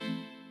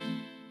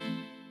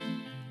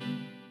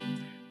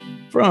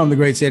From the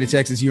great state of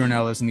Texas, you are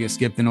now listening to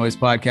Skip the Noise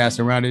podcast,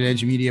 a Rounded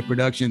Edge Media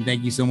production.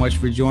 Thank you so much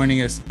for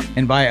joining us.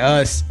 And by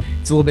us,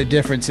 it's a little bit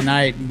different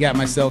tonight. You got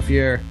myself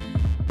here,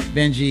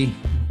 Benji,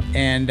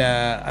 and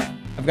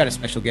I've got a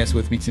special guest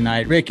with me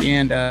tonight. Rick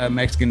and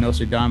Mexican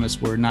Nostradamus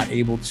were not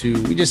able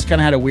to. We just kind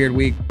of had a weird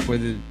week where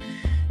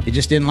it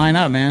just didn't line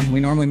up, man.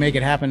 We normally make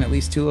it happen, at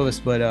least two of us,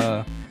 but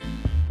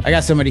I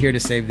got somebody here to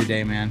save the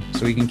day, man.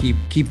 So we can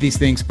keep these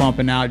things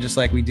pumping out just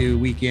like we do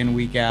week in,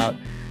 week out.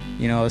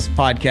 You know, as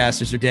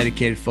podcasters are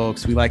dedicated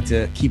folks, we like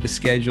to keep a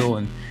schedule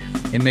and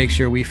make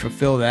sure we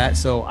fulfill that.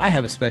 So I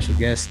have a special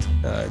guest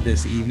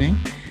this evening.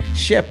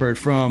 Shepard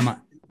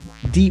from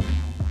Deep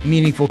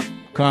Meaningful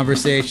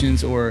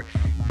Conversations, or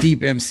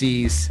Deep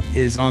MCs,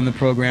 is on the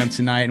program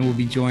tonight and will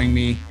be joining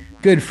me.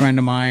 Good friend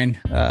of mine.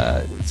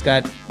 It's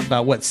got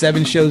about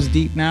 7 shows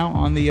deep now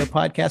on the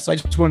podcast. So I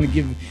just wanted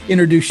to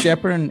introduce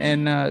Shepard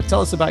and tell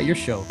us about your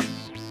show.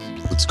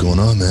 What's going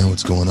on, man?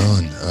 What's going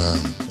on?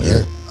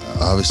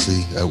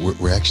 Obviously,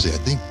 we're actually, I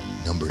think,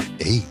 number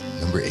eight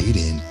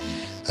in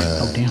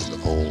as a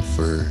whole.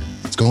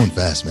 It's going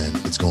fast, man.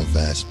 It's going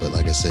fast. But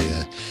like I say,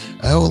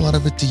 I owe a lot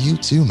of it to you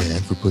too, man,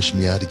 for pushing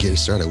me out to get it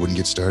started. I wouldn't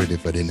get started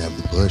if I didn't have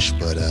the push.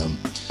 But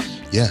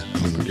yeah, I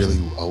mean,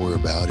 really, all we're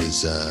about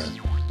is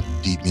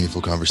deep,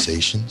 meaningful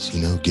conversations.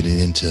 You know, getting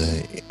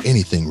into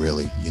anything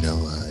really. You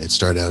know, it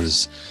started out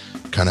as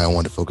kind of I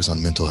wanted to focus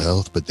on mental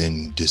health, but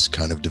then just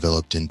kind of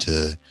developed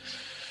into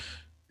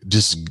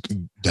just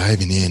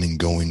diving in and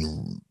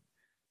going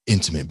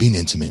intimate, being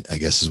intimate, I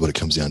guess is what it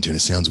comes down to. And it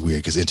sounds weird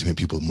because intimate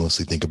people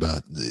mostly think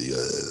about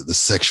the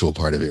sexual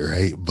part of it,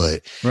 right?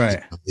 But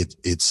right,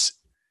 it's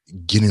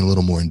getting a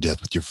little more in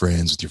depth with your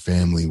friends, with your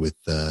family, with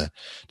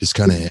just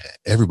kind of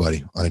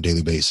everybody on a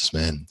daily basis,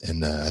 man.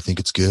 And I think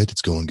it's good.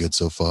 It's going good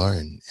so far,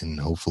 and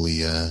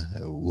hopefully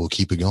we'll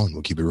keep it going.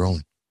 We'll keep it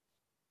rolling.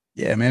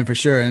 Yeah, man, for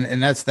sure.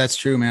 And that's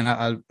true,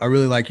 man. I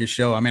really like your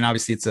show. I mean,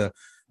 obviously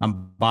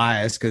I'm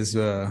biased because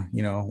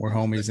you know, we're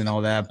homies and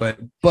all that, but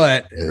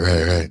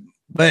right.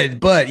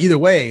 But either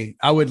way,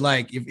 I would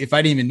like, if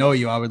I didn't even know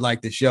you, I would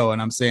like the show.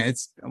 And I'm saying,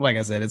 it's like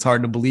I said, it's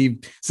hard to believe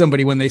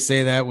somebody when they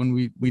say that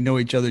when we know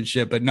each other and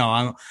shit. But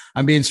no,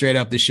 I'm being straight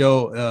up. The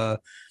show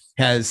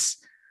has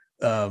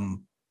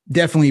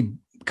definitely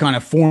kind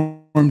of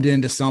formed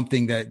into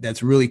something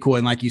that's really cool.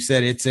 And like you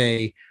said, it's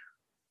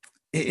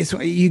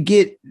you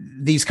get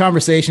these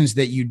conversations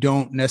that you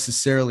don't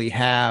necessarily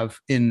have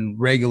in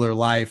regular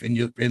life,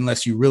 and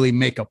unless you really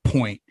make a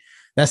point.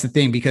 That's the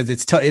thing, because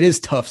it is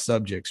tough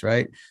subjects,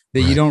 right?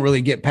 That you don't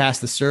really get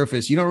past the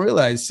surface. You don't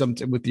realize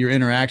something with your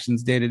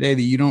interactions day to day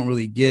that you don't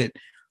really get.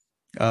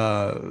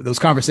 Those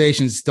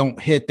conversations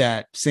don't hit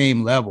that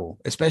same level,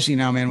 especially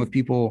now, man, with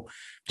people,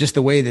 just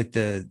the way that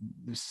the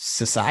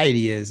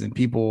society is, and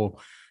people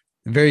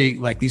very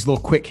like these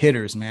little quick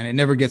hitters, man. It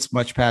never gets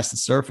much past the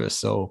surface.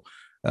 So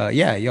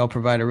yeah, y'all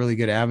provide a really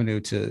good avenue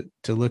to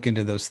look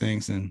into those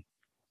things. And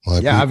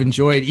I've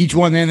enjoyed each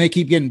one, man. They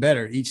keep getting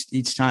better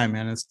each time,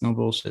 man. It's no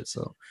bullshit.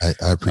 So I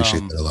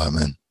appreciate that a lot,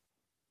 man.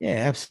 Yeah,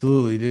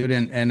 absolutely, dude.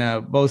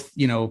 And both,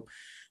 you know,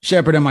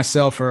 Shepard and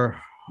myself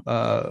are,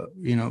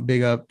 you know,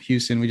 big up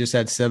Houston. We just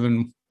had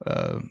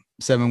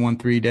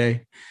 713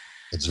 day.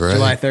 That's right.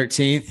 July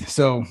 13th.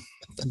 So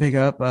big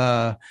up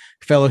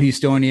fellow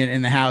Houstonian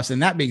in the house.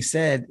 And that being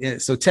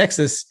said, so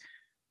Texas,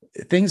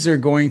 things are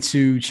going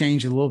to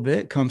change a little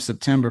bit come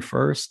September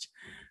 1st.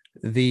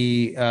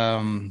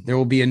 There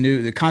will be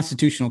the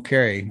constitutional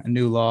carry, a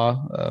new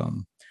law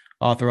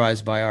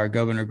authorized by our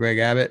governor, Greg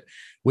Abbott,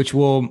 which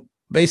will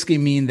basically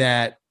mean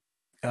that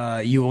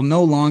you will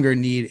no longer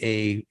need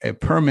a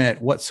permit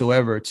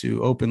whatsoever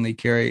to openly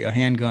carry a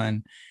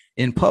handgun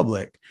in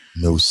public.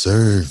 No,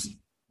 sir.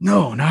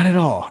 No, not at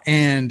all.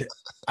 And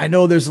I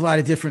know there's a lot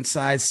of different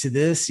sides to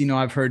this. You know,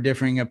 I've heard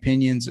differing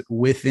opinions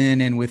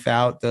within and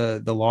without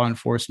the law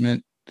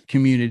enforcement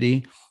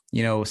community.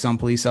 You know, some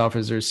police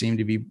officers seem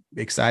to be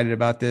excited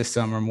about this.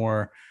 Some are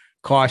more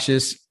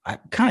cautious. I'm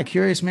kind of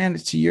curious, man,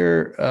 to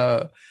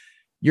your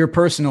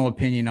personal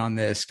opinion on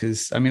this.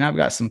 Cause I mean, I've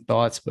got some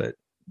thoughts, but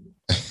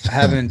I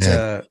haven't,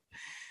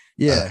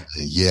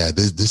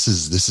 this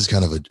is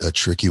kind of a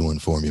tricky one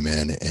for me,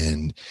 man.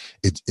 And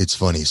it's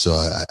funny. So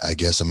I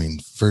guess, I mean,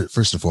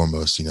 first and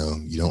foremost, you know,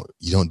 you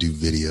don't do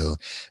video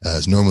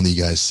as normally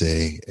you guys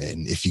say.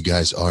 And if you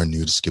guys are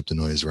new to Skip the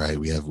Noise, right,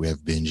 we have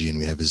Benji and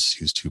we have his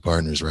 2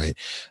 partners, right?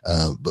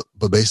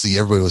 But basically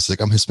everybody was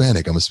like, I'm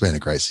Hispanic,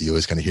 right? So you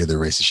always kind of hear the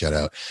racist shout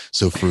out.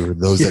 So for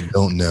those that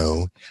don't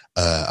know,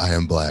 I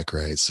am black,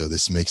 right? So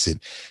this makes it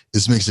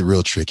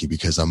real tricky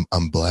because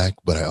I'm black,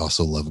 but I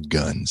also love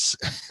guns.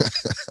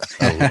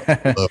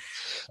 I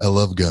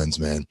love guns,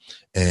 man.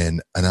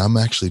 And I'm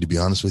actually, to be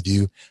honest with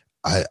you,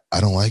 I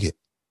don't like it.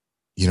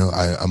 You know,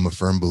 I'm a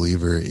firm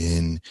believer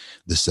in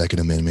the Second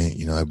Amendment.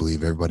 You know, I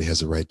believe everybody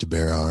has a right to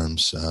bear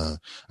arms.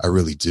 I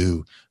really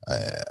do.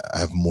 I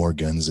have more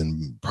guns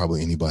than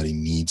probably anybody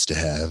needs to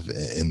have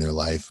in their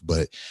life,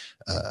 but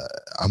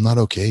I'm not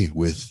okay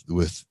with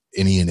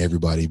any and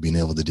everybody being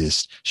able to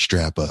just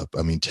strap up.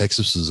 I mean,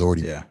 Texas was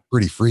already Yeah.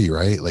 pretty free,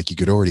 right? Like you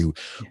could already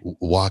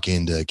walk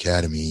into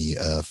Academy,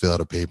 fill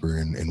out a paper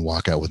and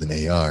walk out with an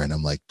AR. And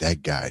I'm like,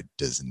 that guy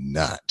does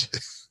not,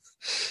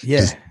 does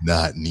Yeah.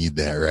 not need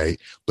that. Right.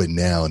 But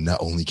now not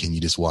only can you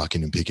just walk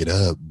in and pick it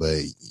up,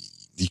 but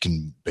you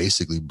can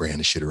basically brand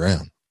the shit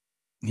around,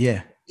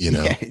 Yeah. you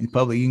know, Yeah. In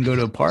public, you can go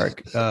to a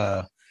park.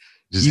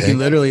 just You can hang out,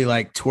 literally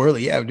like twirl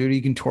it. Yeah, dude,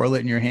 you can twirl it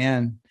in your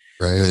hand.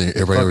 right?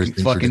 Everybody always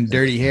thinks we're Fucking gonna,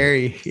 dirty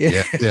Harry.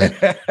 Yeah. yeah,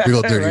 yeah. Big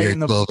old dirty Right hair, in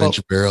the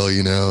 12-inch barrel,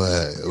 you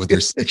know, with their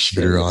six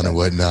shooter on and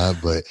whatnot.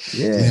 But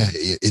Yeah.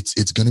 yeah,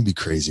 it's going to be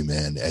crazy,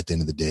 man. At the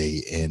end of the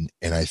day, and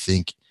I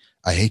think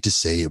I hate to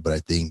say it, but I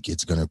think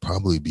it's going to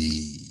probably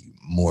be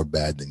more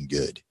bad than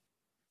good.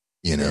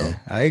 You know,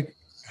 Yeah.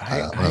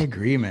 I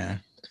agree,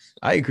 man.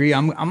 I agree.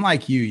 I'm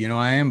like you. You know,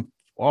 I am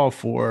all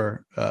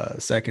for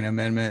Second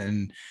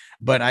Amendment,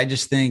 but I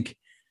just think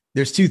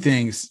there's two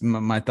things.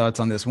 My thoughts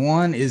on this.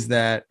 One is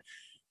that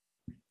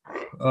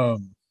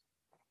um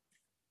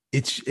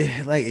it's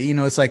like, you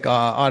know, it's like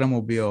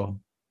automobile,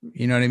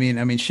 you know what I mean?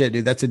 I mean, shit,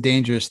 dude, that's a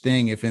dangerous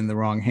thing if in the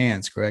wrong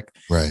hands, correct?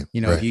 right,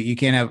 You know, right, you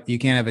can't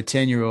have a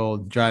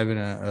 10-year-old driving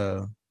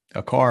a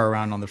car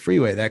around on the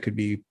freeway. That could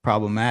be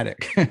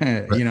problematic.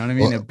 right. You know what I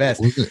mean? Well, At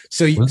best. was it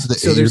So was it the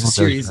so there's a 8-year-old that was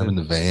series of driving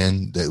the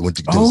van that went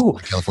to oh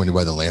California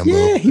by the Lambo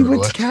yeah, he or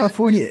went to what?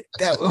 California.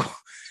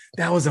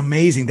 That was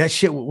amazing. That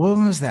shit. What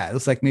was that? It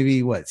was like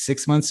maybe what,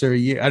 6 months or a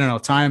year. I don't know.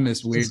 Time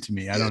is weird to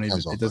me. I Yeah, don't even.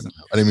 time's all It fucked doesn't.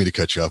 up. I didn't mean to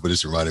cut you off, but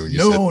just reminded me when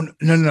you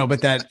said No.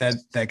 But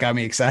that got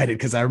me excited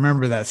because I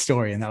remember that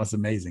story and that was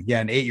amazing. Yeah,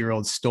 an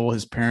 8-year-old stole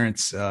his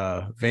parents'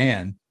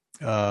 van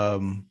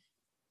um,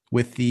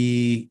 with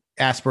the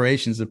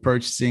aspirations of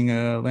purchasing a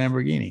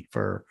Lamborghini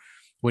for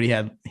what he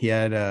had. He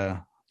had like,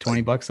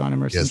 $20 on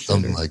him or yeah, some shit.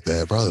 something like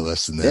that. Probably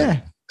less than that.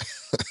 Yeah,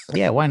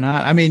 yeah. Why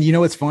not? I mean, you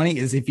know what's funny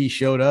is if he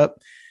showed up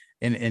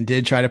and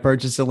did try to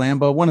purchase a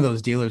Lambo, one of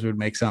those dealers would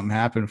make something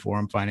happen for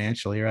him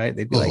financially, right?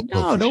 They'd be like, Oh,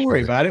 no, for don't worry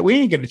sure. about it. We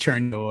ain't going to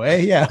turn you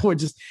away. Yeah, you're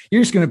just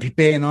going to be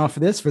paying off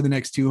of this for the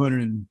next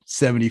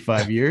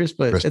 275 years,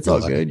 but Rest of it's your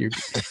all life. good.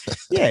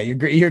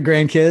 Your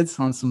grandkids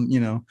on some,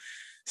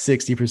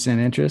 60%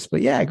 interest.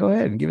 But yeah, go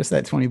ahead and give us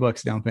that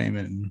 $20 down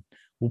payment and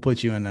we'll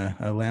put you in a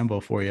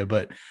Lambo for you.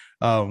 But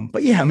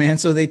yeah, man.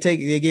 So they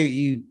give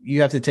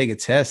you have to take a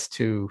test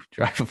to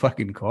drive a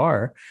fucking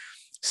car. Yeah,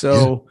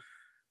 So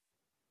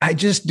I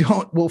just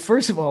don't. Well,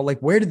 first of all, like,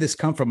 where did this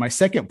come from? My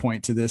second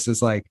point to this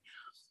is like,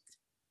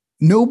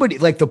 nobody,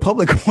 like, the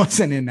public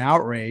wasn't in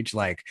outrage,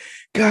 like,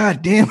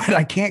 God damn it,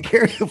 I can't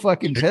carry the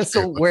fucking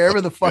pistol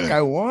wherever the fuck yeah,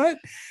 I want.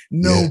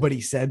 yeah.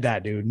 Nobody said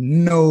that, dude.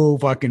 No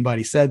fucking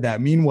body said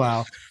that.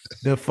 Meanwhile,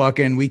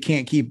 we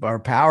can't keep our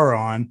power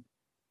on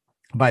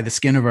by the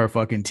skin of our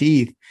fucking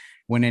teeth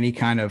when any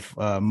kind of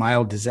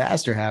mild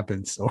disaster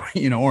happens, or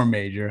or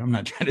major. I'm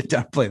not trying to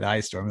downplay the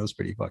ice storm. It was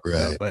pretty fucking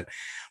Right. tough,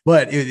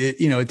 but it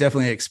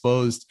definitely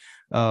exposed.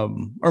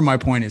 Or my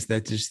point is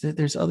that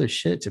there's other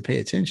shit to pay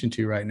attention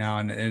to right now,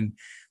 and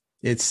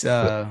it's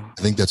But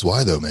I think that's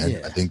why, though, man.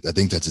 yeah, I think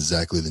that's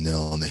exactly the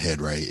nail on the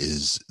head, right?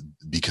 Is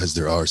because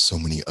there are so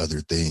many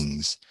other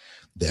things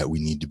that we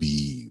need to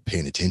be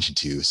paying attention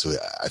to. So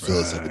I feel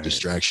it's like a right.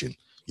 distraction.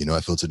 You know,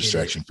 I feel it's a It is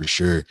distraction for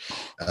sure,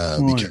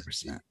 because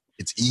 100%.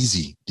 it's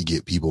easy to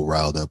get people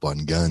riled up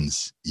on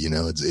guns. You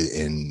know,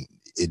 and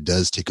it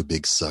does take a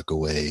big suck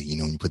away. You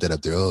know, when you put that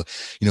up there, oh,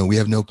 we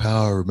have no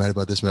power. We're mad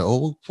about this, man. Oh,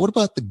 well, what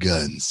about the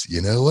guns?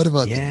 You know, what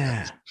about the Yeah,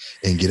 guns?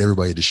 And get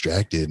everybody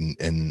distracted.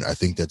 And I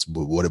think that's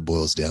what it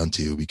boils down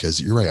to,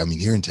 because you're right. I mean,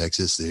 here in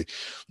Texas,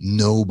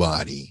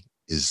 nobody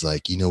is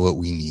like, you know what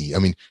we need. I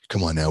mean,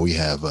 come on now. We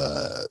have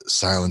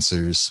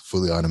silencers,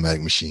 fully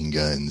automatic machine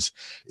guns,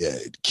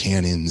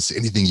 cannons,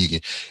 anything you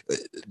can.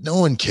 No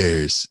one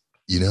cares.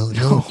 No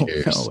one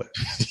cares. no.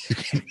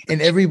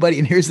 And everybody,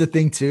 and here's the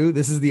thing too.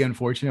 This is the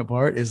unfortunate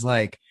part, is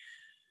like,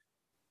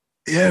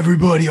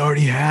 everybody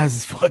already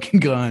has fucking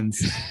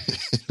guns.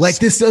 Like,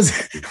 this does,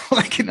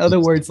 like, in other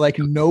words, like,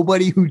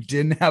 nobody who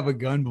didn't have a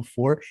gun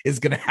before is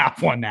gonna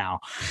have one now.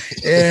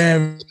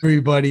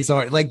 Everybody's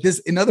already, like, this.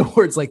 In other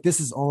words, like, this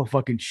is all a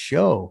fucking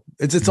show.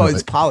 It's all,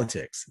 it's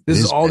politics. This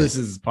is all. This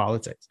is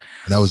politics.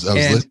 And I was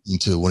listening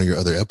to one of your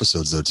other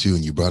episodes though too,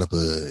 and you brought up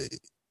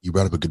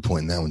a good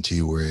point in that one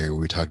too, where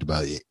we talked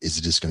about, is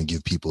it just going to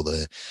give people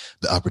the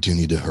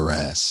opportunity to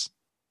harass?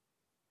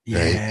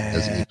 Right?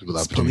 Yeah,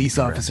 police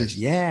officers.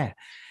 Yeah,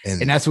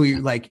 and that's what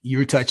you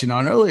were touching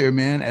on earlier,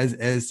 man.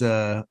 As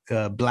a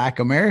Black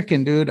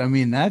American, dude. I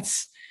mean,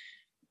 that's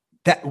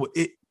that.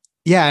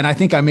 Yeah, and I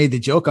think I made the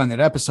joke on that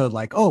episode,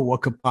 like, oh,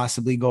 what could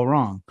possibly go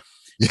wrong?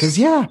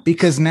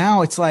 Because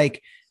now it's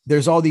like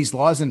there's all these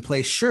laws in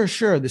place.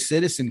 Sure, the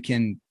citizen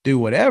can do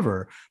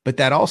whatever, but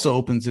that also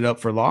opens it up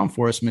for law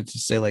enforcement to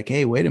say, like,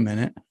 hey, wait a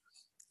minute.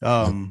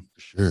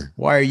 Sure.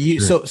 Why are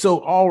you sure. so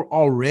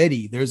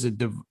already there's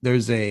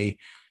a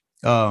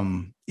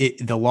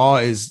the law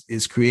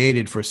is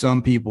created for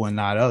some people and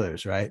not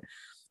others, right?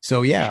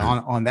 So yeah,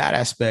 sure. on that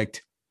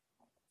aspect,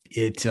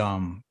 it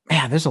man,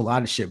 there's a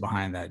lot of shit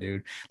behind that,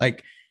 dude.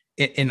 Like,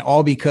 and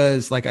all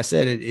because, like I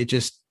said, it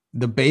just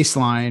the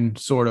baseline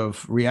sort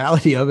of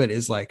reality of it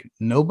is like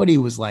nobody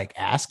was like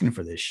asking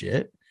for this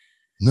shit.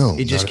 No, It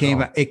not just at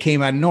all.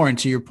 came out of nowhere. And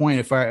to your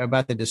point,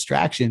 about the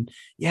distraction,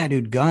 yeah,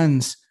 dude,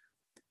 guns.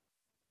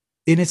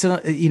 And it's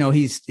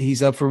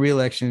he's up for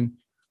reelection,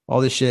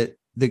 all this shit.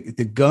 The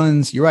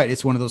guns, you're right.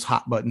 It's one of those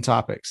hot button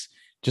topics,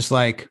 just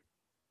like,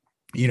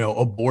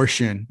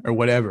 abortion or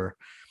whatever.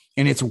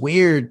 And it's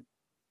weird.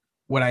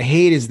 What I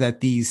hate is that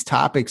these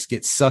topics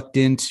get sucked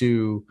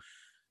into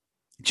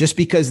just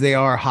because they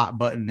are hot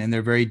button and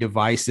they're very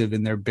divisive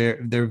and they're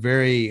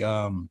very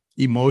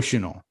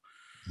emotional.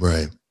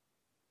 Right.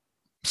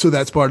 So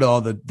that's part of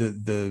all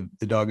the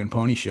dog and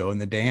pony show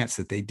and the dance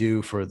that they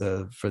do for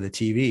the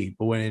TV.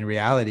 But when in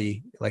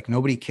reality, like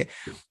nobody can.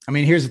 I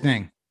mean, here's the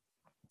thing: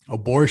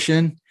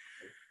 abortion.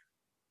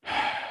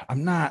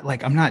 I'm not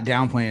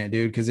downplaying it,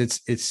 dude, because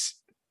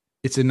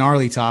it's a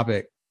gnarly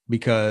topic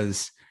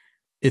because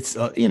it's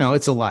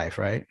it's a life,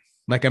 right?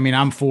 Like, I mean,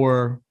 I'm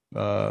for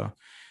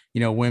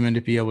women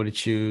to be able to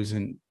choose,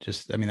 and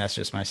just, I mean, that's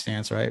just my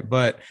stance, right?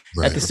 But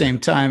at the same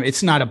time,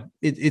 it's not a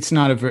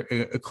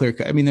clear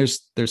cut. I mean,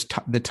 there's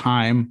the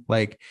time,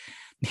 like,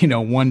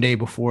 one day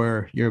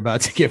before you're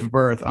about to give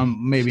birth,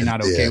 I'm maybe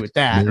not okay with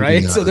that,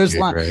 right? So there's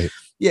right?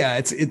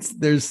 Yeah,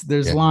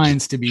 there's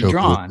lines to be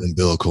drawn.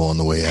 Umbilical on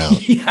the way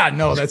out. Yeah,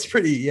 no, that's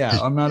pretty. Yeah,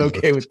 I'm not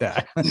okay with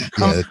that.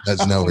 Yeah,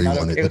 that's not where you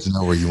want to. That's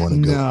not where you want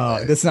to go.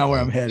 No, that's not where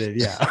I'm headed.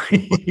 Yeah,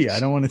 yeah, I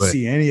don't want to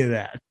see any of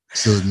that.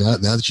 So now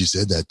that you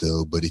said that,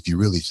 though, but if you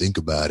really think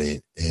about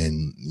it,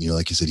 and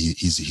like you said,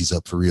 he's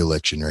up for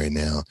re-election right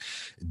now.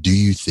 Do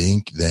you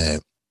think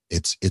that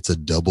it's a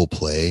double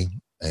play?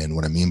 And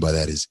what I mean by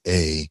that is,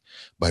 A,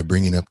 by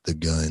bringing up the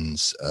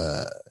guns,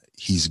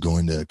 he's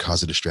going to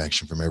cause a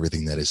distraction from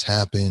everything that has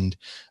happened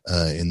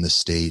in the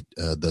state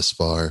thus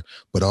far.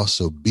 But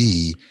also,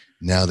 B,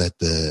 now that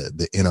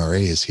the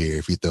NRA is here,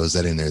 if he throws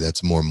that in there,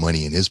 that's more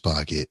money in his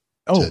pocket.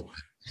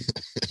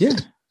 Yeah.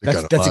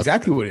 That's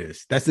exactly what it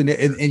is.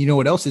 And you know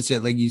what else it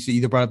said? Like, you see,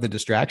 either brought up the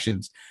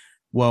distractions.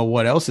 Well,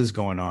 what else is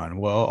going on?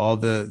 Well, all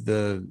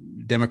the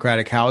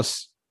Democratic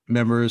House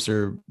members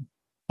are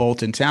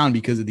both in town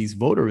because of these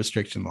voter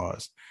restriction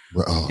laws.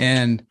 Oh,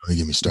 and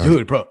get me started,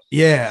 dude, bro.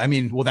 Yeah, I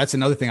mean, well, that's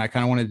another thing I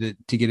kind of wanted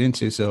to get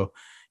into. So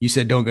you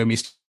said don't get me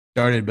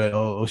started,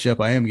 but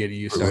Shep, I am getting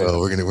you started. Well,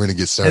 we're gonna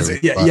get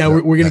started.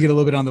 We're gonna get a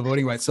little bit on the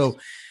voting rights. So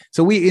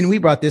we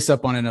brought this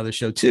up on another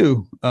show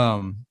too.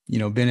 Ben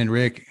and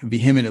Rick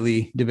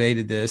vehemently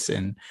debated this,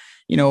 and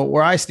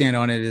where I stand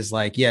on it is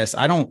like, yes,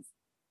 I don't.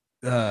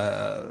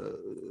 The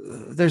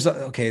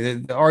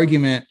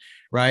argument,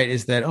 right,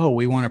 is that,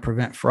 we want to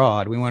prevent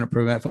fraud,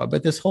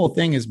 but this whole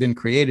thing has been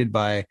created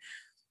by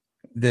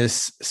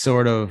this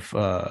sort of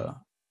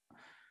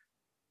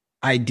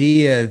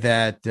idea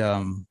that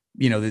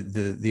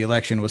the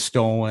election was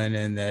stolen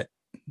and that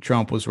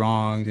Trump was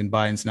wronged and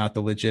Biden's not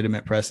the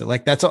legitimate president.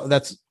 Like,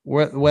 that's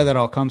where that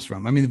all comes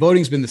from. I mean, the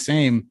voting's been the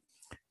same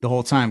the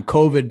whole time.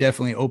 COVID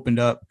definitely opened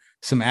up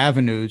some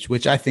avenues,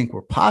 which I think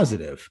were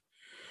positive.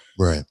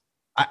 Right.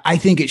 I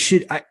think it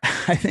should. I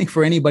think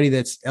for anybody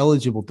that's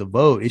eligible to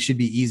vote, it should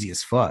be easy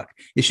as fuck.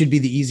 It should be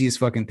the easiest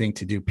fucking thing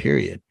to do,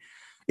 period.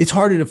 It's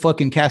harder to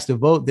fucking cast a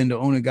vote than to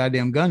own a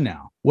goddamn gun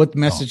now. What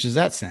message does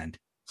that send?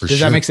 Does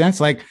that make sense?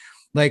 Like,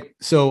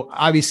 so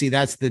obviously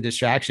that's the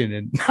distraction.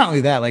 And not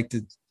only that, like,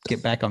 to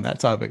get back on that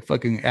topic,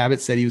 fucking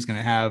Abbott said he was going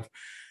to have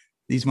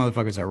these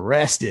motherfuckers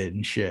arrested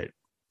and shit.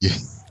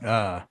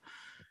 Yeah.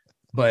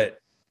 But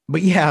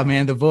yeah,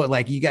 man, the vote,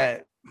 like, you got,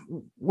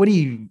 what do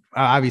you,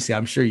 obviously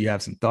I'm sure you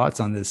have some thoughts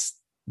on this,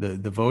 the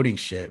voting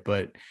shit,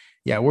 but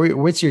yeah,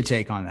 what's your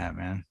take on that,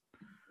 man?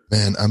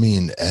 Man, I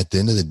mean, at the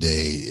end of the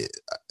day,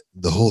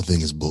 the whole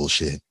thing is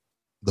bullshit.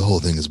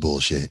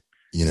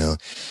 Yeah.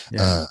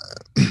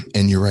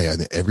 And you're right. I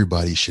think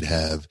everybody should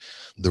have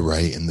the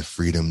right and the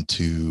freedom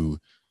to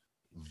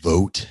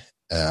vote.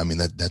 I mean,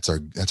 that's our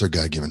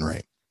God-given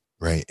right.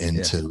 Right.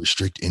 And to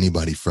restrict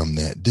anybody from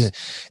that.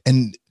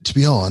 And to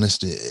be all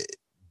honest,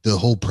 the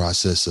whole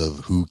process of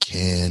who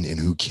can and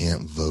who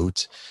can't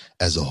vote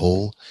as a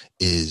whole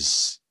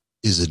is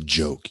a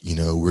joke.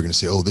 We're going to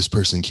say, this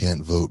person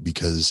can't vote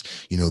because,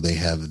 they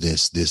have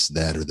this,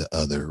 that, or the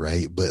other.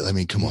 Right. But I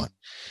mean, come on.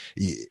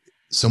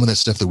 Some of that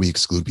stuff that we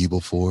exclude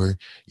people for,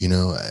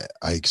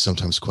 I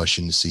sometimes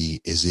question to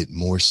see, is it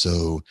more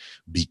so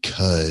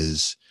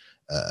because,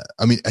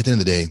 I mean, at the end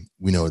of the day,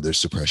 we know there's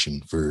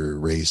suppression for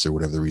race or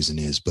whatever the reason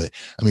is, but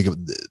I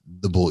mean,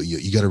 the bull,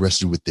 you got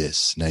arrested with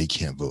this. Now you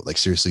can't vote. Like,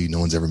 seriously, no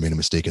one's ever made a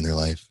mistake in their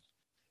life.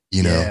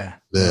 The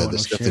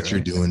stuff that you're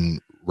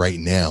doing right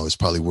now is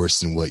probably worse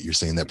than what you're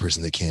saying that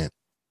person that can't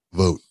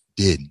vote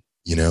did,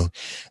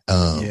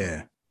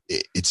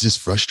 it's just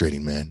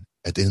frustrating, man.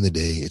 At the end of the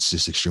day, it's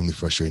just extremely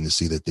frustrating to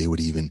see that they would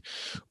even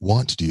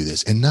want to do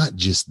this. And not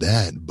just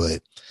that,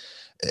 but,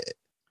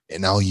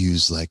 and I'll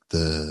use like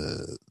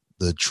the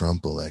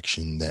Trump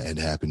election that had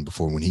happened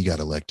before when he got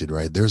elected,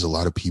 right? There's a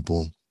lot of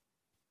people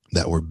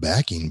that were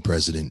backing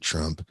President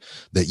Trump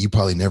that you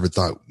probably never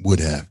thought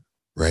would have,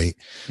 right?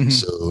 Mm-hmm.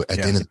 So at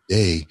the end of the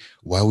day,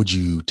 why would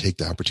you take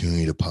the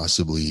opportunity to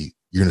possibly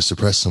you're going to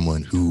suppress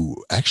someone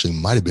who actually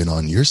might have been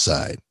on your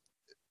side.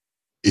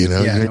 You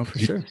know, Yeah, no, for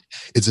sure.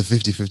 It's a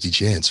 50-50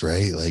 chance,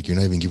 right? Like you're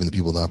not even giving the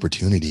people the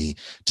opportunity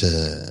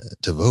to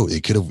vote.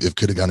 It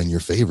could have gone in your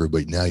favor,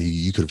 but now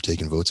you could have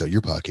taken votes out of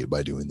your pocket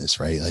by doing this,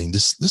 right? I mean,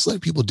 this let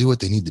people do what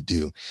they need to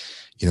do.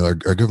 You know,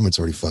 our government's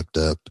already fucked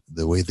up.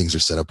 The way things are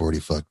set up already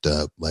fucked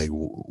up. Like,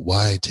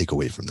 why take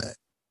away from that?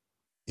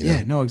 You know?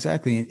 Yeah, no,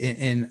 exactly.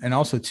 And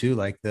also too,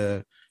 like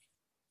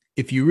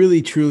if you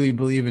really truly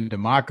believe in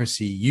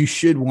democracy, you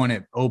should want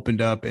it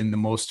opened up in the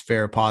most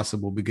fair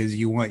possible, because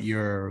you want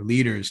your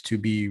leaders to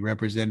be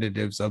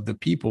representatives of the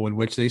people in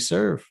which they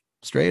serve,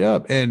 straight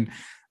up. And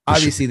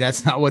obviously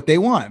that's not what they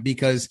want,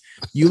 because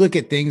you look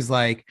at things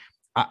like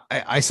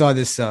I saw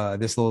this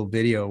little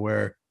video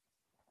where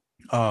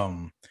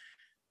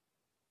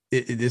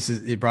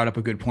it brought up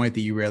a good point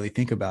that you rarely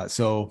think about.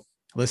 So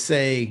let's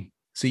say,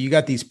 so you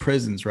got these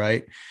prisons,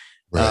 right?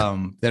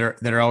 Right.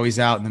 That are always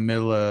out in the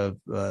middle of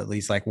at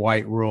least like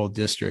white rural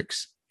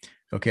districts.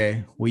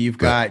 Okay. Well, you've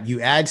got,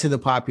 you add to the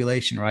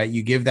population, right?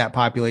 You give that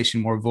population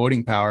more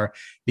voting power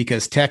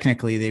because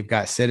technically they've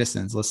got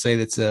citizens. Let's say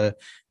it's a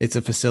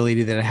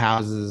facility that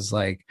houses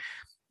like,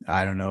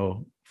 I don't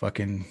know,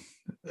 fucking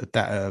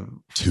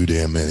too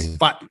damn many.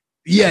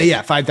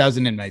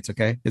 5,000 inmates.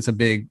 Okay. It's a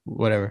big,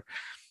 whatever.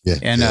 Yeah.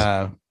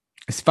 And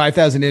it's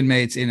 5,000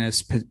 inmates in a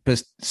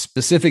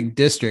specific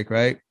district,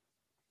 right?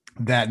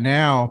 That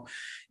now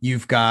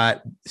you've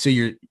got, so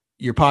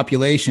your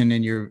population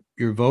and your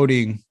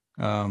voting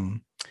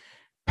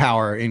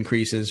power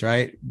increases,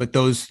 right? But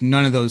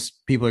none of those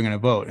people are going to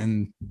vote.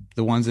 And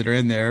the ones that are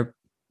in there,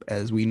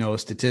 as we know,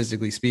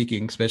 statistically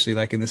speaking, especially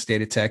like in the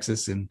state of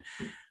Texas and,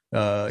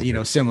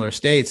 similar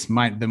states,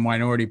 the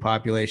minority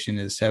population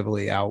is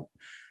heavily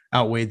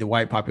outweighed the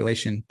white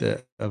population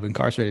of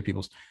incarcerated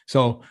peoples.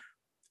 So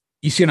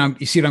you see what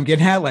I'm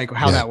getting at, like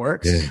how that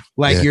works.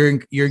 Like you're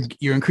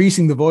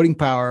increasing the voting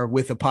power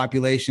with a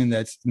population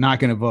that's not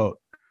going to vote.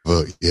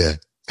 Yeah.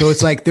 So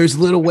it's like there's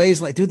little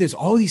ways, like, dude, there's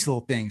all these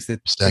little things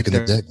that stacking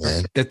the deck,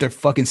 man. That they're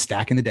fucking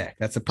stacking the deck.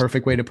 That's the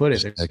perfect way to put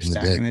it. They're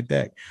stacking the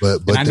deck.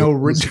 But I know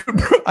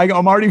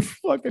I'm already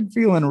fucking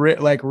feeling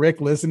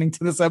Rick listening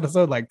to this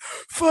episode, like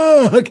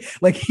fuck,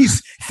 like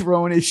he's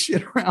throwing his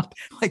shit around,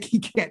 like he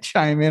can't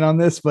chime in on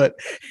this. But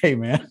hey,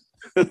 man.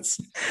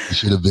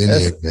 Should have been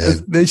here,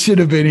 man. They should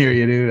have been here,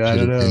 dude. I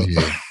don't know.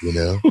 Here, you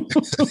know.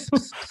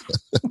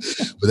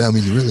 But I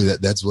mean, really,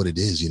 that's what it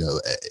is, you know.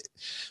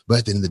 But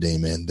at the end of the day,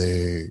 man,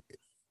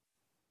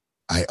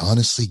 I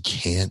honestly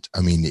can't.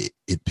 I mean,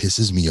 it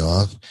pisses me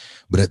off,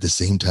 but at the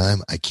same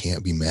time, I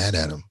can't be mad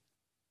at them.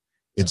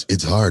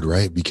 It's hard,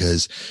 right?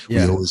 Because we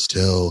always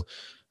tell,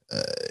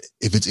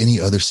 if it's any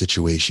other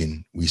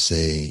situation, we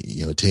say,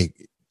 you know,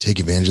 take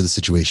advantage of the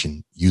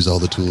situation, use all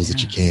the tools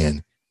that you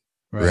can.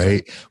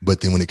 Right. But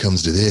then when it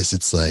comes to this,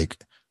 it's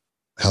like,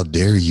 how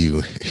dare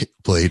you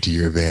play to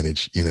your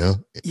advantage, you know?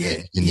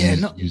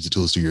 Use the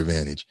tools to your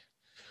advantage.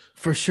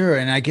 For sure.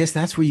 And I guess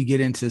that's where you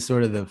get into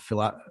sort of the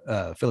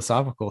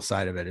philosophical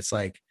side of it. It's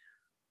like,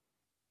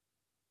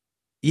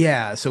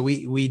 so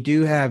we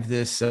do have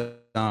this,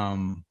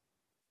 and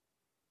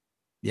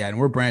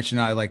we're branching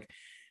out. Like,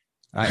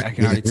 I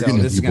can already tell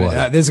this is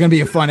gonna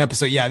be a fun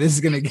episode. Yeah, this is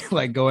gonna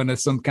like go into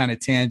some kind of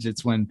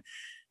tangents when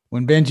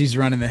Benji's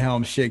running the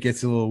helm, shit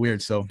gets a little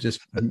weird. So just,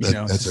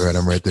 that's all right.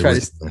 I'm right there.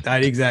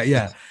 Exactly.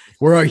 Yeah.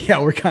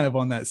 We're kind of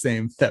on that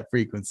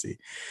frequency.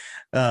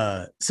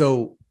 What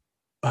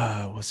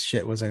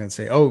was I going to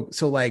say? Oh,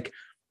 so like,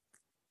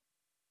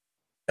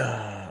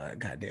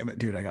 God damn it,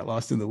 dude, I got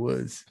lost in the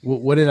woods.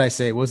 What did I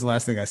say? What was the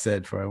last thing I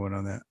said before I went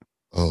on that?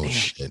 Oh, damn.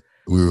 Shit.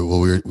 We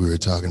were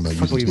talking about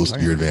using tools to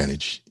your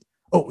advantage.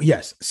 Oh,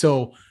 yes.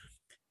 So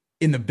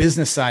in the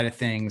business side of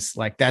things,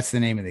 like that's the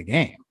name of the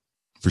game.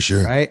 For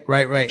sure. Right.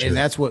 Sure. And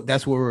that's what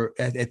we're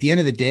at the end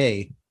of the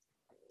day,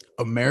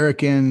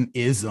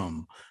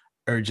 Americanism,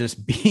 or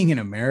just being an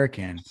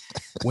American,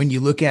 when you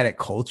look at it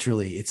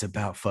culturally, it's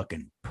about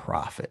fucking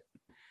profit.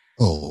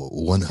 Oh,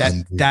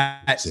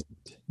 100%.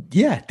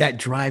 That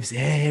drives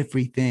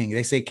everything.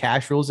 They say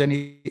cash rules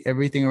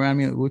everything around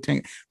me.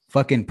 Wu-Tang,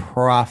 fucking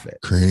profit.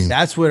 Cream.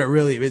 That's what it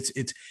really,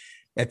 it's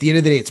at the end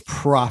of the day, it's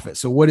profit.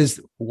 So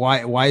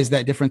why is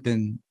that different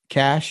than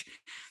cash?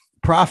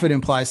 Profit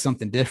implies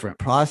something different.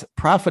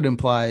 Profit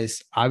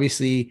implies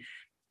obviously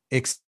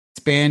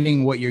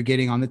expanding what you're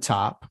getting on the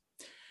top,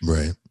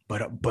 right?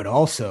 But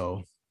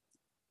also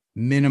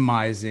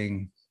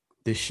minimizing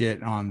the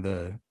shit on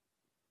the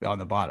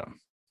bottom.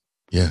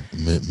 Yeah,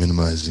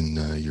 minimizing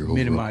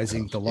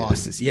the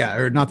losses. Yeah,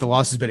 or not the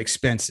losses, but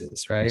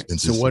expenses, right?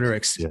 Expenses. So what are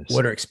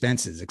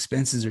expenses?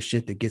 Expenses are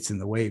shit that gets in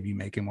the way of you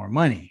making more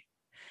money.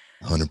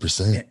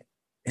 100%.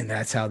 And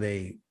that's how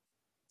they.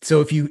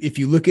 So if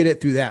you look at it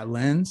through that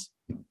lens,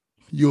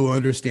 you'll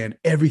understand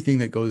everything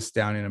that goes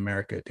down in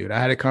America, dude. I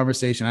had a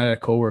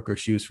coworker.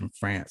 She was from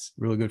France,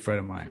 really good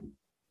friend of mine.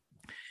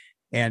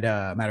 And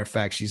matter of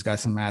fact, she's got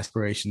some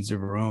aspirations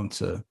of her own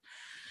to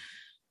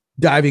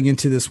diving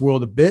into this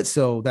world a bit.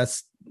 So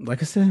that's,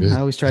 like I said, I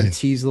always try to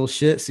tease little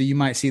shit. So you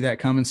might see that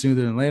coming sooner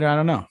than later. I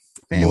don't know.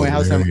 Anyway,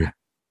 how's that?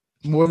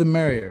 more the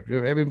merrier.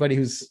 Everybody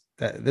who's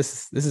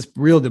this is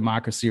real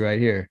democracy right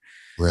here.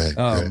 Right.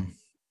 Right.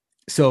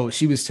 So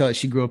she was telling,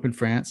 she grew up in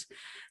France.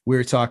 We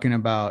were talking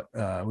about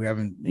we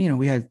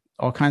had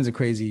all kinds of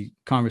crazy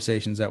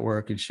conversations at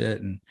work and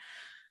shit and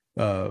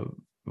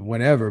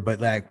whatever.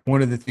 But like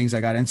one of the things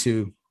I got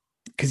into,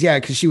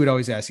 because she would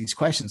always ask these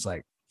questions,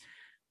 like,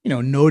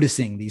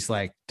 noticing these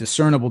like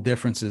discernible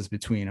differences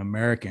between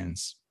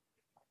Americans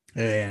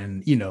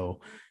and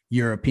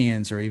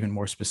Europeans, or even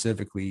more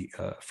specifically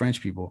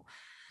French people.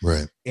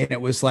 Right. And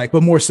it was like,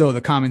 but more so the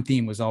common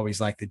theme was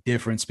always like the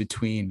difference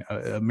between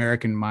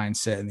American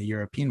mindset and the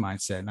European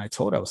mindset. And I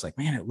told her, I was like,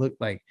 man, it looked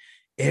like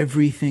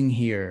everything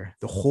here,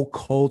 the whole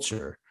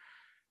culture,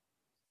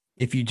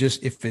 if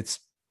it's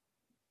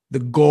the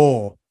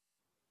goal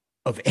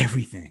of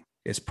everything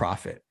is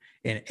profit,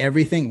 and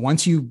everything,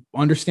 once you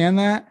understand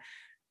that,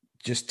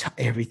 just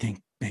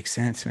everything makes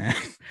sense, man.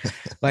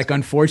 Like,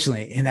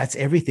 unfortunately, and that's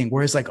everything.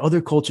 Whereas like other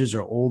cultures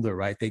are older,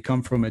 right? They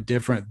come from a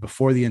different,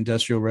 before the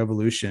Industrial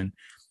Revolution.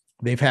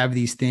 They've have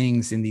these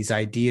things and these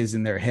ideas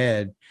in their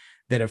head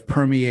that have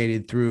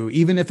permeated through,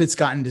 even if it's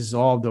gotten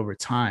dissolved over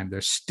time,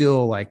 there's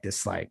still like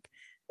this like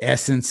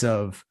essence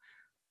of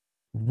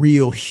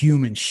real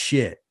human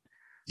shit.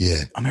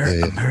 Yeah.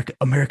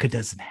 America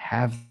doesn't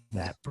have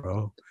that,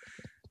 bro.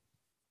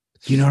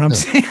 You know what I'm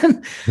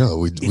saying?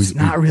 No, it's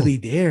not really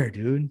there,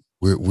 dude.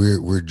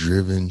 We're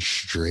driven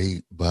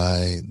straight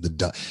by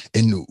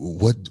and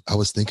what I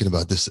was thinking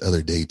about this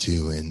other day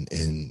too,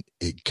 and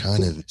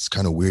it's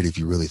kind of weird if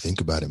you really think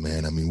about it,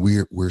 man. I mean,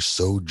 we're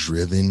so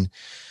driven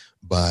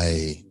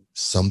by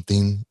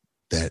something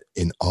that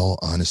in all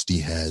honesty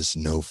has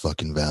no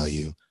fucking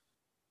value.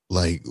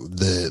 Like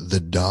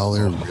the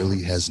dollar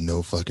really has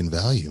no fucking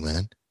value,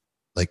 man.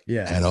 Like,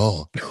 at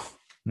all.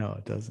 No,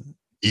 it doesn't.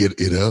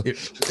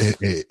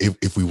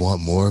 If we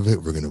want more of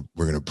it, we're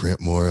gonna print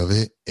more of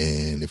it,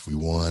 and if we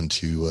want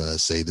to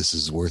say this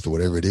is worth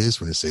whatever it is,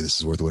 we're gonna say this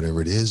is worth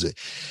whatever it is.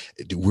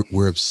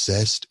 We're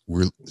obsessed.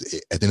 We're,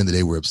 at the end of the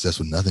day, we're obsessed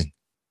with nothing.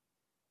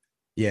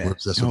 Yeah, we're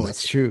obsessed with nothing.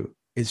 It's true.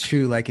 It's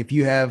true. Like if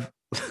you have,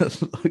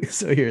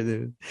 so here,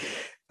 dude.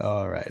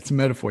 All right, it's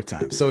metaphor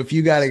time. So if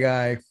you got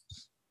a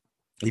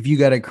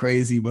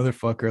crazy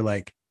motherfucker,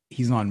 like,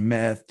 he's on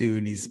meth, dude,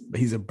 and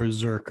he's a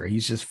berserker.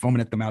 He's just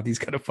foaming at the mouth. He's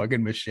got a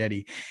fucking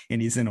machete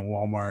and he's in a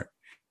Walmart.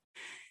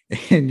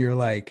 And you're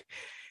like,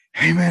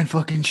 hey man,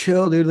 fucking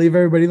chill, dude. Leave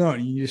everybody alone.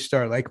 And you just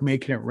start like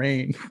making it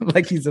rain.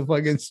 Like he's a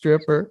fucking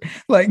stripper.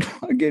 Like,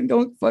 fucking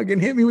don't fucking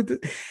hit me with the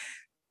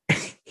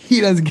he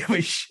doesn't give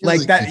a shit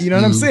like that. You know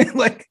what I'm saying?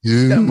 Like,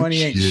 that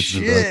money ain't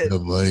shit. The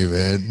money,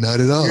 man. Not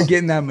at all. You're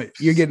getting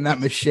that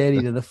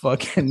machete to the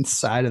fucking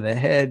side of the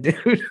head,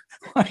 dude.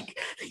 Like,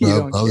 you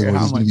don't care how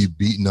he's much. Gonna be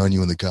beating on you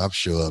when the cops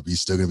show up.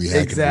 He's still gonna be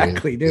hacking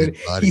exactly, dude.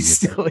 He's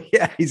still,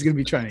 he's gonna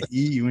be trying to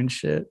eat you and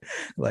shit,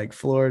 like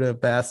Florida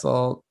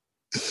basalt.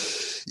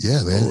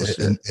 Yeah, man.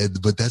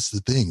 But that's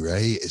the thing,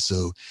 right?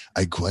 So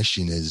I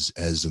question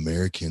as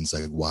Americans,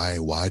 like,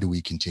 why do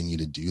we continue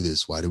to do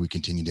this? Why do we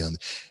continue down?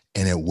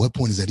 And at what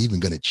point is that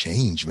even going to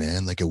change,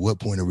 man? Like, at what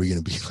point are we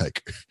going to be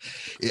like,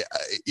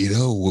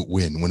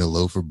 when a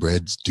loaf of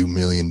bread's $2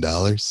 million,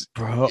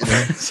 bro?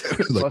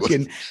 Like,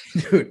 fucking,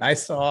 dude, I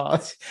saw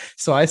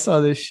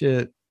this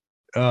shit.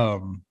 I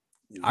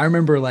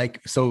remember,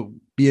 like, so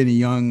being a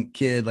young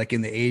kid, like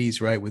in the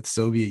 80s, right, with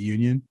Soviet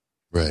Union,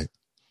 right?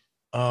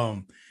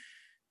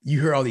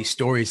 You hear all these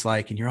stories,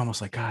 like, and you're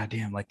almost like, God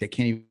damn, like, they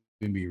can't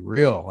even be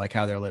real, like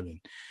how they're living.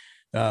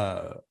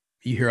 You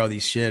hear all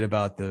these shit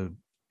about the,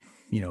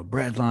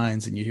 bread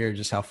lines, and you hear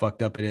just how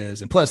fucked up it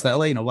is. And plus that,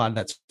 a lot of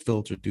that's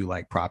filtered through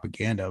like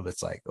propaganda.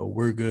 It's like, oh,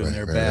 we're good and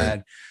they're bad.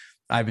 Right.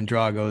 Ivan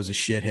Drago is a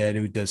shithead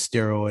who does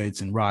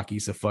steroids, and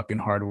Rocky's a fucking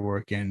hard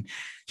working,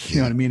 you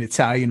know what I mean,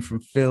 Italian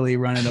from Philly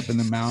running up in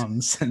the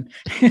mountains, and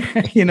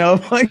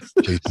like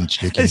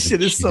that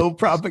shit is so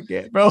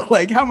propaganda, bro.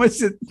 Like, how much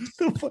did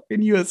the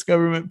fucking U.S.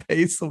 government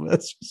pay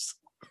Sylvester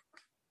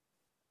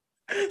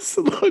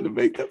Stallone to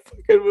make that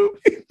fucking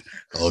movie?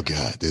 Oh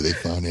god, dude, they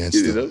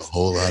financed a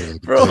whole lot of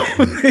it, bro.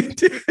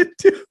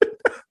 Dude.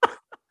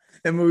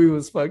 That movie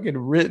was fucking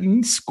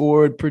written,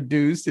 scored,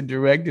 produced, and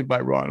directed by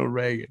Ronald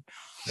Reagan.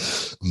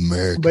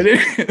 America.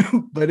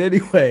 But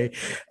anyway,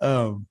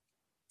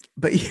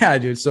 but yeah,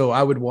 dude. So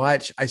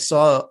I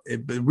saw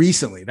it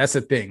recently. That's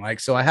the thing. Like,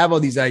 so I have all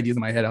these ideas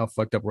in my head how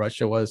fucked up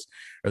Russia was,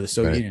 or the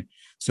Soviet Union.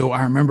 So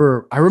I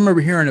remember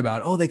hearing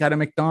about, oh, they got a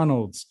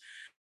McDonald's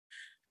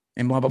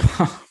and blah blah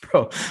blah.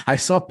 Bro, I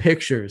saw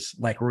pictures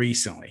like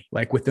recently,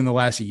 like within the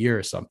last year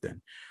or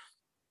something,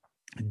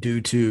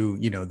 due to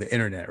the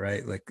internet,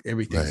 right? Like,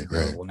 everything's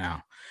available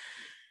now.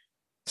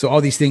 So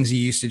all these things you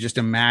used to just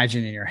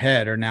imagine in your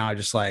head are now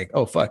just like,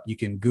 oh fuck, you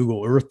can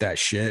Google Earth that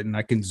shit, and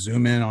I can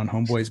zoom in on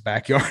homeboy's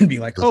backyard and be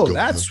like,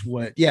 that's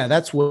what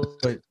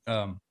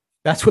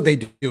they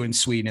do in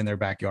Sweden in their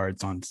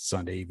backyards on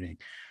Sunday evening.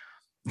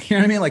 You know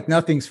what I mean? Like,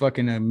 nothing's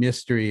fucking a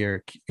mystery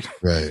or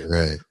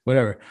right,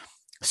 whatever.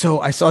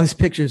 So I saw these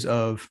pictures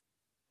of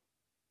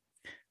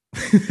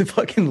the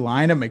fucking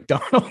line at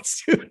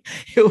McDonald's, dude.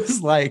 It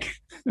was like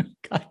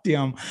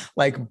goddamn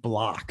like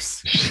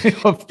blocks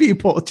of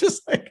people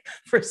just like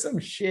for some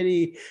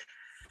shitty.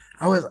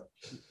 I was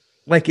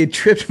like, it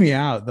tripped me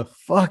out the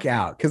fuck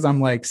out because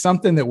I'm like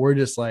something that we're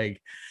just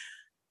like,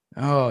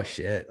 oh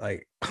shit,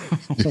 like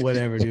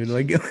whatever, dude.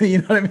 Like, you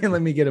know what I mean?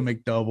 Let me get a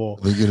McDouble.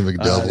 Let me get a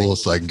McDouble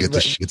so I can get the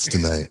shits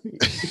tonight.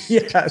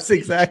 Yes,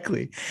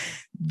 exactly.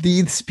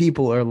 These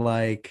people are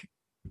like,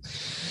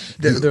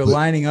 they're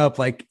lining up,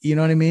 like, you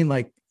know what I mean?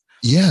 Like,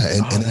 yeah,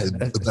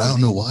 but I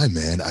don't know why,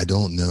 man. I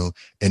don't know,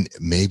 and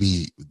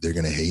maybe they're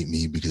gonna hate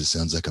me because it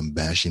sounds like I'm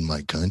bashing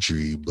my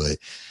country. But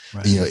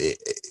right. you know,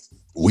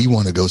 we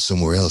want to go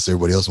somewhere else.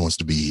 Everybody else wants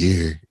to be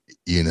here.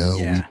 You know,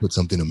 we put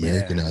something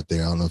American out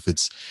there. I don't know if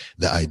it's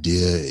the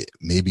idea.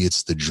 Maybe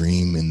it's the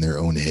dream in their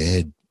own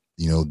head.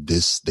 You know, they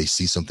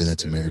see something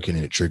that's American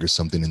and it triggers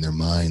something in their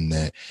mind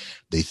that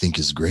they think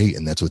is great,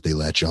 and that's what they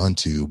latch on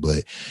to.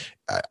 But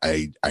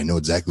I know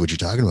exactly what you're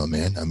talking about,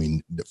 man. I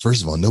mean,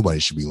 first of all, nobody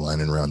should be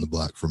lining around the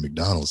block for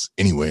McDonald's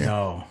anywhere.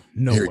 No,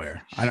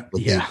 nowhere.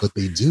 But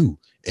they do.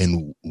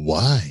 And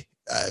why?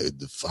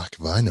 The fuck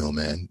if I know,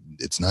 man.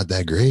 It's not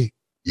that great.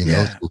 You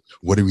know,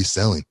 what are we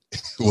selling?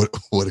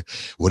 what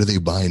are they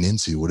buying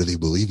into? What are they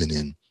believing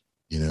in?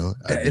 You know,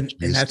 and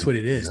that's what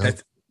it is. You know?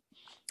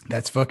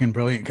 That's fucking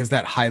brilliant because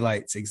that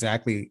highlights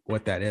exactly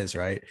what that is,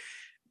 right?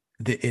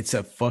 It's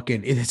a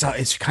fucking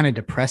it's kind of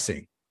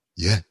depressing.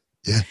 Yeah.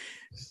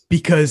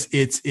 Because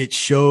it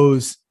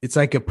shows, it's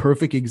like a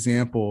perfect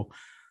example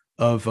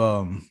of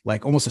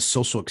like almost a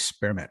social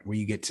experiment where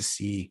you get to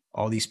see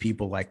all these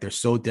people like they're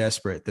so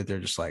desperate that they're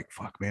just like,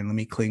 fuck man, let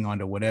me cling on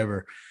to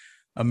whatever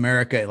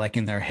America, like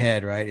in their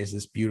head, right, is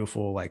this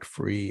beautiful like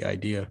free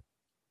idea.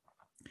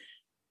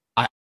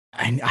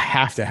 I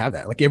have to have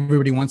that. Like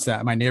everybody wants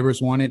that. My neighbors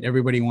want it.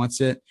 Everybody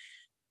wants it.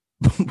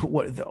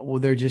 Well,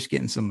 they're just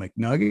getting some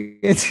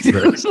McNuggets.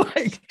 Right.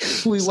 Like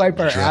we wipe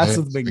our ass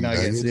with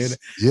McNuggets, dude.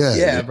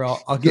 Yeah, bro.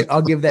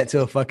 I'll give that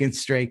to a fucking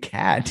stray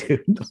cat,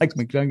 dude. Like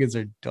McNuggets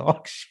are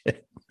dog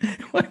shit.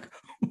 Like,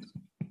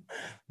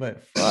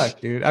 but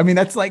fuck, dude. I mean,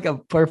 that's like a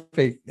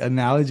perfect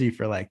analogy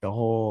for like the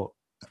whole.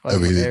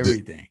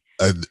 Everything.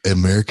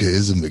 America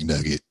is a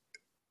McNugget.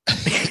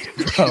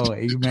 Bro,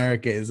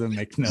 America is a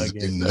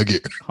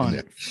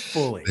McNugget.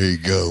 Fully. There you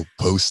go.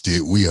 Post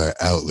it. We are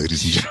out,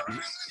 ladies and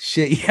gentlemen.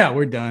 Shit, yeah,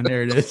 we're done.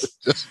 There it is.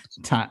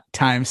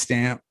 Time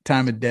stamp,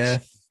 time of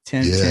death,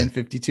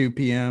 10:52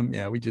 p.m.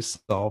 Yeah, we just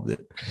solved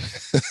it.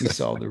 We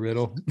solved the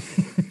riddle.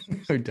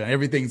 We're done.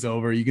 Everything's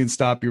over. You can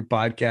stop your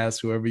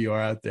podcast, whoever you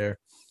are out there.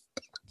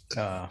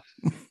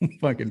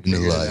 Fucking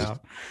figure it out.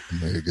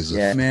 America's a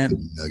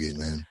McNugget,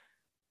 man.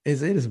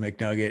 It is a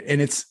McNugget,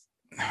 and it's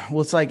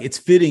like it's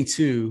fitting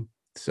too.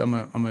 So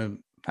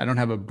I don't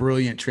have a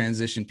brilliant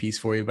transition piece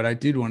for you, but I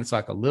did want to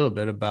talk a little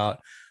bit about.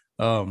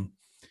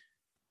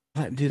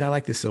 Dude, I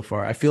like this so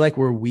far. I feel like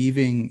we're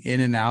weaving in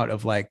and out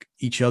of like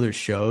each other's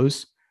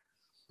shows.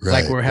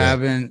 Right, like we're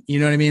having, you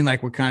know what I mean?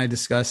 Like we're kind of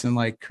discussing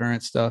like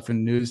current stuff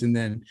and news,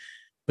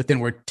 but then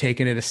we're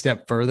taking it a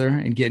step further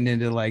and getting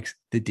into like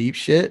the deep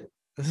shit.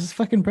 This is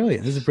fucking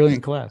brilliant. This is a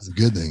brilliant class. It's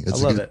a good thing. I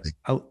love it.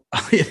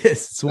 It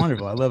is. It's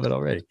wonderful. I love it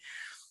already.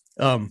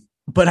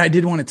 But I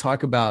did want to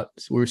talk about,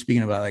 so we were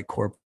speaking about like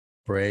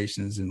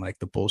corporations and like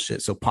the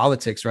bullshit. So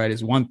politics, right,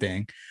 is one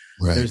thing.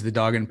 Right. There's the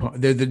dog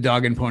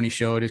and pony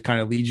show to kind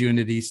of lead you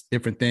into these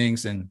different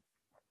things. And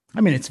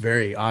I mean, it's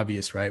very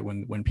obvious, right?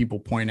 When people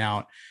point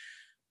out,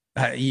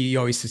 you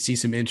always see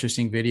some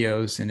interesting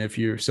videos. And if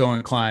you're so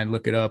inclined,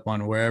 look it up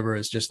on wherever.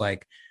 It's just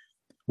like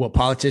what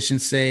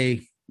politicians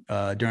say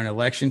during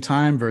election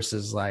time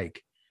versus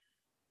like,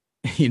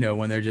 you know,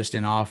 when they're just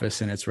in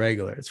office and it's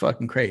regular. It's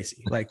fucking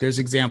crazy. Like there's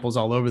examples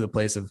all over the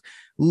place of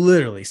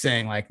literally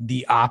saying like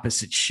the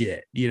opposite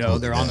shit. You know,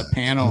 they're on the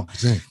panel.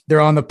 100%.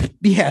 They're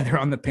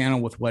on the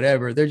panel with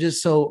whatever. They're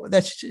just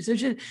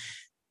they're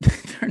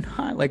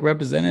not like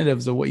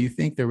representatives of what you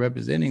think they're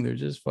representing. They're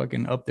just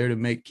fucking up there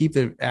to keep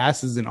their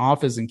asses in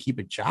office and keep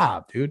a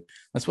job, dude.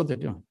 That's what they're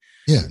doing.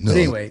 Yeah. No. But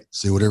anyway,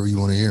 say whatever you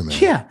want to hear, man.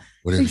 Yeah.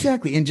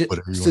 Exactly. And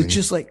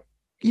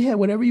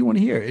whatever you want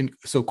to hear. And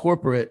so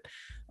corporate.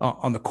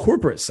 On the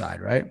corporate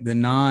side, right? The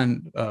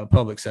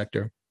non-public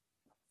sector.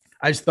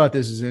 I just thought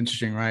this was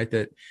interesting, right?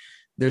 That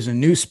there's a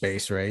new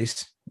space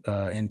race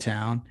in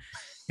town,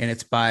 and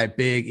it's by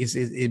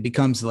it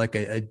becomes like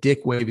a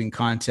dick waving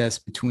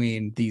contest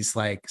between these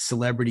like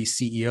celebrity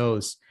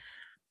CEOs.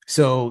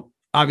 So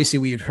obviously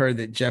we had heard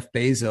that Jeff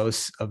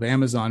Bezos of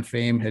Amazon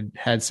fame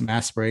had some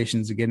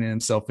aspirations of getting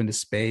himself into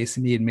space,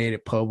 and he had made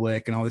it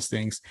public and all these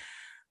things.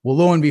 Well,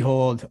 lo and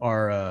behold,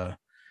 our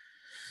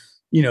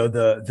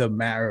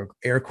the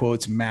air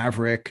quotes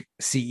Maverick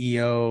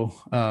CEO.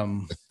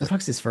 The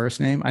fuck's his first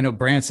name? I know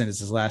Branson is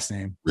his last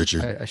name.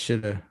 Richard. I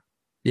should have.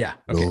 Yeah.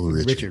 Okay.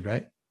 Richard,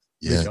 right?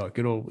 Yeah.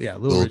 Good old,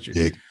 little Richard.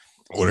 Dick.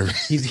 Whatever.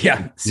 He's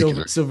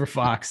Silver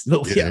Fox.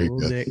 Little Dick.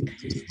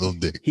 Little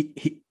Dick.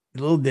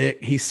 Little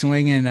Dick. He's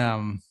swinging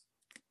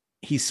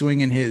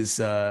his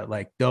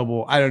like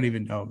double. I don't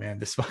even know, man.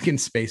 This fucking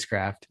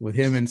spacecraft with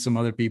him and some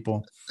other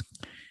people.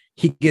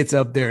 he gets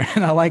up there,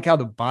 and I like how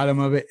the bottom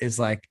of it is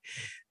like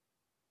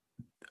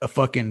a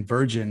fucking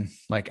Virgin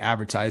like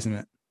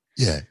advertisement.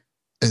 Yeah.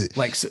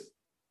 Like, so,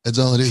 That's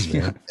all it is,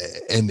 yeah, man.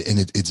 And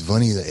it's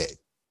funny that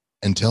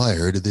until I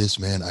heard of this,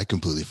 man, I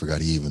completely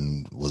forgot he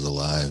even was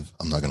alive.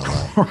 I'm not gonna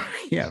lie.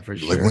 yeah, for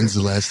Like, sure. when's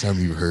the last time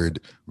you heard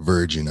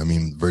Virgin? I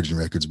mean, Virgin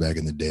Records back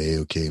in the day.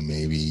 Okay,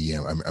 maybe.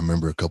 Yeah, I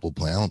remember a couple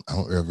plane. I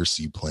don't ever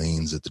see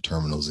planes at the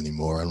terminals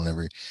anymore.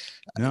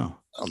 No,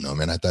 I don't know,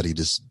 man. I thought he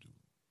just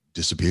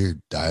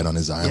disappeared, died on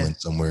his yeah, island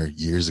somewhere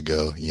years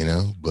ago, you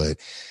know? But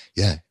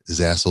yeah, his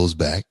asshole's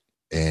back.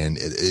 And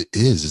it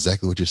is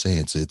exactly what you're saying.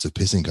 It's a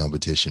pissing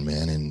competition,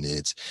 man. And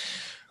it's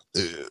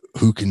uh,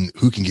 who can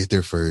get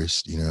there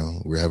first. You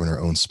know, we're having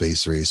our own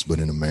space race, but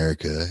in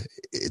America,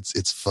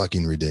 it's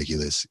fucking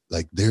ridiculous.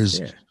 Like, there's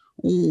yeah.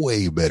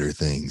 way better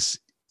things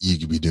you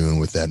could be doing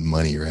with that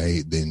money,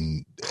 right?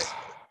 Than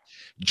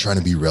trying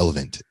to be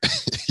relevant.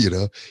 You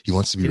know, he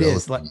wants to be It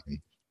is like,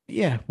 relevant.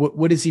 yeah.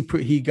 What is he?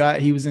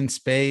 He was in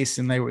space,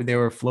 and they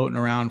were floating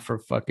around for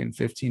fucking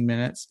 15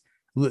 minutes.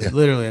 Yeah,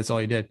 Literally, that's all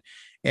he did.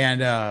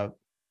 And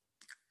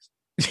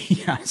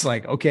yeah, it's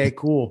like, okay,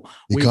 cool.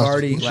 it We've cost a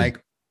already fortune.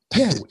 like,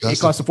 yeah, It it cost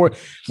a costs a fort.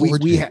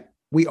 fortune,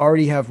 We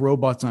already have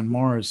robots on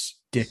Mars,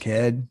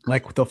 dickhead.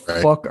 Like, what the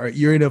right? fuck are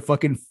you're in a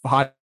fucking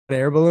hot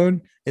air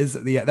balloon? Is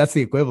the That's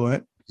the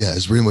equivalent. Yeah,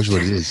 it's pretty much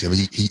what it is. I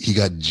mean, he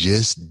got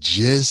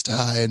just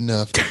high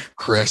enough to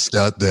crest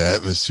out the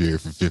atmosphere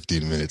for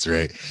 15 minutes,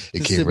 right? It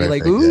Just came to be right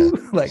like, back down.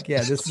 ooh, like,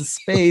 yeah, this is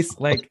space.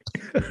 Like,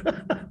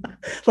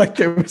 like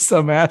there was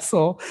some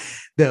asshole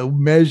that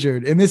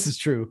measured, and this is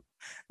true.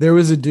 There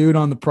was a dude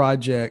on the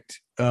project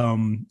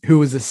who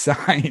was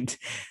assigned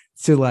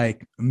to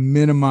like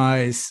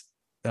minimize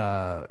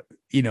the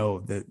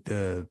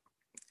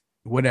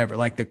whatever,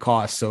 like the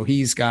cost. So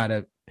he's got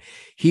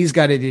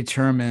to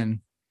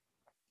determine,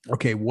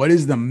 okay, what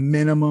is the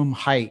minimum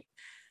height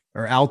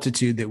or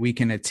altitude that we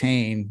can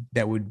attain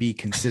that would be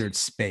considered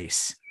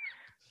space.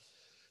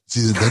 See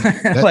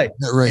that Like,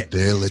 that right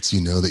there lets you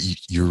know that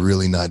you're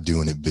really not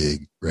doing it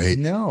big, right?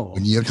 When no,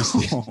 you have to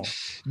say, no.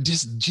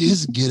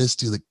 just get us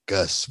to the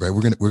cusp, right?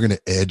 We're gonna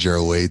edge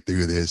our way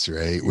through this,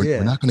 right? We're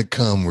Yeah. not gonna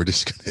come. We're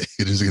just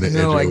gonna edge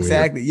No, our way.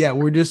 exactly. Yeah,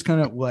 we're just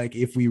gonna, like,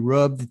 if we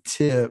rub the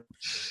tip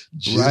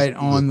Just right a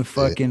little on the bit.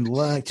 fucking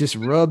like, just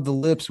rub the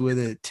lips with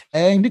it.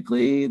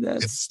 Technically, It's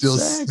that's still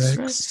sex,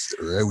 right? sex,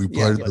 right? We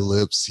Yeah, parted the but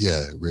lips,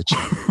 yeah.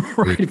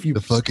 right, if you The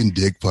fucking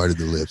dick part of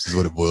the lips is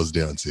what it boils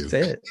down to.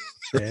 say it,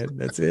 man,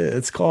 that's it.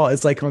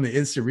 It's like on the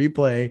instant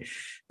replay,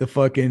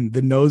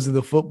 the nose of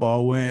the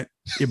football went,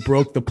 it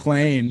broke the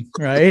plane,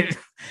 right?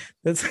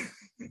 That's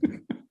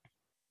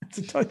it's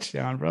a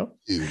touchdown, bro.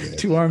 Dude, man.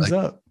 Two arms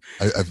Like, up.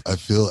 I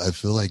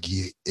feel like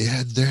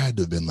there had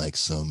to have been like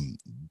some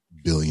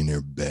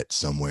billionaire bet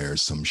somewhere or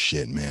some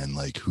shit, man.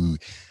 Like, who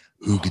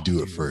could Oh,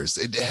 do it dude. first?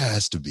 It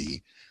has to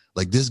be.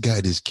 Like, this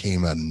guy just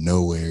came out of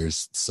nowhere,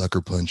 sucker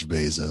punch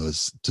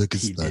Bezos, took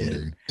his He did.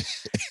 thunder.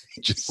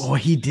 Just Oh,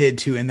 he did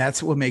too, and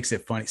that's what makes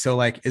it funny. So,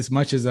 like, as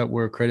much as that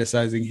we're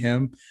criticizing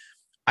him,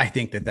 I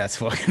think that that's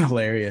fucking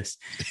hilarious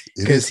it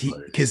is because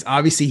hilarious.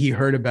 obviously he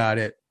heard about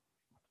it,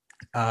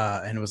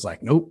 and it was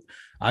like, nope,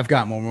 I've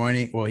got more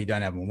money. Well, he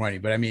doesn't have more money,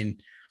 but I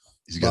mean,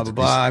 He's blah got blah the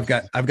blah.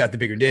 resources. I've got the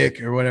bigger dick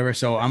or whatever.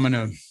 So I'm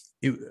gonna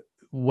it,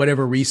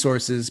 whatever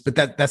resources. But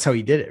that's how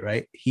he did it,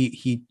 right?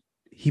 He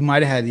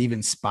might have had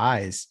even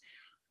spies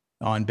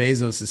on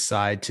Bezos's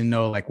side to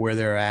know like where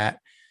they're at,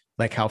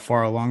 like how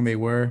far along they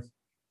were,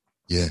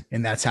 Yeah,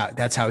 and that's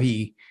how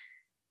he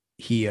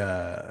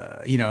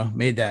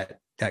made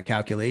that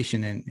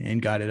calculation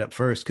and got it up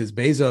first because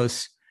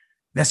Bezos.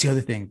 That's the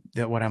other thing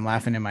that what I'm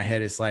laughing in my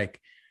head is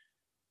like,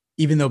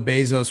 even though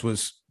Bezos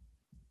was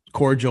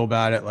cordial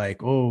about it,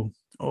 like, oh,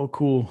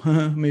 cool,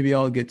 maybe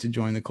I'll get to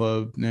join the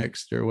club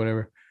next or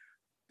whatever.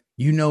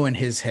 In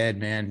his head,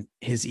 man,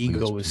 his he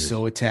ego was was pissed.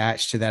 so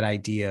attached to that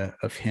idea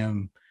of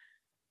him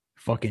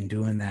fucking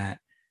doing that.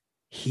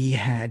 He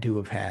had to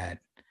have had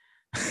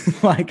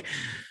like,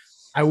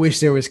 I wish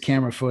there was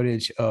camera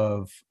footage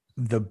of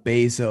the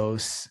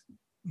Bezos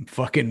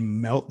fucking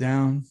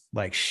meltdown,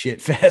 like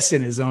shit fest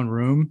in his own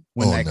room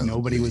when Oh like no,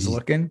 nobody dude, was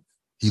looking.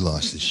 he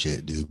lost his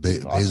shit, dude. He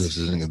lost his Bezos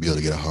isn't shit. gonna be able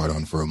to get a hard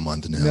on for a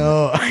month now, man.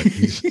 No. Like,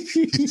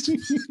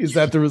 Is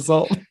that the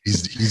result?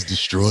 he's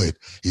destroyed.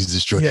 He's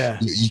destroyed. Yeah.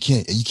 You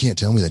can't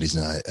tell me that he's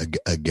not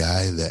a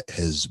guy that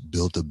has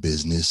built a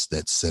business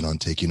that's set on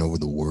taking over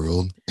the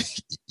world.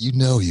 You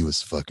know he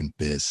was fucking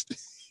pissed.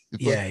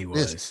 Yeah, he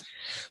Pissed. was.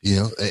 You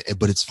know,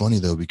 but it's funny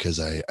though because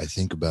I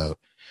think about.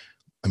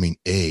 I mean,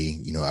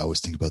 I always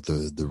think about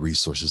the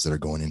resources that are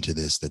going into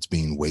this that's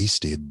being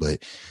wasted,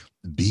 but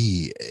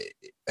B,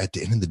 at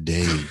the end of the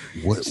day,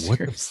 what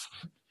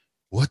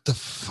the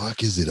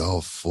fuck is it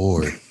all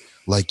for?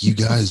 Like, you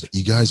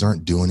guys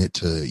aren't doing it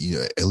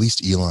to, at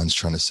least Elon's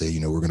trying to say,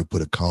 we're going to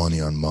put a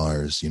colony on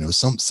Mars,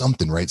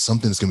 something, right?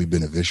 Something that's going to be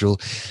beneficial.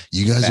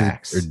 You guys are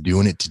Facts.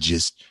 doing it to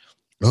just,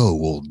 oh,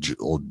 well,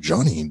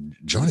 Johnny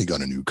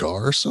got a new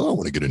car, so I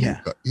want to get a new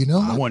Yeah. car,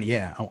 I want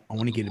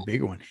to get a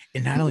bigger one.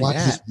 And not only watch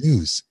this that,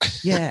 news.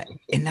 yeah.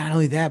 And not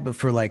only that, but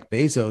for like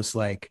Bezos,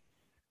 like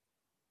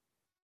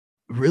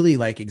really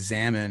like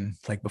examine,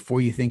 like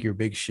before you think you're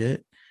big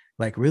shit,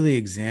 like really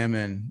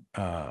examine,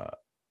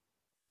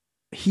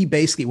 he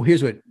basically, well,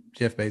 here's what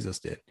Jeff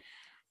Bezos did.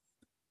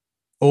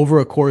 Over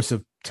a course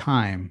of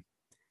time,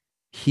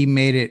 he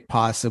made it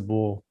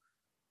possible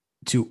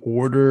to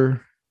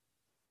order,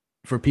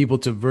 for people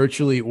to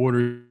virtually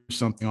order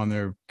something on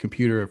their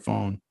computer or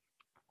phone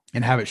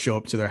and have it show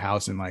up to their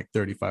house in like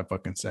 35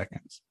 fucking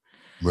seconds.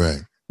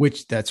 Right.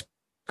 Which that's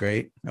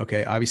great.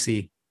 Okay.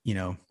 Obviously, you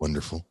know,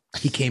 Wonderful.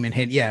 he came in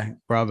hit. Yeah.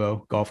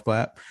 Bravo. Golf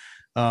clap.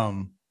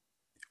 Um,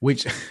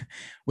 which,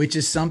 which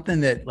is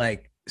something that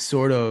like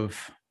sort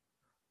of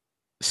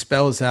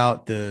spells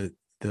out the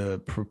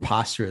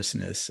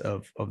preposterousness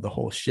of the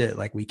whole shit.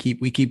 Like we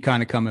keep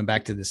kind of coming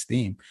back to this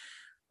theme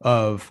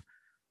of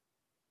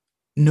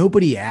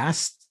nobody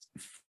asked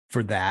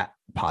for that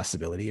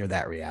possibility or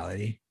that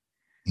reality,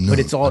 No, but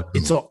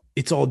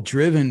it's all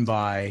driven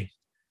by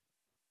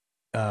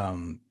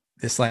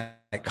this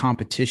like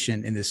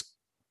competition in this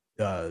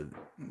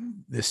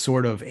this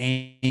sort of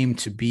aim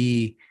to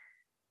be,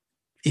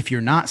 if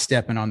you're not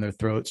stepping on their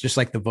throats, just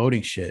like the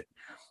voting shit,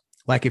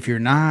 like if you're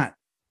not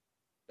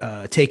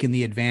taking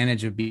the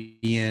advantage of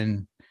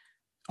being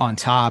on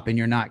top and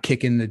you're not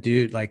kicking the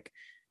dude, like,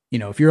 you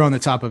know, if you're on the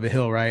top of a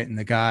hill, right, and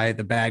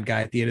the bad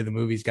guy at the end of the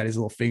movie's got his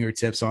little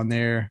fingertips on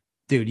there,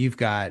 dude,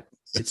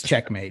 it's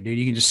checkmate, dude.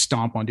 You can just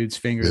stomp on dude's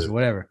fingers or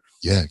whatever.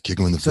 Yeah, kick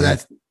him in the face. So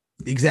that's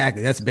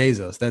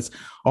Bezos. That's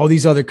all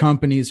these other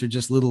companies are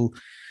just little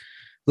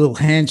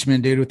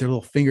henchmen, dude, with their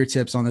little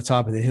fingertips on the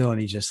top of the hill,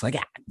 and he's just like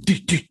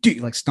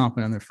like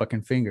stomping on their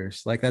fucking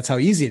fingers. Like that's how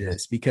easy it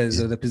is because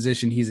of the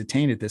position he's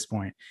attained at this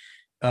point.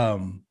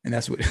 And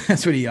that's what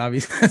he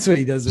obviously, that's what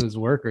he does to his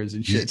workers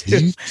and shit. Do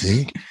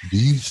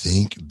you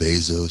think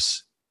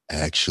Bezos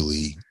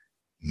actually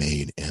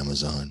made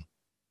Amazon?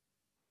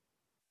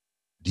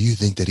 Do you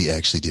think that he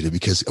actually did it?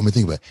 Because I mean,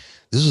 think about it.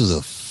 This was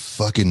a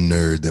fucking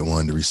nerd that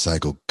wanted to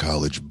recycle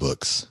college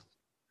books,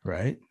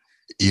 right?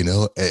 You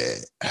know,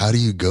 how do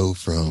you go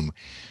from,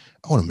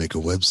 I want to make a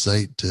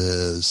website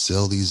to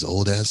sell these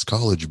old ass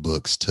college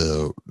books,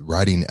 to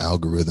writing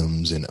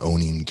algorithms and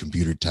owning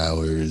computer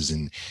towers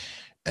and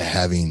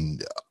having,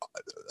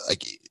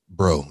 like,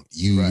 bro,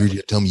 you're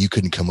telling me you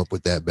couldn't come up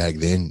with that back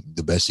then?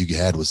 The best you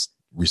had was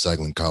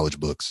recycling college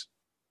books,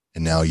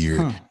 and now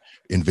you're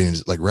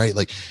inventing, like, right?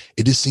 Like,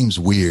 it just seems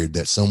weird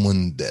that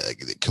someone that,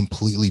 like,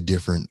 completely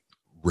different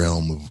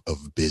realm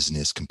of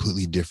business,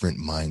 completely different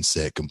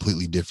mindset,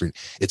 completely different.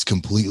 It's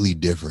completely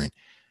different.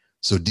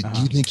 So do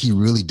you think he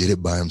really did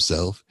it by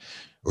himself,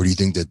 or do you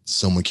think that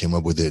someone came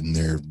up with it and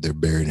they're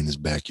buried in his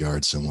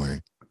backyard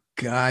somewhere?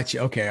 Gotcha.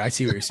 Okay, I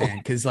see what you're saying.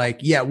 Because, like,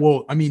 yeah,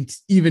 well, I mean,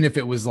 even if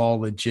it was all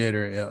legit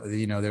or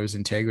you know there was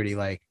integrity,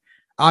 like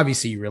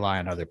obviously you rely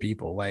on other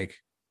people, like,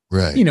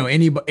 right? You know,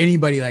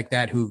 anybody like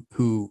that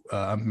who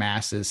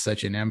amasses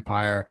such an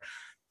empire,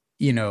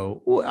 you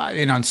know,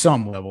 and on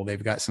some level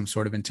they've got some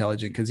sort of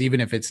intelligence, because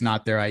even if it's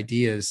not their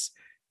ideas,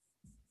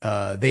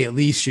 they at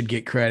least should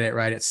get credit,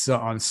 right? It's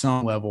on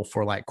some level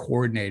for like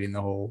coordinating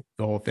the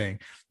whole thing.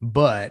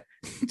 But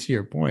to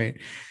your point,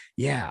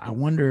 yeah, I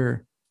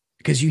wonder,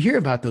 because you hear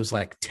about those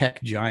like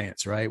tech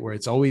giants, right? Where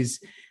it's always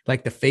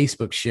like the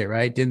Facebook shit,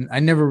 right? I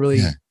never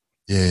really,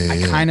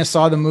 I kind of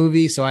saw the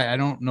movie, so I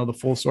don't know the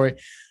full story,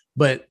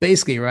 but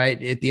basically,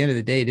 right, at the end of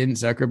the day, didn't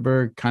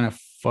Zuckerberg kind of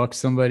fuck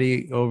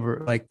somebody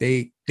over? Like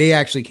they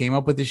actually came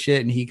up with the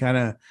shit, and he kind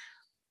of,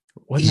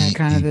 wasn't that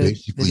kind of the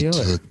deal?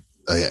 Took,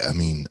 I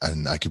mean,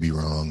 I could be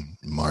wrong.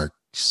 Mark,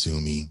 sue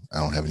me. I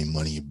don't have any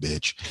money, you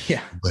bitch.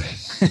 Yeah.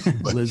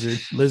 But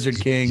Lizard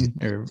King,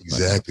 or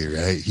exactly,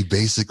 right? He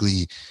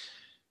basically,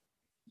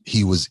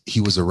 he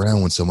was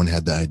around when someone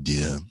had the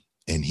idea,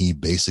 and he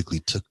basically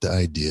took the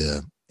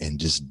idea and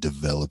just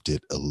developed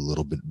it a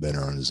little bit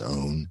better on his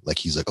own. Like,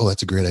 he's like, oh,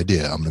 that's a great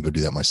idea, I'm gonna go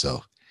do that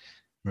myself.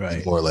 Right.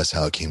 And more or less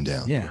how it came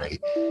down. Yeah. Right.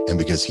 And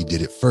because he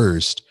did it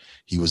first,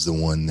 he was the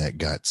one that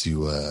got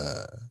to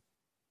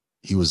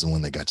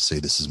say,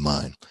 this is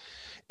mine.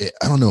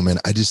 I don't know, man.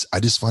 I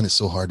just find it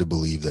so hard to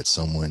believe that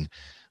someone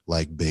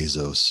like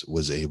Bezos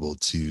was able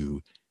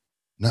to,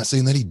 not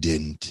saying that he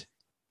didn't,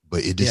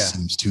 but it just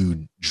seems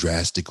too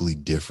drastically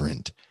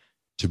different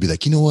to be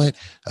like, you know what?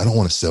 I don't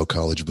want to sell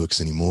college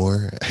books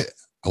anymore.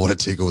 I want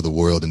to take over the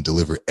world and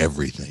deliver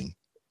everything.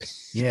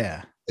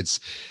 Yeah.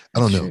 I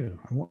don't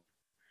know.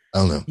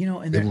 You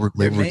know, and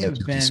maybe we're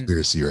into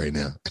conspiracy right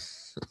now.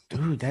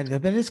 Dude,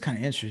 that is kind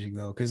of interesting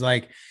though. Cause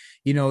like,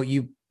 you know,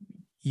 you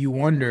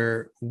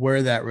wonder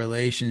where that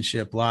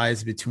relationship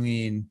lies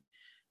between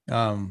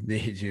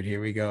dude,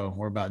 here we go.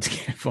 We're about to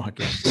get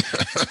fucking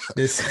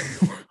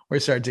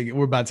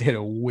we're about to hit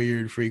a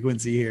weird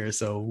frequency here.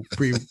 So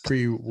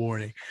pre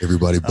warning.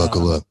 Everybody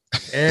buckle up.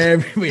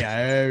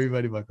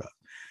 Everybody buckle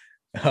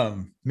up.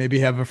 Maybe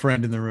have a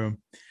friend in the room.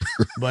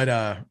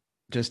 But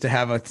just to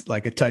have a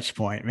touch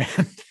point, man.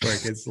 Where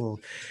it gets a little.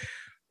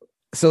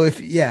 So if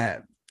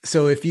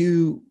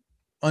you,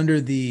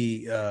 under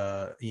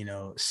the you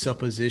know,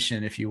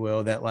 supposition, if you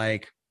will, that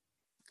like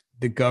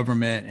the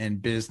government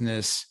and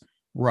business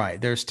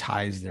Right. There's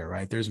ties there,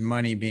 right? There's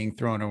money being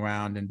thrown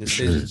around and For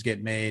sure. decisions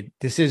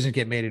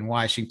get made in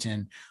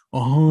Washington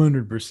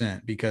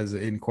 100% because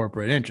in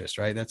corporate interest,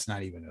 right? That's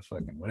not even a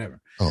fucking whatever.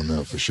 Oh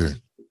no, for sure.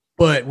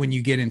 But when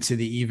you get into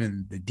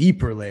even the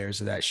deeper layers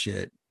of that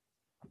shit,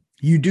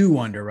 you do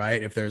wonder,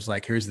 right? If there's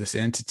like, here's this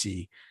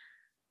entity,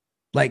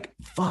 like,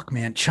 fuck,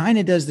 man,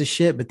 China does the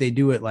shit, but they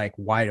do it like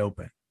wide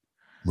open.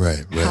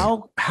 Right, right.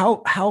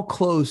 How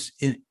close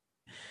in,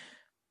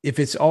 if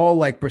it's all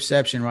like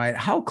perception, right?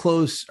 How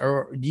close,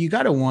 or you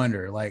got to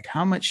wonder like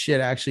how much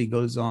shit actually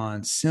goes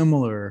on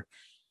similar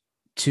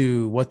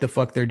to what the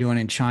fuck they're doing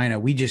in China.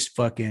 We just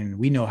fucking,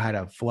 we know how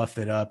to fluff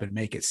it up and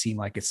make it seem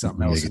like it's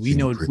something else. Make And it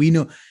seem pretty. we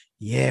know,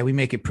 yeah, we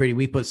make it pretty.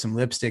 We put some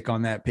lipstick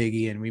on that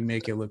piggy and we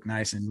make it look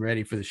nice and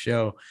ready for the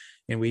show.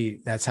 And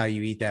that's how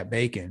you eat that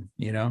bacon,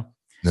 you know?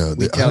 No,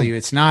 We I tell don't. you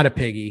it's not a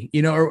piggy,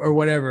 you know, or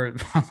whatever.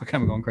 I'm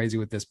kind of going crazy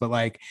with this, but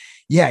like,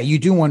 yeah, you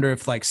do wonder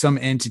if like some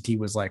entity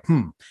was like,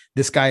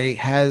 this guy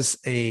he's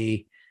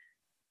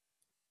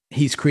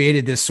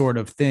created this sort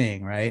of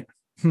thing, right?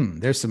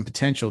 There's some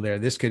potential there.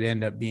 This could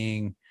end up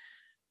being,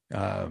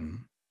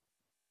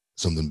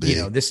 Something you big.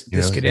 know, this You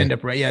this know? could Yeah. end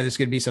up, right? Yeah, this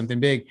could be something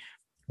big.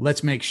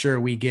 Let's make sure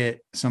we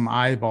get some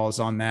eyeballs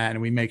on that,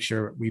 and we make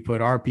sure we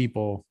put our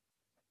people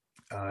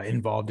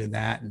involved in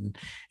that, and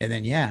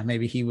then yeah,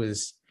 maybe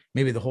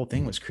the whole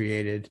thing was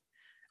created.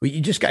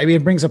 You just got, I mean,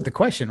 it brings up the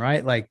question,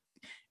 right? Like,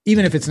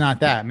 even if it's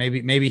not that,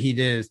 maybe he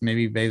did,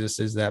 maybe Bezos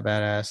is that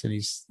badass, and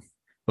he's,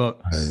 but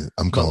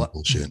I'm calling but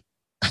bullshit.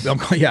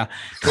 yeah,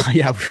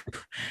 yeah.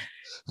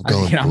 I'm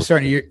calling I'm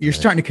starting. bullshit. You're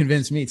starting to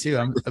convince me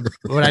too.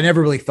 But I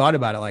never really thought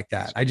about it like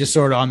that. I just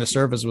sort of on the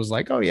surface was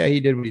like, oh yeah, he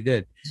did what he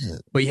did. Yeah.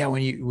 But yeah,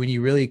 when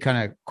you really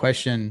kind of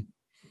question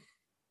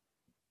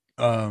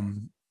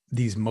um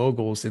these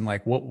moguls and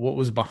like what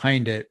was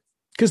behind it,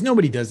 because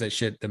nobody does that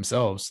shit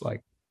themselves.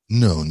 Like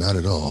No, not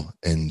at all.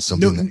 And no,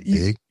 something that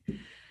big.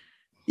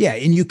 yeah,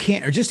 and you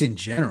can't, or just in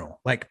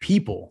general, like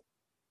people,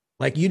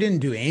 like you didn't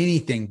do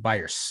anything by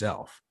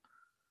yourself.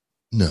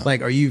 No.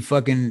 Like, are you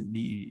fucking,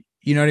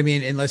 you know what I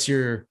mean? Unless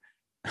you're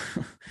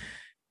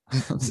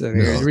so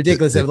No.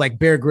 ridiculous of like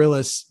Bear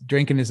Grylls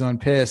drinking his own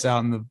piss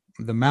out in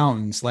the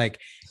mountains. Like,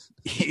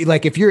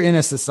 like if you're in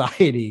a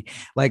society,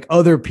 like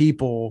other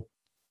people,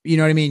 you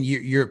know what I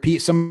mean?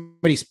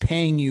 Somebody's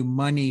paying you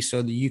money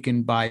so that you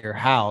can buy your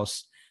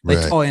house. Like,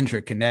 it's Right. all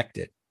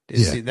interconnected.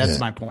 Yeah. That's Yeah.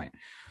 my point.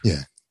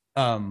 Yeah.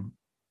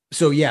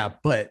 So yeah,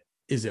 but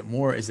is it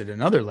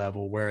another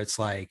level where it's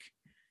like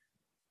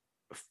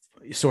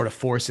sort of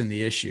forcing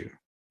the issue,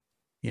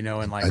 you know,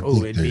 and like, I oh,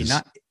 think there's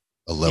a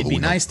it'd level be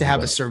we don't nice to know have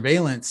a about.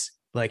 surveillance.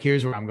 Like,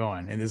 here's where I'm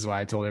going. And this is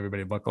why I told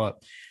everybody to buckle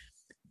up.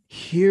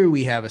 Here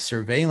we have a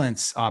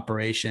surveillance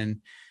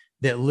operation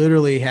that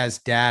literally has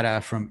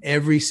data from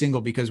every single,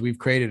 because we've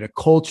created a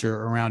culture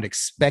around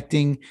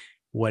expecting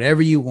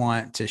whatever you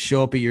want to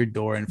show up at your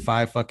door in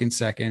 5 fucking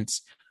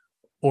seconds,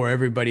 or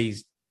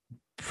everybody's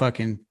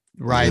fucking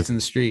riots in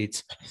the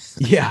streets.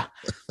 Yeah.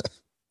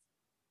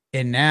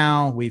 And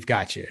now we've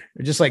got you.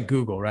 Just like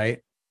Google, right?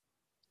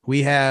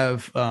 We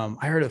have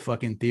I heard a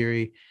fucking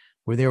theory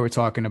where they were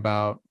talking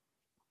about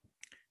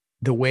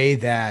the way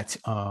that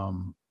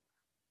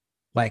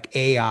like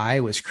AI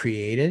was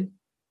created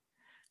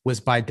was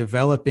by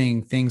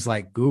developing things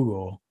like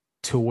Google,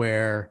 to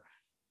where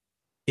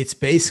it's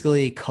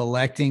basically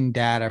collecting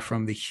data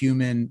from the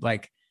human,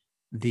 like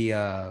the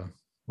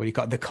what do you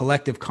call it? The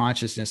collective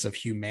consciousness of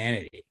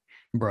humanity,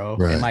 bro.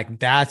 And Right. like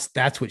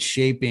that's what's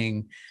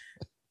shaping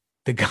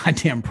the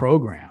goddamn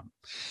program.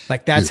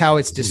 Like that's Dude, how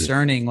it's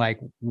discerning like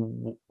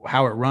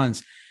how it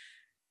runs.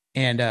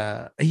 And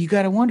you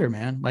got to wonder,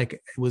 man,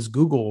 like, was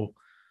Google,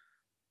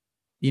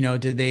 you know,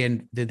 did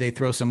they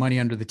throw some money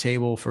under the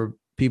table for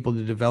people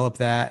to develop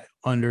that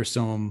under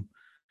some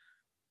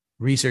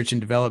research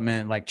and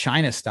development, like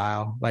China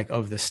style, like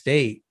of the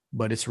state,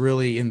 but it's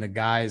really in the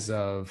guise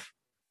of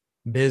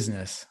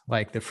business.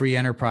 Like the free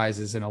enterprise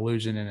is an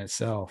illusion in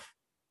itself.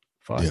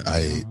 Fuck.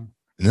 Yeah.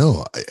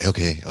 No,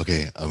 okay.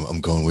 I'm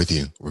going with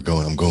you.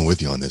 I'm going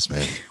with you on this,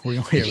 man.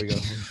 Here we go.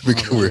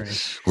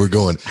 We're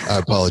going. I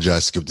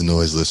apologize, skip the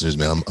noise, listeners,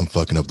 man. I'm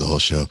fucking up the whole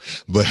show,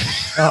 but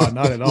oh,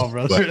 not at all,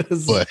 brother.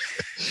 but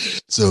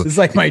so it's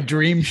like my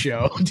dream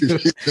show.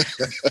 Dude.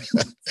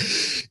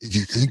 If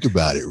you think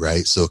about it,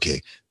 right? So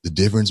okay, the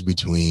difference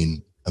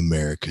between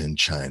America and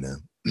China.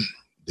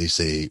 They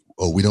say,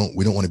 oh, we don't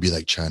want to be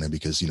like China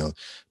because, you know,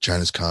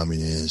 China's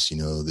communist, you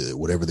know,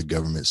 whatever the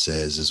government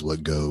says is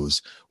what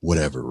goes,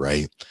 whatever.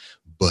 Right.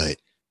 But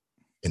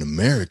in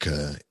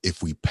America,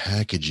 if we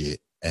package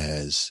it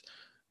as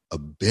a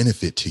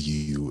benefit to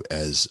you,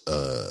 as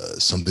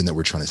something that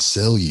we're trying to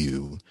sell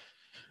you,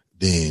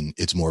 then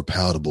it's more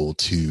palatable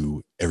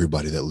to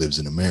everybody that lives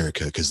in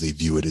America because they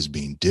view it as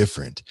being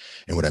different.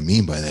 And what I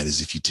mean by that is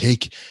if you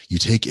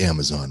take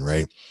Amazon,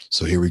 right?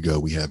 So here we go.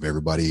 We have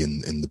everybody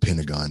in the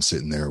Pentagon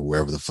sitting there,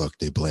 wherever the fuck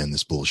they plan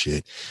this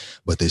bullshit.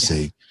 But they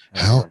say,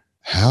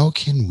 how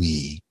can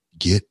we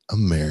get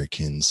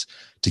Americans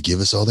to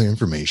give us all their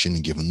information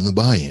and give them the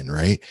buy-in,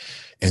 right?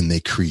 And they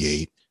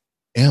create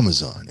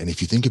Amazon. And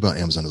if you think about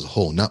Amazon as a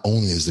whole, not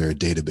only is there a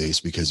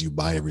database because you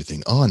buy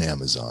everything on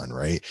Amazon,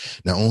 right?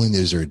 Not only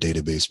is there a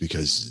database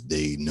because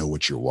they know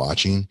what you're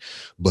watching,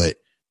 but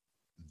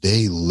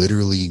they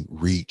literally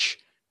reach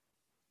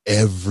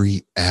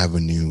every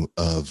avenue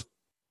of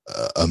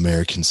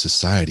American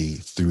society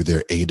through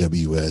their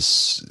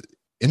AWS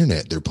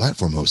internet, their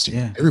platform hosting.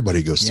 Yeah.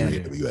 Everybody goes Yeah, through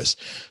dude. AWS.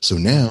 So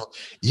Yeah. now,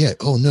 yeah,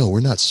 oh no, we're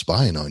not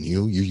spying on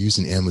you. You're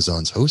using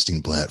Amazon's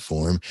hosting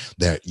platform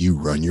that you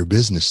run your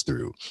business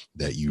through,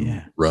 that you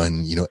Yeah.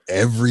 run,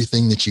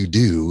 everything that you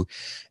do,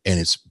 and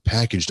it's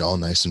packaged all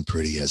nice and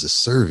pretty as a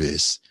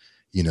service,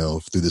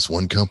 through this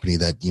one company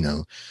that,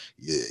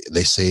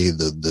 they say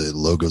the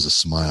logo's a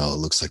smile. It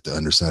looks like the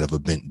underside of a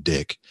bent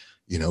dick,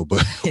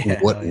 but Yeah.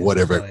 Hell yeah.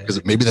 whatever, Hell yeah.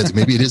 because maybe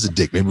it is a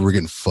dick. Maybe we're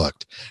getting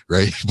fucked,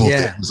 right? Both the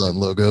Yeah. Amazon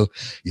logo,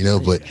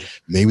 but Yeah.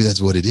 maybe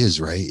that's what it is,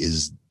 right?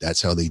 Is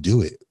that's how they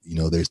do it.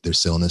 They're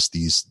selling us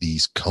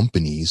these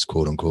companies,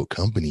 quote unquote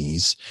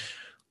companies,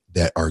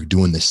 that are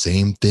doing the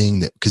same thing.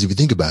 That, because if you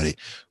think about it,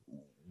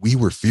 we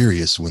were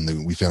furious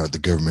when we found out the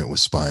government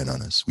was spying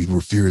on us. We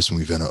were furious when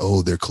we found out,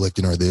 oh, they're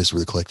collecting our this, or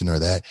they're collecting our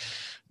that.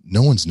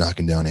 No one's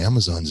knocking down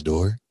Amazon's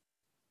door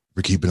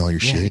for keeping all your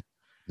Yeah. shit.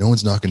 No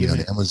one's knocking Giving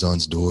down it.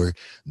 Amazon's door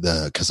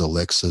because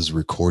Alexa's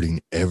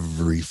recording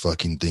every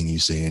fucking thing you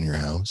say in your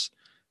house.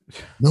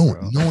 No,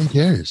 Bro. no one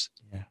cares.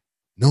 Yeah.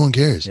 No one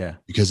cares Yeah.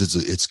 because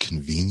it's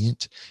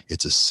convenient.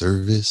 It's a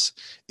service.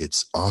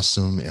 It's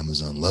awesome.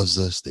 Amazon loves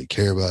us. They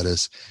care about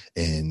us,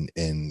 and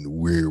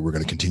we're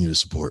going to continue to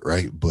support.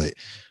 Right, but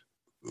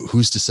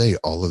who's to say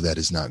all of that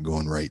is not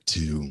going right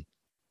to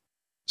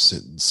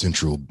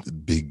central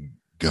big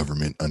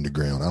government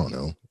underground? I don't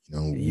know.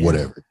 Yeah.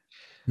 Whatever.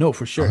 No,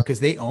 for sure. Uh, Cause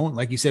they own,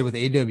 like you said, with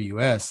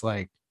AWS,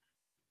 like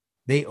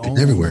they it's own,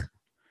 everywhere.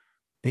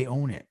 they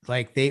own it.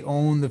 Like they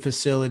own the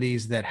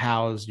facilities that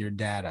house your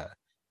data.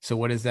 So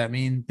what does that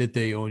mean? That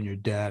they own your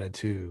data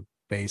too,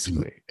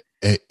 basically.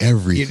 You know what I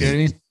Everything.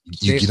 mean?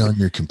 You They, get on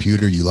your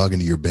computer, you log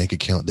into your bank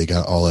account, they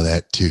got all of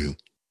that too.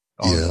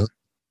 all of it.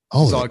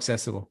 All It's of all it.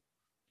 accessible.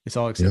 It's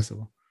all Yeah.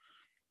 accessible.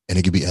 And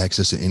it can be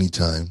accessed at any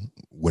time,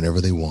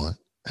 whenever they want,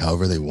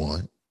 however they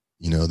want.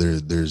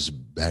 There's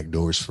back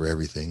doors for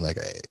everything. Like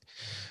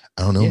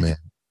I don't know, Yeah.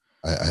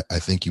 man. I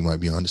think you might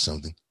be onto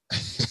something.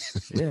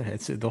 Yeah.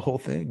 It's the whole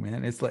thing,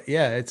 man. It's like,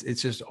 yeah,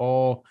 it's just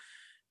all.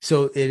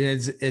 So it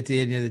is at the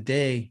end of the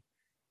day,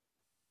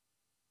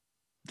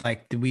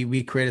 like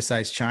we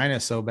criticize China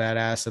so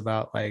badass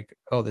about like,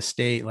 oh, the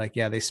state, like,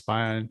 yeah, they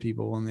spy on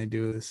people when they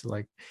do this,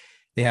 like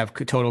they have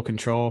total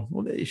control.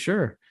 Well,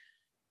 sure,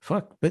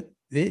 fuck, but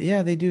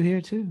yeah, they do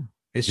here too.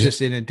 It's Yeah.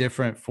 just in a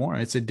different form.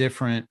 It's a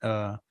different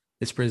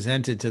it's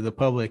presented to the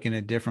public in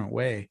a different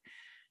way,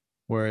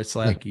 where it's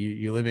Yeah. like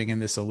you're living in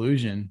this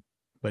illusion,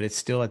 but it's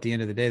still at the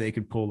end of the day they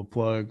could pull the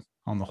plug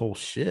on the whole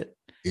shit.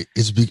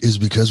 It's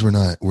because we're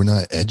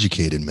not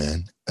educated,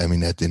 man. I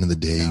mean, at the end of the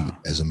day, No.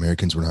 as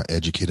Americans, we're not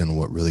educated on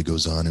what really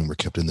goes on, and we're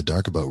kept in the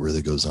dark about what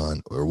really goes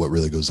on or what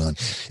really goes on.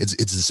 It's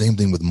the same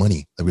thing with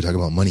money. Like we talk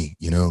about money,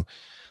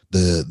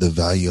 the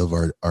value of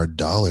our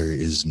dollar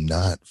is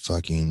not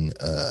fucking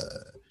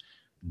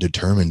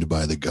determined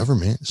by the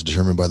government. It's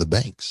determined by the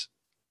banks.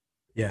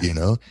 Yeah. And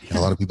a Yeah.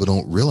 lot of people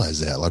don't realize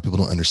that. A lot of people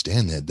don't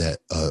understand that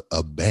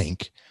a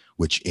bank,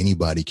 which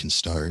anybody can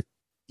start,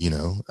 you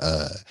know,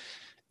 uh,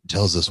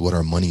 tells us what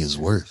our money is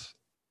worth.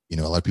 A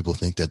lot of people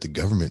think that the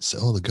government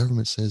says, oh, the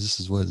government says this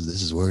is what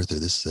this is worth or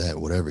this is that,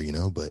 whatever,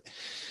 but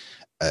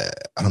I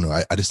don't know.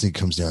 I just think it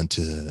comes down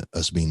to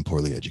us being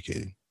poorly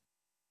educated.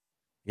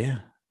 Yeah.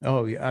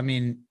 Oh, yeah. I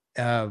mean,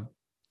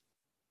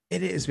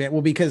 it is, man.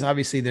 Well, because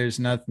obviously there's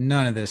none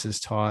of this is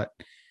taught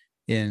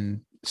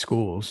in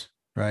schools,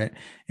 right?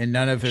 And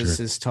none of Sure. this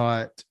is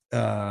taught.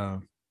 I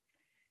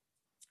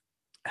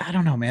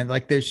don't know, man.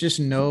 Like, there's just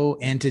no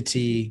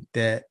entity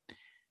that,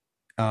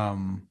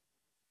 um,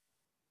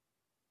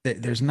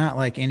 that there's not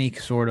like any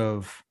sort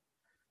of,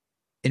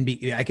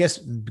 I guess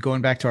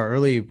going back to our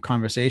early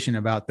conversation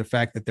about the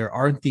fact that there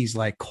aren't these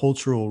like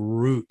cultural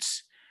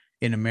roots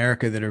in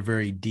America that are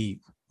very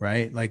deep,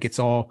 right? Like it's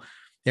all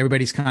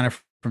everybody's kind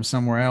of from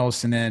somewhere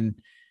else, and then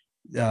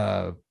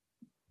uh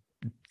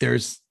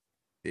there's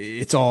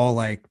it's all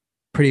like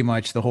pretty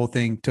much the whole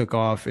thing took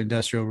off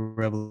industrial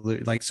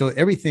revolution, like so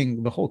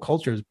everything, the whole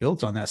culture is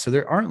built on that. So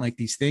there aren't like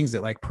these things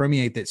that like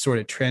permeate that sort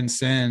of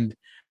transcend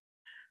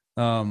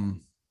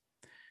um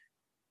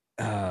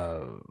uh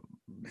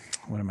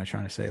what am I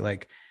trying to say,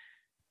 like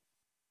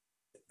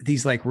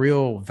these like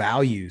real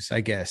values,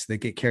 I guess, that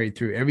get carried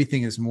through.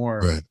 Everything is more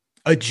Right.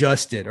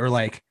 adjusted or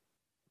like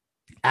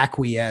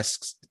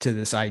acquiesced to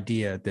this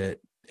idea that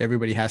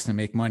everybody has to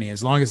make money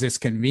as long as it's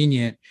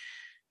convenient.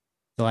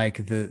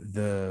 Like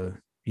the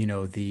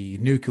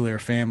nuclear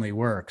family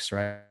works,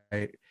 right?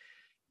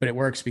 But it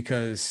works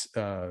because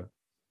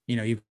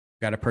you've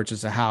got to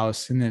purchase a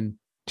house, and then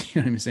you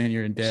know what I'm saying,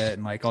 you're in debt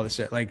and like all this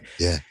shit. Like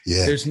Yeah.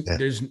 Yeah. there's Yeah.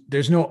 there's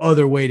there's no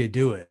other way to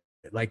do it.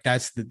 Like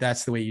that's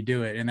the way you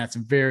do it, and that's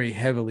very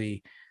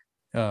heavily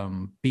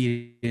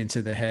beat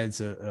into the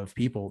heads of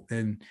people.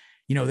 And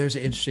there's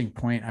an interesting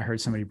point I heard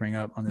somebody bring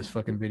up on this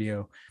fucking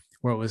video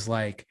where it was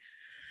like,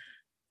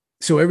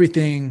 so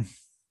everything,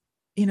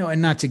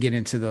 and not to get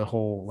into the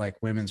whole like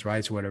women's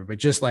rights or whatever, but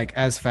just like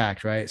as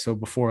fact, right? So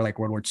before like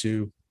World War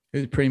II, it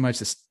was pretty much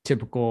this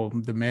typical,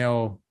 the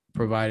male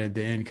provided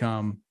the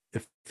income,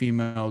 the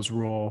female's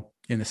role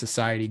in the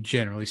society,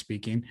 generally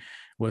speaking,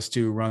 was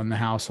to run the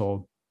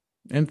household.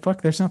 And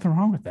fuck, there's nothing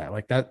wrong with that.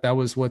 Like that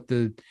was what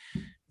the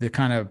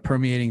kind of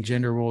permeating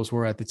gender roles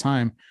were at the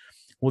time.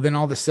 Well, then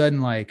all of a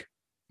sudden, like,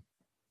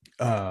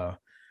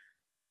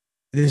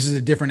 this is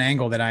a different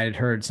angle that I had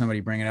heard somebody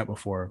bring it up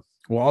before.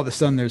 Well, all of a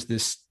sudden there's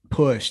this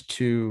push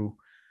to,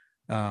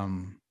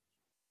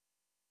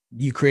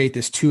 you create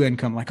this two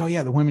income, like, oh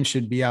yeah, the women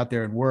should be out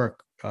there and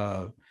work,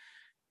 blah,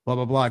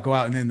 blah, blah, go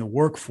out and then the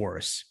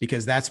workforce,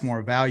 because that's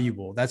more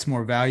valuable. That's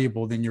more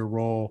valuable than your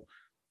role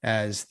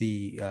as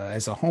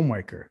as a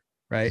homemaker.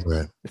 Right.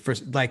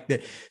 First, like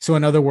that. So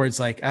in other words,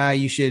 like,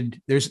 you should,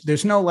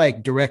 there's no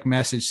like direct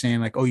message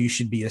saying like, oh, you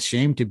should be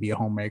ashamed to be a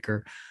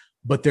homemaker,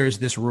 but there's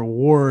this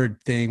reward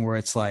thing where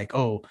it's like,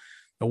 oh,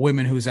 a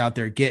woman who's out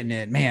there getting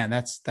it, man,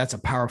 that's a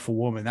powerful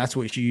woman. That's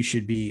what you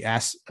should be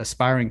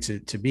aspiring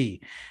to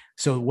be.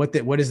 So what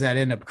does that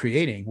end up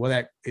creating?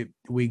 Well,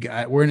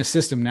 we're in a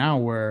system now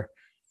where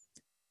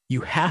you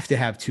have to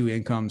have two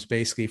incomes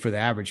basically for the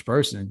average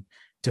person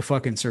to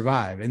fucking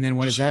survive. And then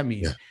what does that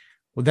mean? Yeah.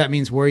 Well, that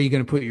means where are you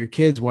going to put your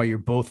kids while you're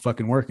both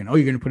fucking working? Oh,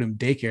 you're going to put them in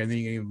daycare, and then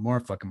you're going to give more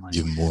fucking money.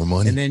 Give more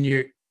money. And then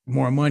you're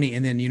more money.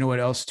 And then you know what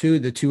else too?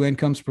 The two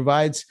incomes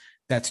provides,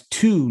 that's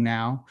two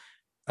now,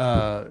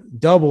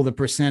 double the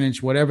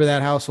percentage, whatever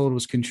that household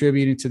was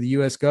contributing to the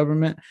US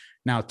government.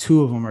 Now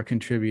two of them are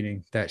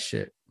contributing that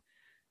shit.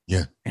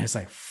 Yeah. And it's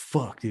like,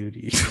 fuck, dude.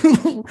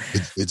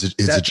 it's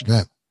a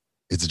trap.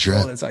 It's a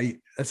trap. Oh, that's how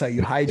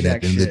you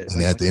hijack shit.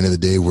 And at the end of the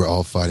day, we're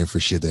all fighting for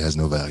shit that has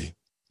no value.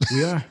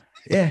 We are.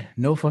 Yeah,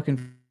 no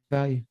fucking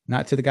value.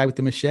 Not to the guy with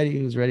the machete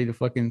who's ready to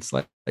fucking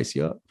slice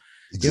you up.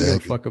 Exactly.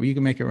 Fuck up. You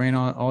can make it rain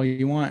all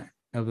you want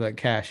of that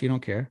cash. You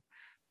don't care.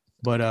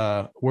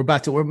 But we're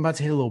about to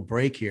hit a little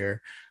break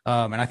here,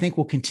 and I think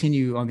we'll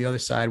continue on the other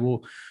side.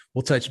 We'll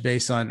touch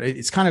base on,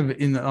 it's kind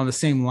of on the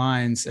same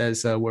lines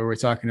as where we're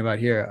talking about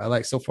here.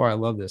 So far I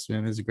love this,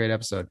 man. This is a great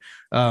episode.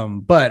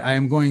 But I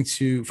am going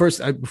to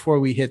first, before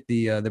we hit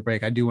the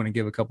break, I do want to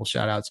give a couple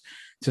shout outs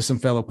to some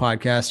fellow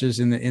podcasters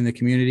in the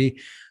community.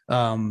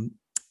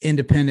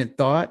 Independent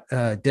Thought,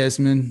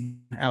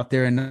 Desmond out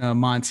there in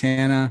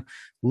Montana.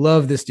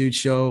 Love this dude's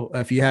show.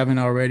 If you haven't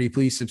already,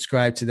 please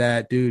subscribe to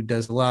that. Dude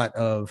does a lot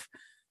of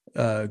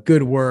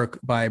good work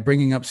by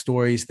bringing up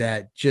stories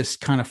that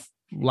just kind of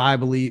lie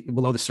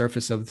below the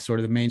surface of sort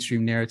of the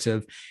mainstream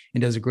narrative,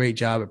 and does a great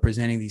job at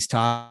presenting these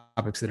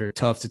topics that are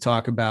tough to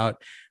talk about,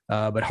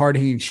 but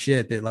hard-hitting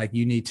shit that like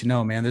you need to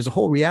know, man. There's a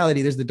whole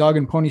reality. There's the Dog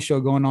and Pony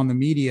Show going on in the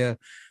media,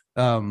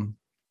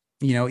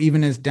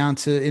 even as down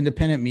to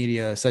independent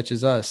media such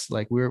as us.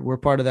 Like we're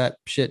part of that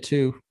shit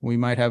too. We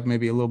might have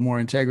maybe a little more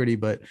integrity,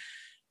 but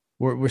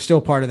we're still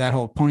part of that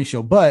whole pony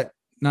show. But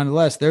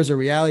nonetheless, there's a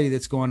reality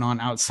that's going on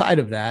outside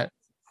of that,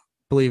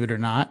 believe it or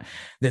not,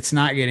 that's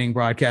not getting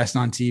broadcast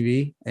on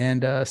TV.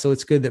 And so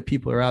it's good that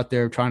people are out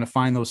there trying to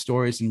find those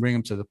stories and bring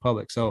them to the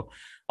public. So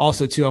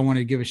also too, I want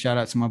to give a shout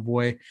out to my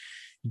boy,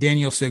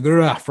 Daniel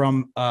Segura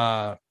from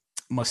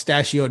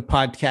Mustachioed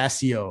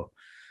Podcastio.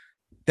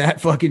 That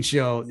fucking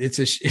show, it's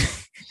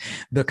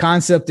the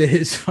concept of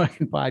his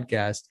fucking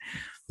podcast.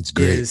 It's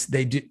great. Is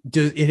they do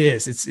it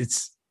is.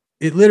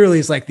 It literally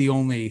is like the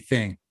only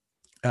thing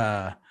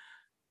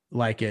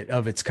like it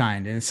of its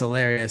kind. And it's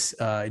hilarious.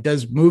 It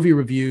does movie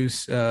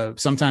reviews.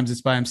 Sometimes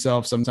it's by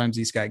himself. Sometimes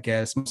he's got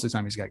guests. Most of the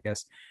time he's got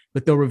guests,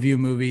 but they'll review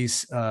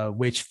movies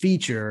which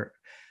feature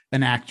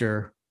an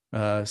actor,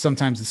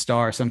 sometimes a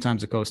star,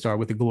 sometimes a co-star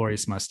with a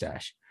glorious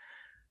mustache.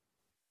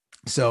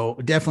 So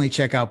definitely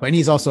check out. And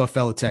he's also a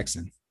fellow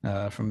Texan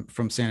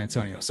from San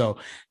Antonio. So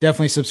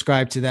definitely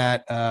subscribe to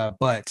that.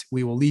 But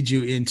we will lead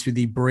you into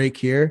the break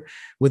here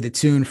with a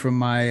tune from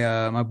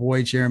my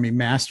boy Jeremy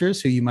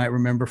Masters, who you might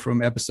remember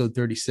from episode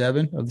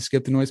 37 of the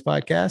Skip the Noise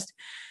podcast.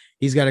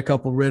 He's got a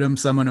couple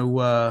rhythms I'm going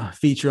to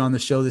feature on the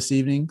show this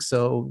evening.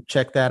 So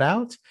check that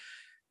out.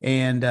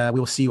 And we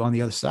will see you on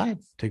the other side.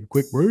 Take a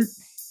quick break.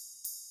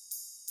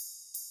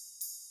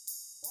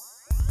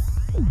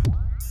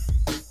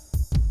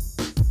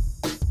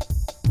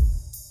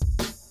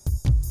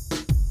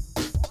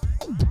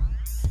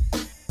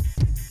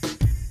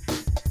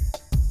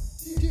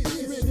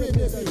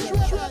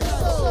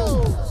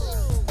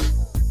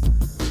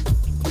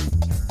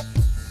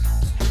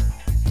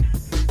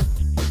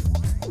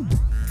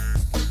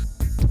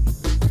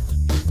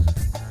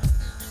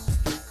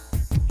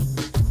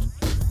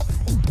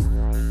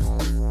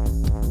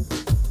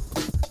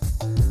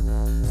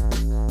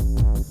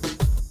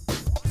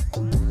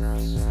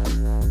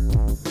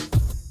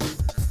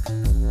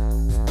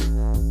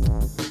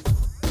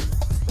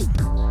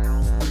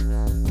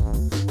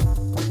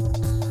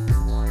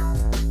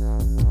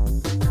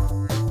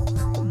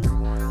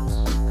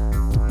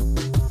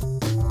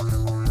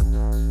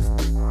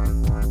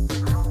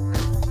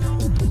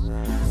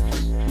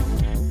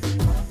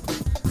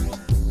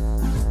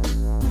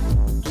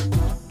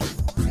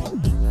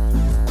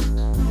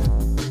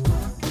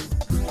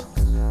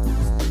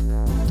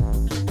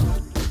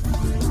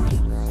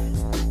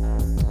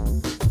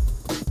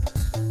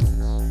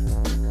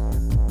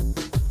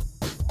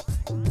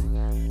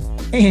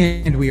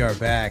 And we are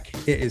back.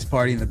 It is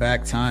Party in the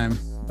Back time.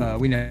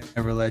 We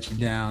never let you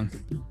down.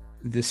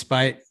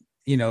 Despite,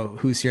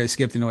 who's here at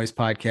Skip the Noise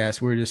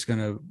podcast, we're just going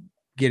to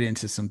get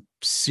into some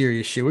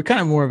serious shit. We're kind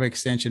of more of an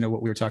extension of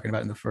what we were talking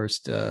about in the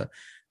first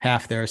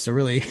half there. So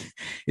really,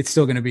 it's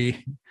still going to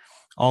be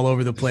all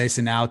over the place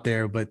and out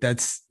there, but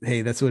that's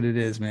what it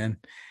is, man.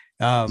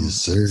 Yes,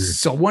 sir.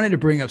 So I wanted to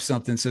bring up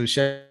something. So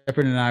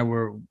Shepard and I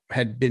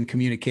had been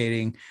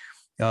communicating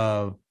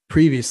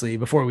previously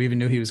before we even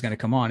knew he was going to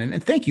come on.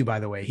 And thank you, by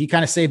the way. He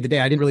kind of saved the day.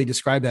 I didn't really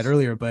describe that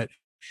earlier, but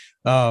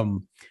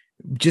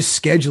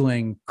just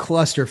scheduling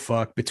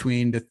clusterfuck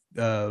between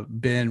the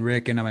Ben,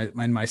 Rick,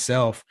 and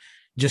myself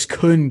just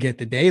couldn't get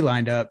the day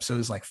lined up. So it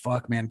was like,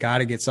 fuck, man, got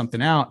to get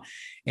something out.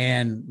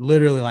 And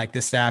literally like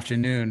this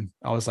afternoon,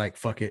 I was like,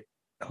 fuck it.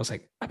 I was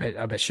like,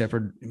 I bet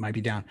Shepard might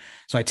be down.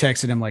 So I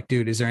texted him like,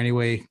 dude, is there any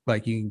way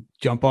like you can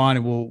jump on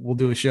and we'll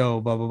do a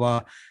show, blah, blah,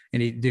 blah.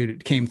 And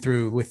it came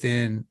through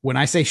within, when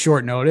I say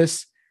short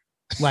notice,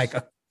 like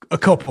a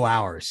couple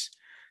hours.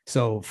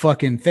 So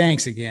fucking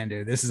thanks again,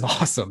 dude. This is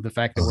awesome. The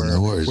fact that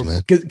no worries,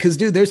 man. Because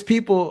dude, there's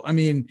people, I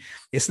mean,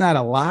 it's not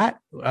a lot.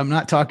 I'm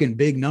not talking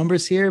big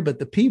numbers here, but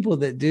the people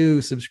that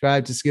do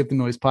subscribe to Skip the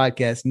Noise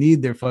podcast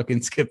need their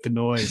fucking Skip the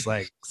Noise,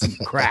 like some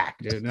crack,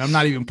 dude. And I'm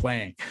not even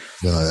playing.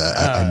 No,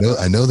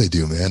 I know they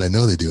do, man. I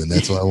know they do. And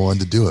that's why I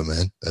wanted to do it,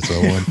 man. That's why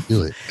I wanted to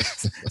do it.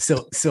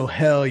 So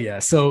hell yeah.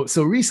 So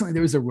recently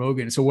there was a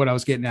Rogan. So what I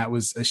was getting at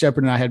was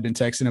Shepard and I had been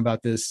texting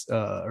about this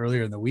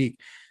earlier in the week.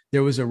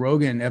 There was a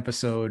Rogan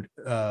episode.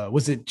 Had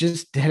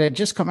it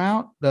just come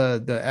out,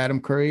 the Adam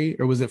Curry,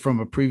 or was it from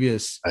a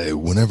previous?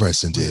 Whenever I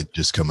sent it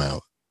just come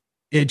out.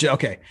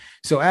 Okay.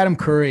 So Adam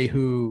Curry,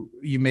 who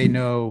you may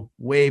know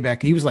way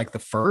back, he was like the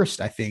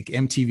first, I think,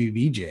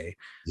 MTV VJ.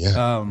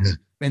 Yeah.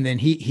 And then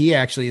he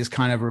actually is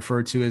kind of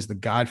referred to as the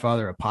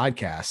godfather of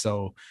podcasts.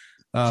 So,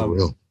 for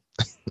real.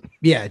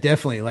 Yeah,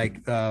 definitely.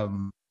 Like,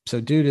 so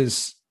dude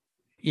is,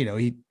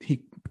 he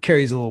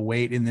carries a little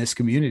weight in this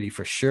community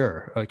for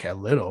sure. Okay, a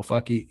little.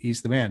 Fuck,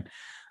 he's the man.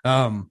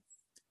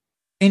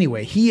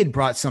 Anyway, he had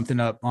brought something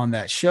up on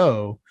that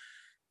show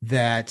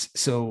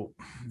so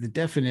the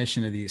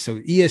definition of these, so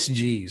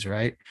ESGs,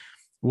 right?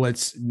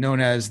 What's known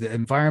as the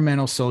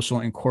environmental, social,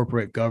 and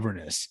corporate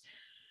governance.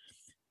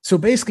 So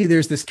basically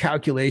there's this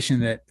calculation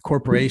that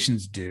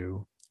corporations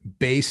do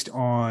based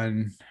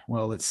on,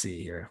 well, let's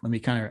see here. I'm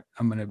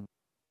going to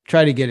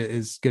try to get it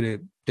as good a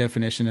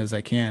definition as I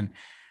can.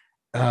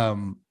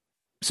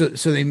 So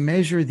they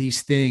measure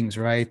these things,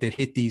 right, that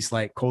hit these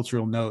like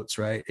cultural notes,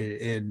 right?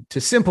 And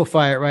to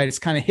simplify it, right, it's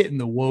kind of hitting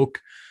the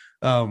woke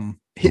nail.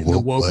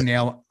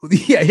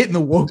 Yeah, hitting the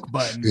woke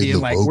button,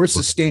 being like, we're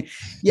sustain.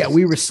 Yeah,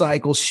 we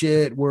recycle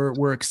shit.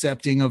 We're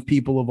accepting of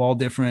people of all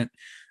different,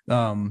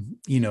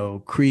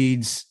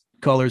 creeds,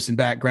 colors, and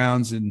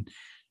backgrounds, and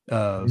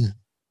know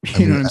what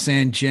I'm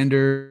saying,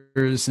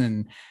 genders,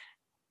 and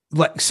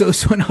like so.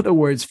 In other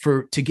words,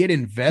 to get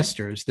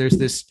investors, there's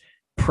this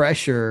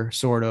pressure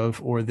sort of,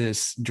 or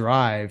this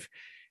drive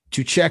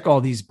to check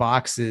all these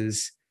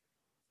boxes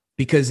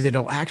because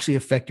it'll actually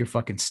affect your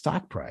fucking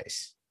stock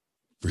price.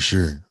 For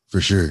sure.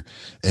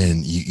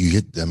 And you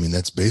hit, I mean,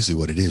 that's basically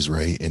what it is,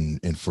 right?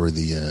 And for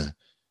the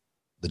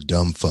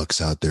dumb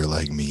fucks out there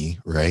like me,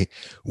 right?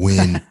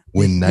 When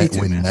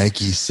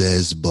Nike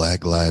says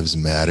Black Lives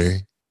Matter,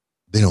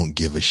 they don't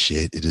give a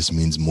shit. It just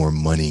means more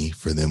money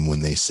for them when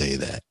they say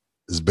that.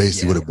 It's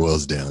basically what it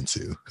boils down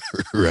to,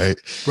 right?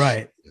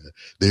 Right.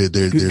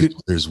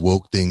 There's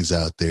woke things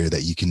out there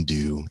that you can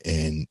do,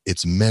 and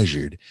it's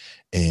measured,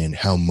 and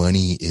how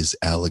money is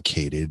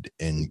allocated,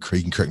 and you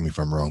can correct me if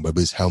I'm wrong, but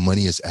it's how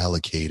money is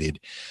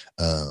allocated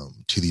to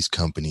these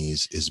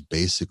companies is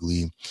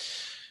basically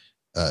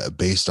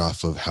based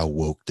off of how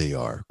woke they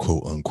are,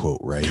 quote unquote,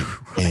 right?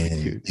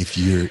 And if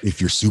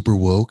you're super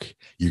woke,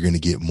 you're going to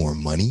get more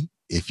money.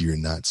 If you're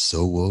not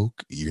so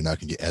woke, you're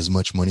not gonna get as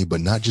much money. But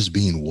not just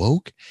being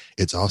woke,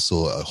 it's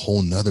also a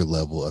whole nother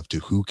level of to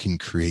who can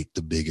create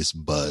the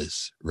biggest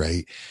buzz,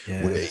 right?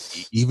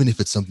 Yes. Even if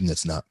it's something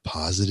that's not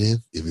positive,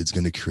 if it's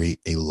going to create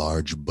a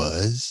large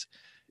buzz,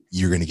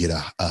 you're going to get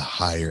a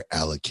higher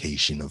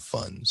allocation of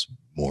funds,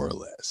 more or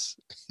less.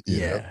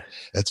 You know?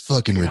 That's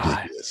fucking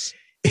ridiculous.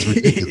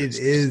 It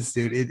is,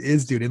 dude. It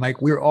is, dude. And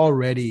like, we're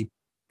already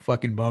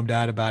fucking bummed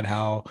out about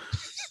how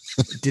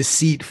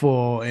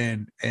deceitful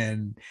and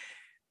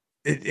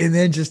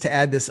then just to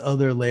add this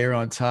other layer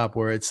on top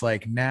where it's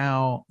like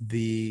now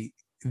the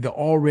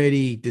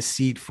already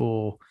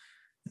deceitful,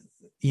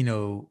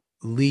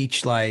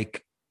 leech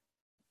like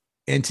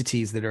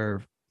entities that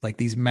are like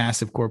these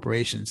massive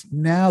corporations,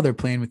 now they're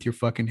playing with your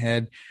fucking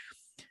head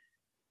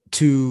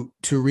to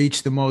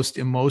reach the most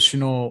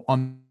emotional,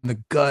 on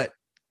the gut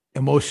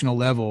emotional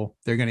level.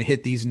 They're going to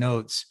hit these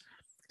notes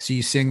so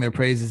you sing their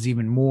praises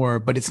even more,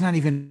 but it's not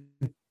even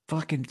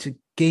fucking to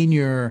gain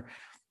your,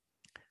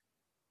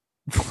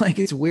 like,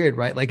 it's weird,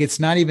 right? Like, it's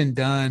not even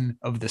done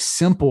of the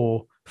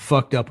simple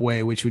fucked up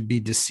way, which would be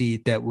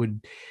deceit.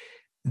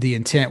 The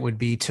intent would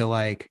be to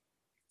like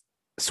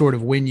sort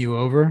of win you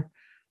over.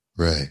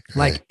 Right.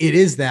 Like it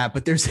is that,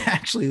 but there's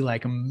actually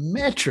like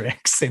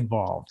metrics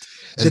involved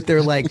And that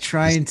they're like it's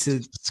trying to.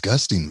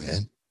 disgusting,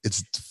 man.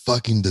 It's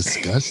fucking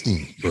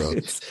disgusting, bro.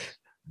 It's,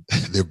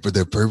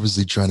 They're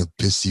purposely trying to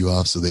piss you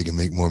off so they can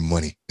make more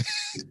money,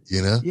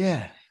 you know?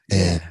 yeah,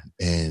 And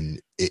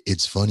yeah,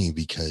 it's funny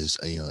because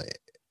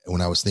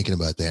when I was thinking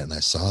about that and I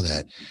saw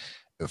that,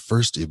 at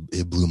first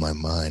it blew my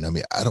mind. I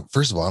mean,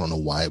 first of all, I don't know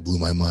why it blew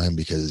my mind,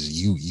 because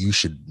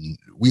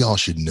we all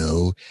should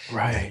know that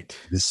right.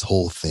 this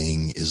whole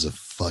thing is a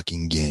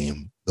fucking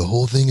game. The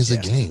whole thing is a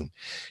Yeah, game,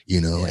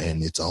 yeah,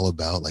 and it's all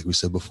about, like we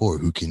said before,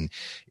 who can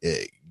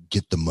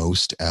get the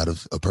most out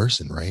of a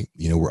person, right?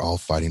 We're all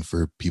fighting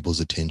for people's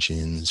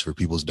attentions, for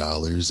people's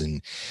dollars,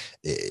 and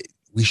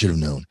we should have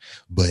known.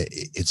 But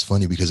it's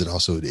funny because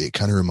it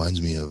kind of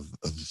reminds me of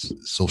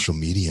social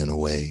media in a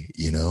way,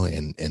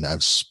 and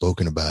I've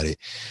spoken about it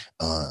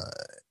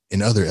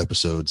in other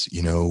episodes,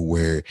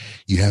 where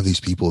you have these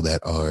people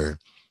that are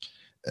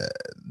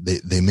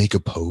they make a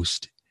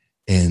post,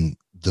 and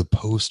the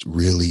post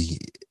really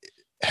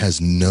has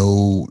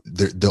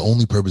the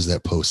only purpose of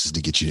that post is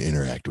to get you to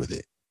interact with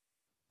it.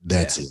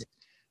 That's yeah, it.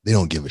 They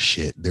don't give a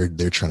shit.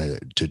 They're trying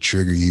to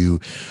trigger you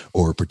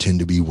or pretend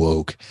to be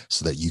woke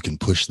so that you can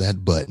push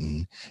that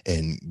button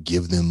and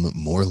give them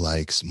more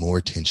likes, more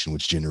attention,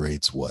 which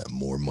generates what?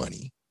 More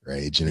money,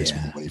 right? It generates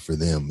more yeah, money for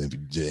them.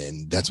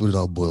 And that's what it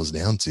all boils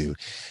down to.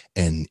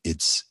 And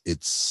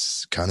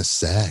it's kind of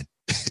sad,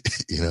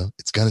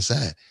 it's kind of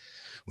sad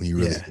when you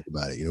really yeah. think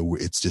about it.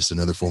 It's just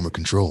another form of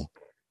control,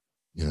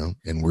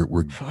 and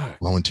we're Fuck.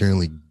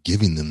 voluntarily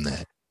giving them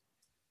that.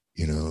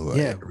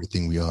 Yeah.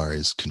 Everything we are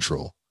is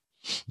control.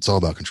 It's all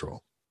about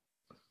control.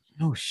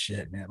 Oh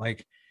shit, man.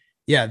 Like,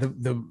 yeah,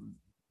 the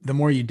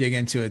more you dig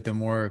into it, the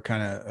more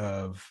kind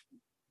of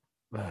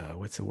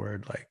what's the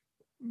word? Like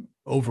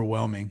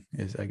overwhelming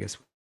is, I guess,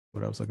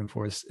 what I was looking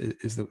for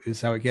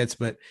is how it gets.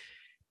 But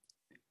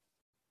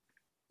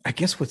I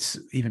guess what's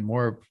even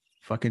more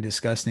fucking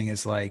disgusting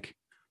is like,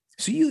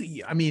 so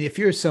I mean, if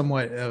you're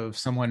somewhat of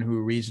someone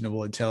who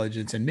reasonable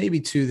intelligence, and maybe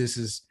too, this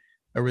is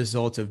a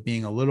result of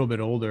being a little bit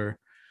older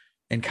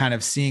and kind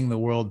of seeing the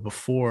world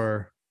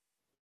before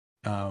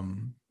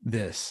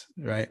this,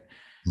 right?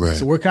 Right.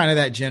 So we're kind of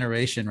that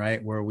generation,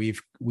 right, where we've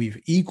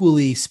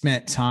equally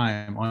spent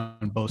time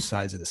on both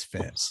sides of this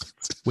fence,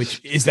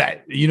 which is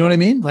that, you know what I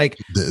mean? Like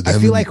I That feel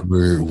means like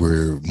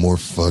we're more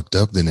fucked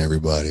up than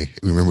everybody.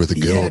 We remember the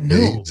good old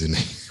days, and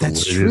that's what it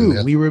is true.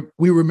 now.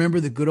 We remember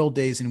the good old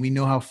days, and we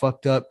know how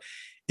fucked up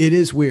it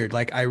is. Weird.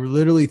 Like I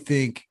literally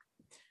think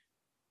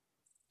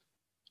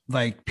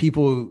like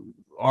people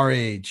our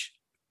age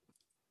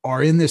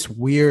are in this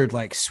weird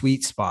like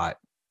sweet spot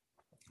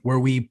where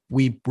we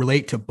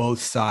relate to both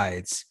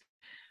sides,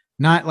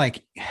 not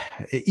like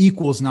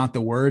equals not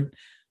the word,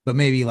 but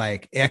maybe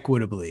like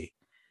equitably.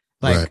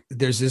 Right. Like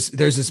there's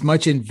this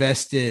much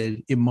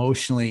invested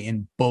emotionally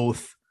in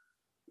both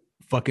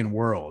fucking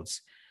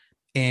worlds,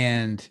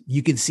 and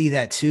you can see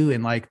that too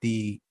in like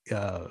the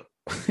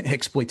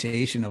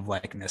exploitation of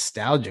like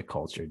nostalgia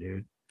culture,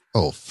 dude.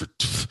 Oh,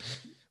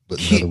 but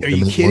another way Are to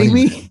you make kidding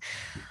money. me?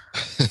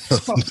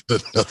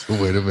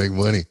 Another way to make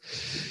money.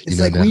 It's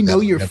like Now we that know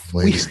we you're have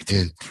money we to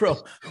spend.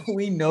 bro,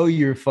 we know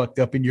you're fucked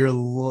up and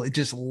you're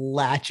just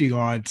latching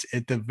on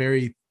at the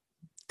very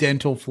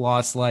dental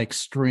floss like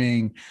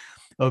string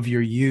of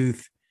your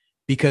youth,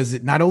 because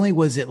not only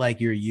was it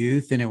like your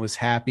youth and it was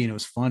happy and it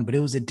was fun, but it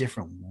was a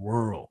different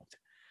world.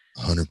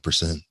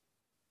 100%.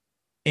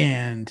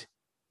 And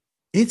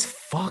it's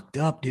fucked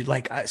up, dude.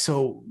 Like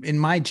so in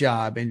my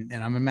job, and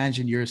I'm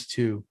imagining yours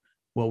too.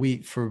 Well,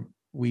 we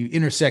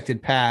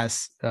intersected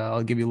paths.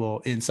 I'll give you a little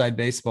inside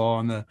baseball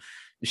on the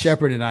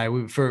Shepherd and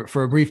I. For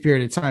a brief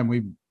period of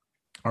time,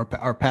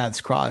 our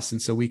paths crossed,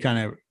 and so we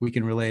can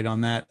relate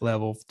on that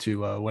level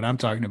to what I'm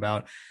talking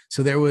about.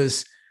 So there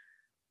was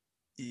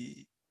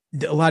a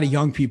lot of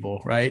young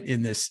people, right,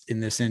 in this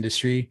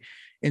industry,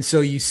 and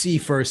so you see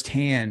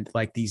firsthand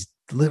like these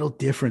little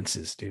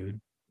differences, dude,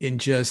 in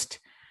just,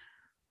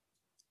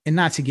 and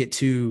not to get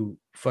too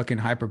fucking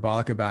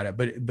hyperbolic about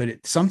it,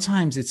 but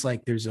sometimes it's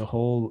like it's a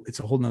whole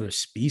nother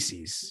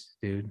species,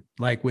 dude.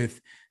 Like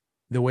with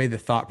the way the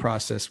thought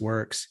process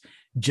works,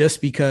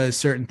 just because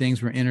certain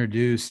things were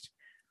introduced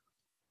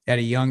at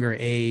a younger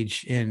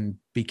age and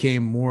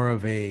became more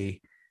of a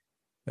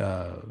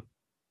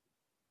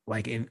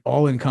like in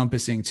all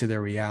encompassing to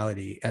their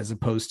reality, as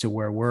opposed to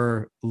where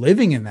we're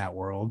living in that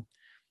world,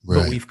 but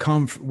Right.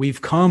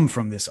 we've come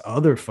from this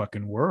other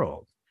fucking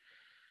world.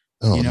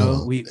 Oh, You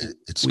know, no.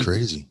 It's we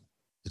crazy.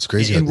 It's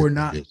crazy how and we're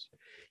different not, it is.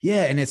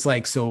 yeah. And it's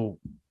like, so,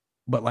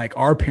 but like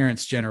our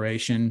parents'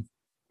 generation,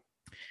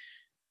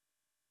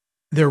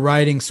 they're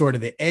riding sort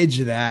of the edge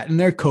of that, and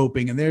they're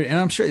coping, and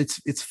I'm sure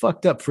it's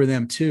fucked up for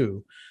them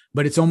too,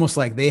 but it's almost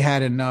like they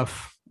had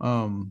enough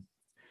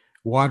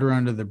water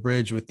under the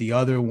bridge with the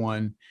other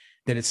one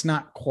that it's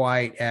not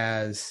quite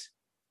as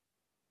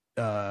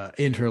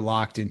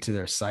interlocked into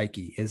their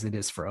psyche as it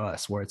is for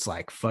us, where it's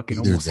like fucking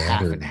Either almost that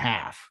half or and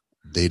half.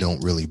 they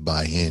don't really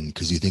buy in,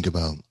 because you think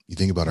about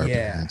our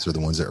Yeah. parents or the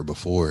ones that were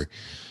before.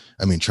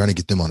 I mean, trying to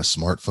get them on a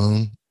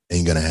smartphone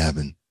Ain't gonna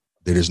happen.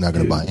 They're just not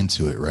gonna buy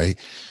into it, right?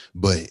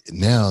 But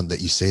now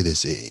that you say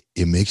this,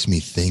 it makes me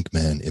think,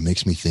 man. It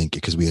makes me think,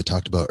 because we had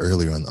talked about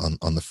earlier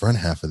on the front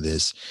half of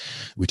this,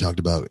 we talked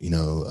about,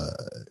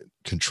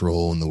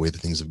 control and the way that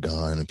things have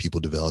gone and people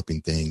developing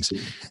things.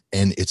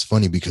 And it's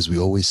funny because we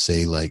always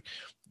say, like,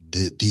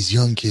 these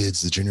young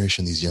kids, the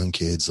generation, these young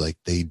kids, like,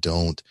 they're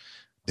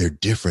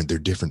different. They're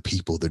different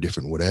people. They're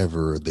different,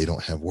 whatever. They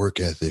don't have work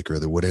ethic or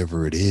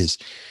whatever it is.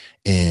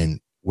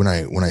 And when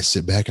I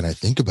sit back and I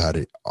think about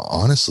it,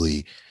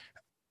 honestly,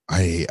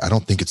 I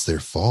don't think it's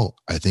their fault.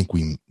 I think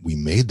we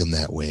made them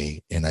that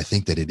way. And I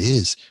think that it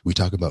is. We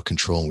talk about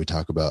control and we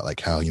talk about, like,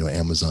 how,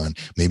 Amazon,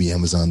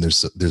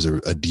 there's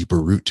a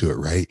deeper root to it,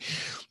 right?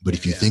 But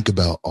if you think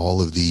about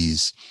all of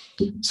these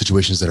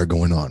situations that are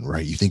going on,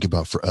 right? You think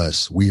about, for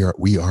us, we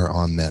are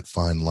on that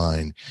fine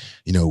line.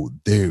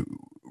 There,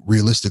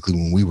 realistically,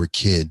 when we were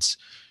kids,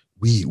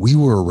 we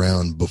were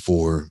around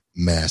before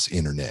mass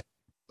internet.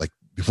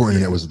 Before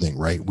internet was a thing,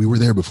 right? We were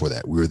there before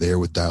that. We were there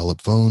with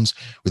dial-up phones.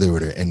 We were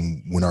there.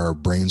 And when our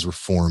brains were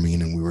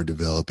forming and we were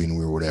developing,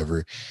 we were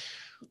whatever,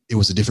 it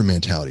was a different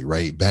mentality,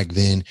 right? Back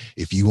then,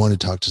 if you want to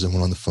talk to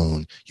someone on the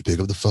phone, you pick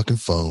up the fucking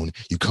phone,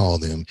 you call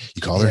them,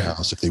 you call their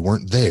house. If they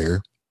weren't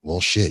there,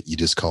 well, shit, you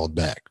just called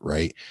back,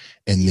 right?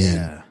 And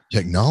then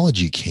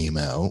technology came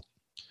out,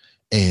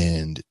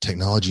 and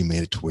technology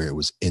made it to where it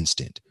was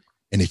instant.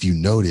 And if you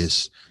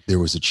notice, there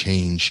was a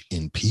change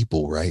in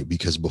people, right?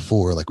 Because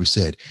before, like we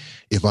said,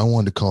 if I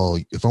wanted to call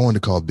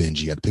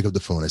Benji, I had to pick up the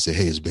phone. I say,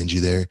 hey, is Benji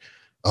there?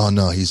 Oh,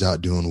 no, he's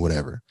out doing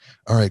whatever.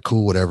 All right,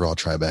 cool, whatever. I'll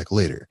try back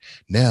later.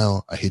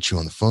 Now I hit you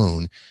on the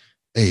phone.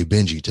 Hey,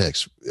 Benji,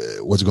 text.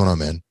 What's going on,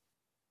 man?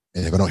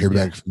 And if I don't hear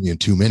back from you in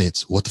 2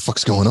 minutes, what the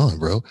fuck's going on,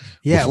 bro?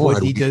 Yeah, before,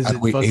 I'd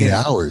wait 8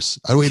 hours.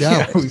 I'd wait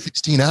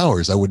 16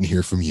 hours. I wouldn't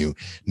hear from you.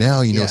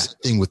 Now, same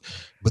thing with.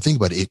 But think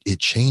about it. It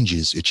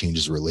changes. It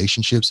changes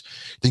relationships.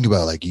 Think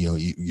about, like,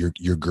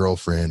 your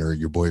girlfriend or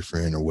your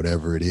boyfriend or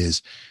whatever it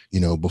is.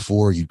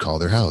 Before, you'd call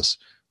their house.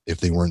 If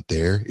they weren't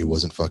there, it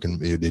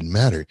didn't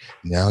matter.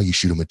 Now you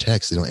shoot them a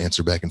text. They don't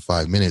answer back in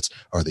 5 minutes.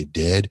 Are they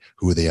dead?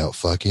 Who are they out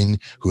fucking?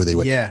 Who are they?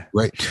 Yeah.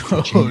 Right.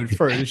 Oh,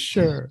 for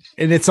sure.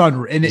 And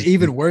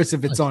even worse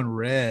if it's on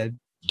red.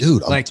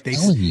 Dude, I'm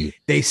telling you,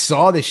 they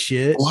saw the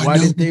shit. Oh, why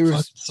didn't they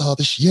saw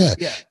the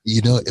shit? Yeah.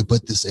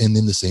 But and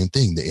then the same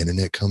thing, the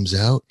internet comes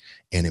out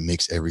and it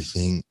makes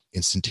everything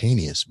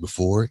instantaneous.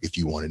 Before, if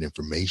you wanted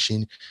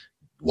information,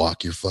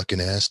 walk your fucking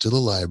ass to the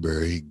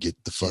library, get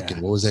the fucking,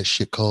 what was that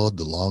shit called?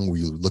 The long where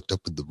you looked up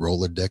at the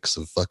Rolodex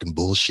of fucking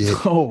bullshit.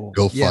 Oh,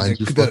 go find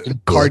your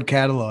fucking card book.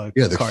 catalog.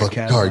 Yeah, the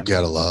fucking card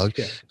catalog.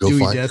 Yeah. Go Dewey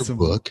find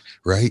Decimal. Your book,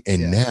 right?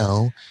 And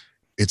now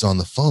it's on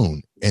the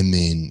phone. And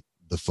then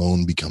the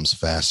phone becomes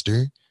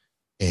faster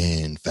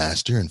and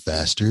faster and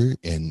faster,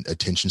 and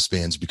attention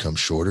spans become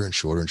shorter and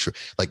shorter and shorter.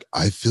 Like,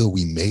 I feel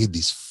we made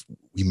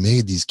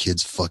these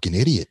kids fucking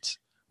idiots.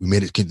 We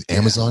made it.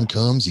 Amazon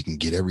comes, you can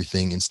get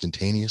everything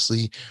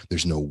instantaneously.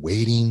 There's no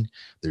waiting.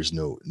 There's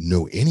no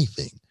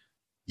anything,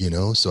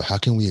 So how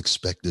can we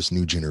expect this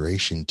new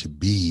generation to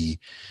be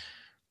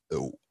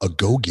a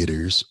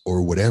go-getters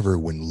or whatever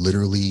when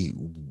literally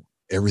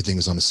everything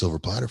is on a silver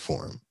platter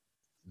for them?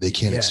 They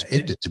can't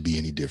expect it to be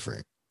any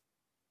different.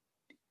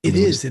 It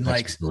is, and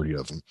like majority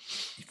of them.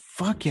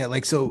 Fuck yeah!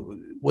 Like, so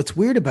what's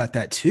weird about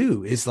that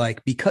too is,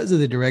 like, because of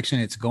the direction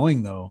it's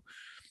going though.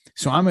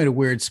 So I'm at a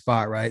weird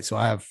spot, right? So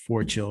I have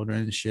 4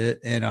 children and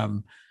shit, and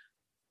I'm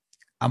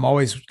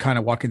always kind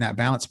of walking that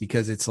balance,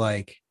 because it's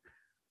like,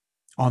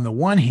 on the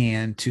one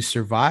hand, to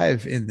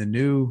survive in the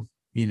new,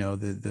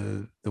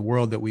 the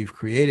world that we've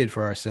created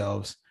for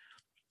ourselves,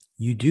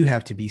 you do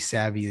have to be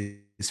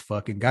savvy as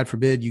fucking. God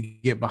forbid you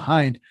get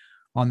behind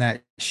on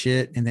that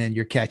shit and then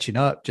you're catching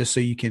up just so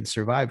you can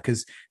survive,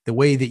 because the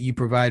way that you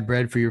provide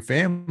bread for your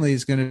family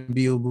is going to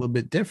be a little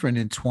bit different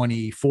in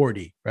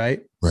 2040,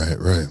 right?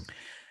 Right.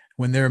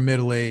 When they're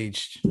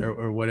middle-aged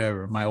or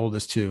whatever. My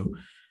oldest too,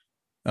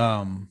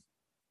 roughly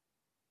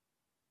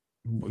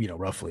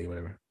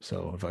whatever.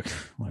 So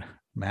if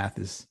math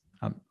is,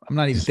 I'm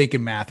not even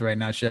thinking math right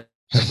now,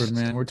 Shepard,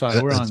 man. We're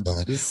on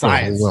this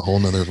science. We're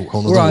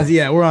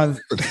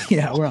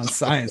on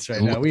science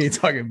right now. We ain't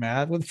talking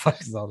math. What the fuck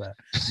is all that?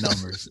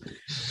 Numbers.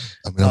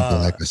 I mean, I'm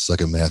black. I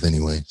suck at math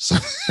anyway. So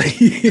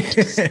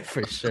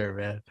for sure,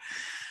 man.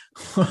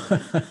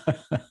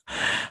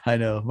 I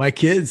know my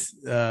kids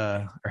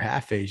are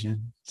half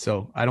Asian,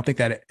 so I don't think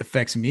that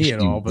affects me at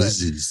all. But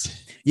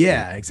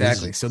yeah,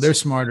 exactly. So they're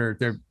smarter.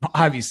 They're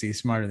obviously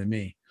smarter than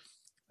me.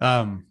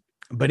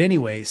 But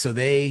anyway, so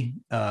they.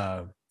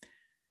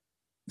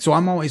 So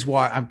I'm always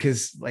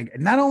because, like,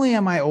 not only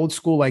am I old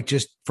school, like,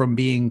 just from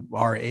being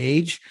our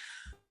age,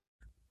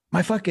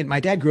 my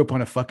dad grew up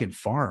on a fucking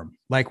farm,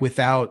 like,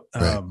 without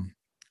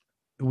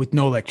with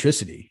no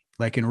electricity,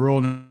 like in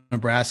rural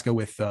Nebraska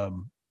with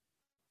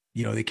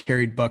they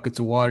carried buckets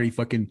of water. He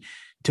fucking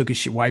took his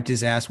shit, wiped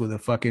his ass with a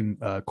fucking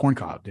corn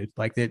cob, dude.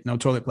 Like, that, no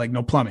toilet, like,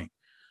 no plumbing.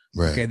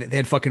 Right. Okay, they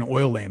had fucking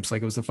oil lamps,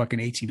 like it was the fucking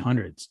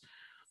 1800s.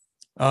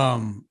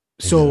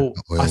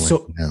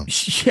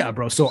 Yeah,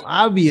 bro. So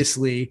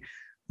obviously,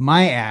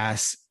 my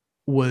ass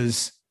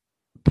was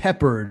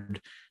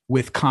peppered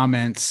with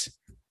comments,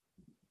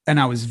 and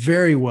I was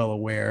very well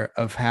aware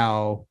of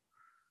how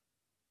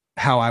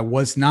I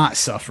was not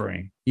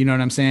suffering. You know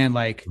what I'm saying?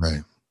 Like,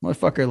 Right.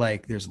 motherfucker,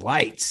 like there's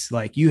lights,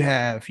 like you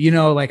have, you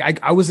know, like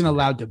I wasn't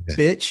allowed to Yeah.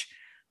 bitch.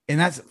 And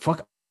that's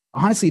fuck,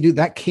 honestly, dude,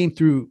 that came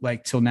through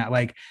like till now.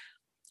 Like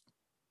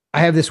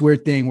I have this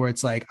weird thing where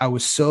it's like I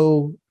was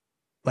so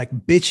like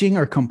bitching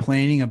or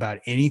complaining about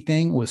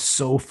anything was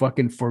so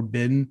fucking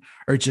forbidden,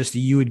 or just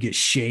you would get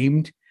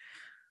shamed.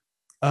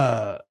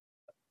 Uh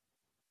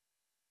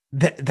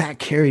that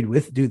carried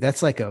with, dude,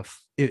 that's like a,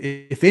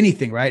 if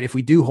anything, right? If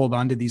we do hold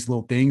on to these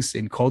little things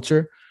in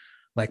culture,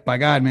 like by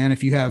God, man,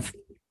 if you have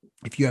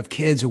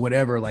kids or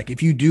whatever, like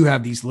if you do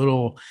have these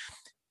little,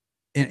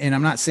 and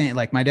I'm not saying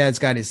like my dad's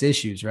got his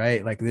issues,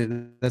 right? Like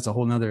that's a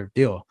whole nother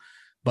deal.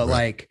 But Right.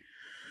 like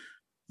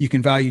you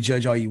can value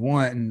judge all you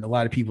want, and a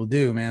lot of people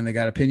do, man. They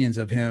got opinions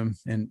of him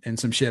and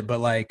some shit. But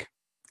like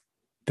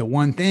the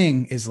one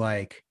thing is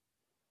like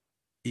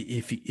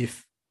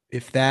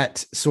if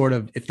that sort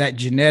of, if that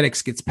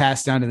genetics gets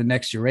passed down to the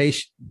next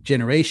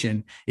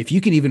generation, if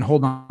you can even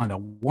hold on to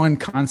one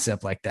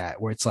concept like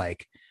that, where it's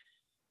like,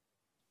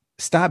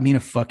 stop being a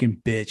fucking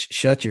bitch,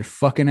 shut your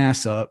fucking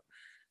ass up.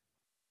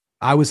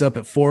 I was up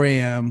at 4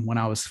 a.m. when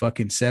I was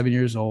fucking 7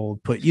 years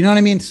old. You know what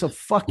I mean? So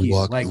fuck you.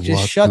 Like, We just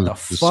walk shut through the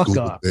the fuck school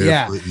up.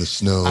 Yeah. barefoot in the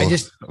snow. I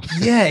just,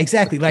 yeah,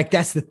 exactly. Like,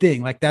 that's the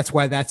thing. Like, that's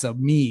why that's a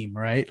meme,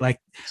 right? Like,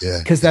 Yeah.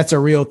 because that's a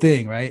real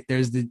thing, right?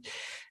 There's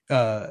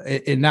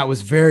and that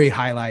was very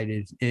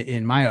highlighted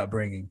in my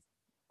upbringing.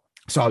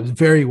 So I was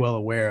very well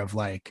aware of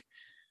like,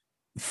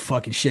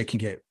 fucking shit can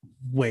get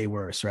way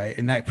worse, right?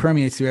 And that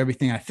permeates through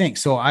everything I think.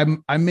 So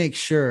I make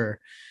sure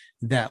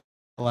that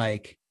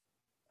like,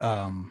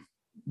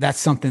 that's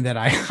something that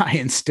I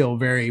instill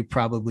very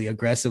probably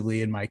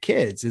aggressively in my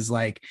kids, is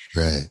like,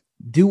 Right.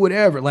 do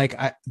whatever. Like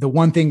the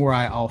one thing where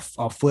I'll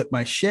flip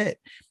my shit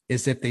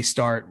is if they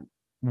start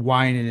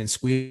whining and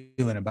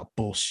squealing about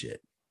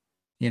bullshit,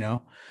 you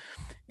know,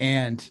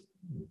 and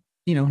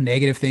you know,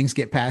 negative things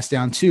get passed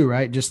down too,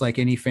 right? Just like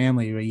any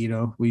family, you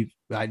know, And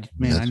I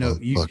that's know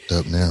all you, fucked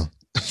up now.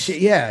 shit,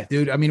 yeah,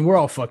 dude. I mean, we're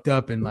all fucked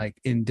up in like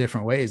in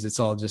different ways. It's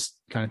all just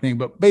kind of thing.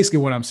 But basically,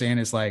 what I'm saying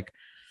is like,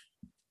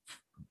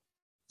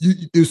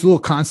 there's little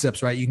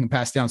concepts, right? You can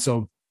pass down.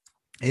 So,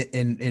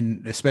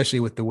 in especially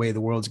with the way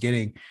the world's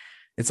getting,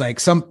 it's like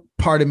some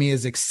part of me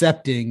is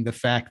accepting the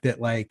fact that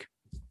like,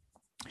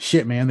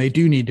 shit, man, they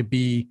do need to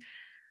be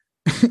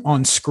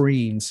on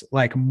screens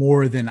like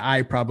more than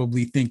I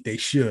probably think they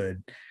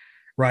should,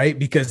 right?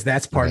 Because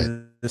that's part Right.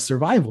 of the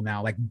survival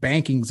now. Like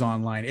banking's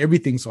online,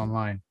 everything's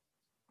online.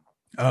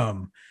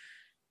 Um,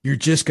 you're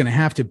just gonna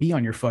have to be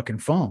on your fucking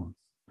phone.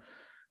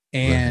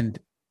 Right. And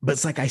but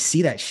it's like I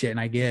see that shit and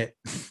I get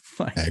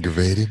like,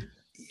 Aggravated.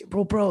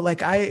 bro, like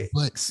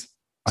But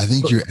I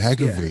think but you're yeah,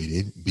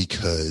 aggravated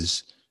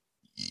because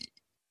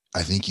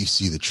I think you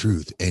see the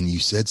truth. And you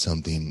said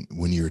something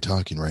when you were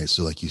talking, right?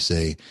 So like you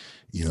say,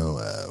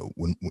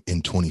 when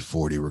in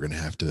 2040, we're going to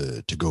have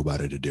to go about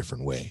it a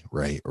different way,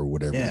 right? Or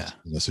whatever. yeah,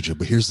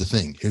 But here's the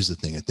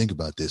thing. I think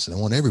about this, and I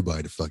want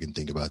everybody to fucking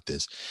think about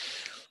this.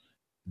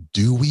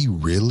 Do we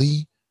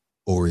really,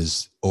 or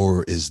is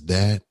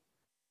that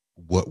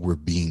what we're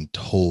being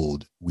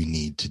told we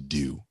need to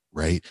do,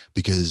 right?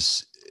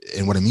 Because,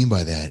 and what I mean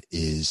by that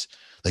is,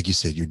 like you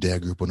said, your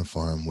dad grew up on a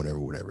farm,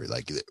 whatever.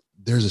 Like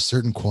there's a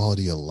certain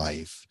quality of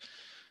life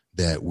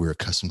that we're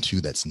accustomed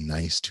to that's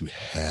nice to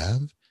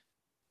have,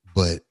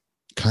 but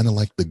kind of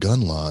like the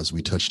gun laws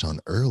we touched on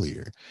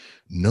earlier,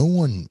 no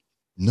one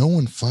no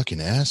one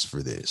fucking asked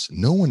for this.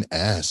 No one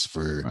asked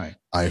for right,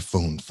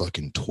 iPhone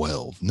fucking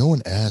 12. No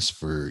one asked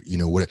for,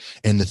 what.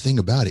 And the thing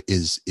about it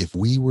is, if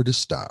we were to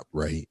stop,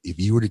 right? If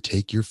you were to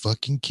take your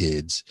fucking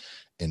kids,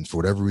 and for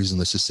whatever reason,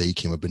 let's just say you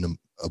came up in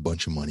a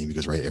bunch of money,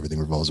 because, right, everything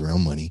revolves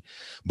around money.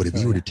 But if oh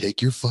you were yeah, to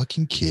take your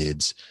fucking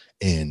kids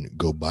and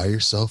go buy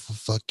yourself a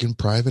fucking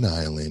private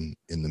island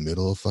in the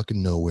middle of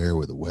fucking nowhere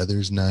where the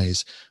weather's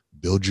nice,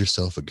 build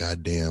yourself a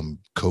goddamn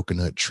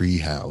coconut tree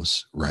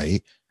house,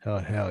 right?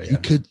 hell you yeah,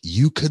 could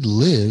you could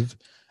live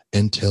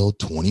until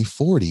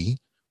 2040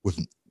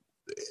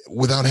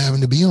 without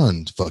having to be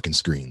on fucking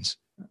screens,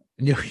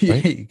 yeah,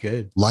 right? you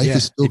could, Life is yeah,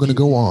 still if going to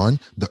you, go on,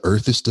 the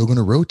earth is still going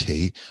to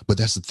rotate. But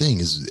that's the thing,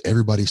 is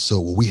everybody's so,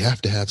 well, we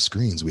have to have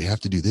screens, we have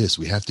to do this,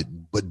 we have to.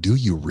 But do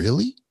you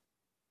really?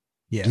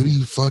 yeah, Do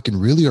you fucking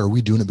really? Or are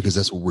we doing it because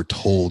that's what we're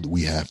told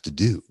we have to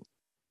do?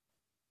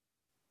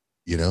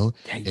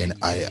 And yeah,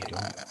 I, you I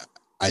don't,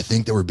 I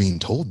think that we're being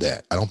told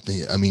that. I don't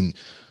think, I mean,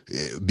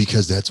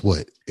 because that's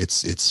what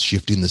it's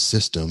shifting the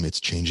system. It's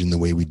changing the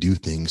way we do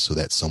things so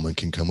that someone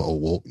can come, oh,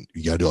 well,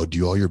 you got to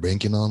do all your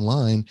banking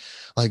online.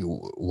 Like,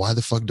 why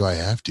the fuck do I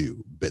have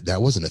to? But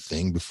that wasn't a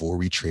thing before.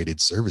 We traded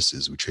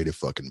services. We traded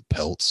fucking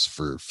pelts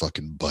for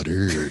fucking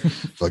butter, or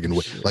fucking,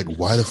 like,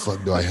 why the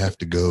fuck do I have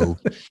to go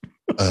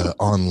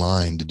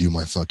online to do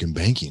my fucking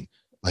banking?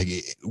 Like,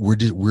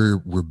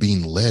 we're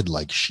being led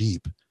like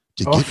sheep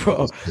to oh get to bro,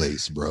 this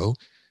place, bro.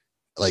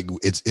 like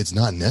it's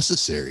not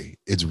necessary.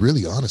 It's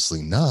really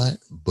honestly not,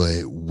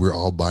 but we're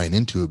all buying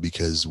into it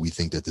because we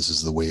think that this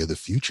is the way of the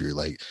future.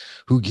 Like,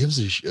 who gives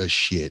a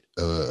shit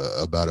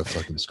about a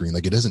fucking screen?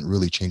 Like, it doesn't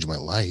really change my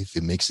life.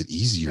 It makes it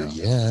easier. No.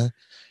 Yeah.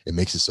 It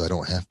makes it so I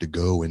don't have to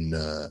go and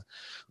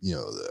you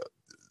know,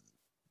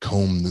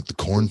 comb the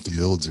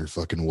cornfields or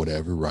fucking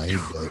whatever, right?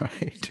 But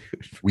Right,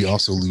 dude. we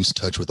also lose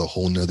touch with a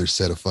whole nother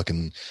set of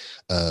fucking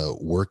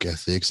work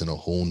ethics and a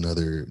whole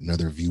nother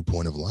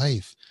viewpoint of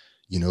life.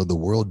 You know, the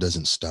world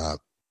doesn't stop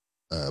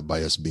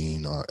by us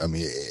being I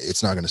mean,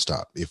 it's not going to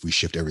stop if we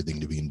shift everything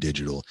to being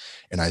digital.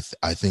 And I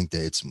think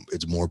that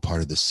it's more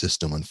part of the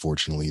system,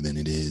 unfortunately, than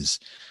it is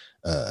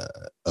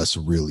us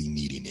really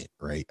needing it,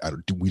 right?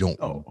 We don't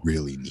Oh,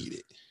 really need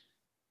it.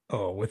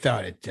 oh,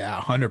 without a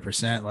doubt,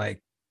 100%.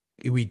 Like,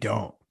 we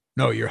don't.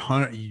 No, you're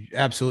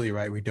absolutely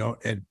right. We don't.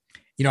 And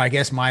I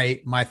guess my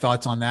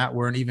thoughts on that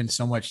weren't even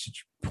so much to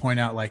point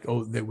out like,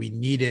 oh, that we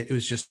need it. It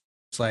was just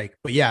like,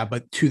 but yeah,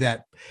 but to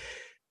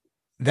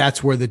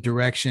that's where the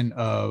direction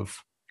of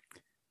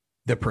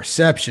the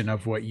perception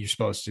of what you're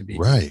supposed to be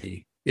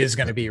Right. is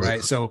going to be, But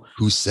right? So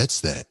who sets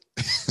that?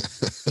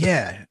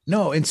 yeah,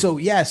 no, and so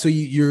yeah, so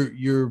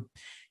you're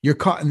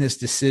caught in this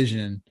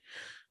decision.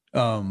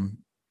 um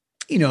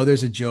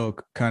there's a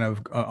joke, kind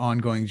of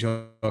ongoing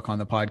joke on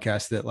the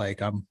podcast, that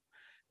like I'm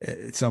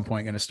at some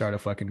point going to start a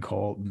fucking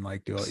cult and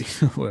like do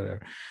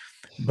whatever.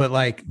 But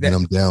like And that,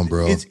 I'm down,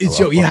 bro. it's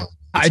so yeah,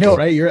 Let's I know, go.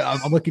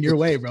 right? I'm looking your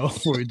way, bro.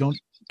 Don't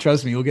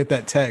trust me, you'll get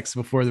that text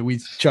before that we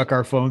chuck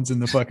our phones in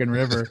the fucking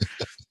river,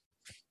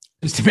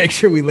 just to make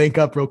sure we link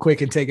up real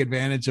quick and take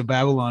advantage of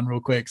Babylon real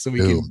quick, so we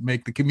Dude, can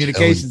make the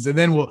communications, and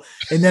then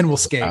we'll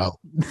skate. out,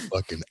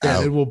 fucking Yeah,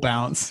 out. then we'll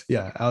bounce.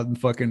 Yeah, out in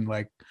fucking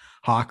like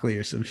Hockley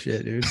or some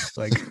shit, dude.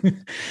 Like,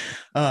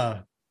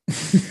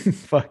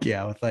 fuck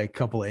yeah, with like a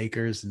couple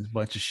acres and a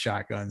bunch of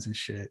shotguns and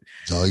shit.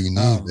 It's all you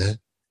need, man.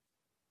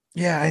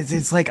 Yeah,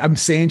 it's like I'm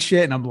saying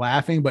shit and I'm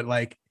laughing, but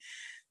like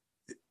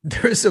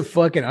there's a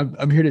fucking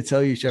I'm here to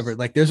tell you, Shepard,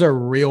 like there's a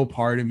real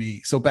part of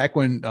me. So back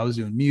when I was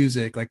doing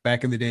music, like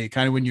back in the day,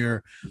 kind of when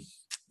you're,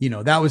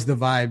 that was the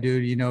vibe,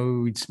 dude.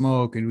 We'd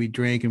smoke and we'd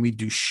drink and we'd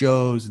do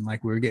shows, and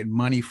like we were getting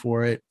money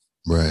for it.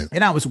 Right.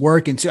 And I was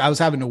working too. I was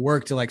having to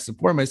work to like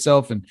support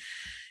myself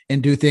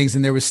and do things.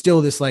 And there was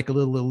still this like a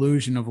little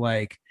illusion of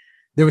like,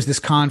 there was this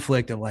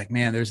conflict of like,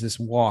 man, there's this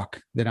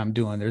walk that I'm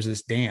doing. There's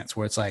this dance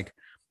where it's like,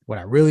 what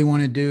I really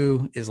want to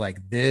do is like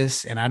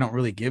this. And I don't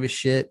really give a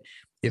shit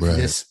if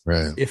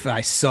if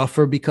I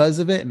suffer because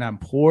of it and I'm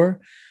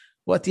poor.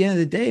 Well, at the end of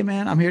the day,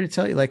 man, I'm here to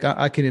tell you, like,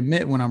 I can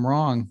admit when I'm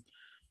wrong.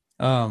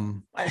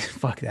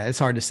 Fuck that. It's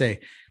hard to say.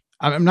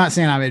 I'm not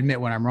saying I admit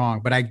when I'm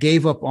wrong, but I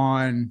gave up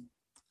on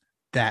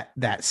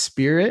that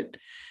spirit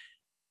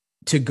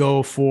to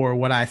go for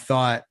what I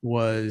thought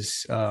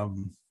was,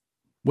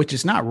 which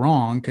is not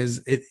wrong,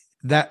 because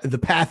the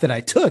path that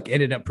I took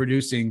ended up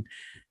producing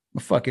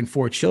fucking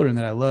 4 children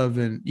that I love.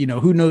 And,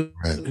 who knows,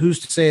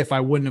 who's to say if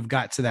I wouldn't have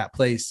got to that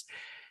place.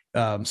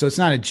 So it's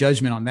not a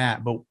judgment on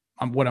that, but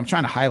what I'm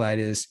trying to highlight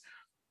is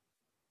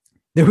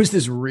there was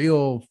this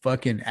real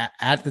fucking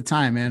at the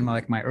time, man,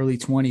 my early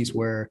 20s,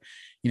 where,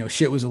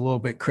 shit was a little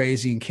bit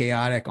crazy and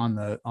chaotic on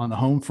the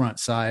home front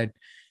side.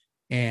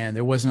 And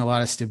there wasn't a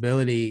lot of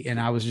stability. And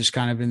I was just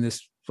kind of in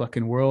this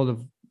fucking world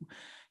of,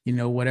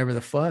 whatever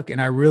the fuck.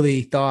 And I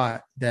really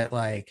thought that,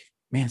 like,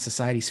 man,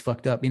 society's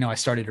fucked up. I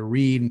started to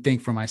read and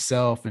think for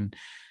myself. And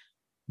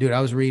dude,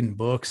 I was reading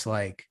books.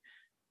 Like,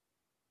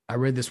 I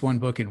read this one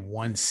book in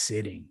one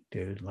sitting,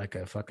 dude, like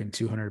a fucking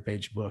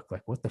 200-page book.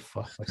 Like, what the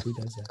fuck? Like, who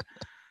does that?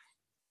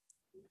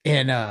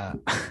 And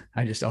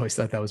I just always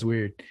thought that was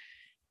weird.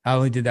 I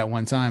only did that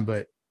one time,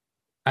 but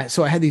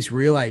so I had these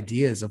real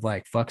ideas of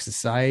like, fuck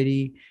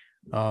society.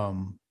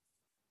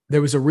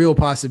 There was a real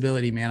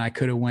possibility, man. I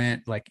could have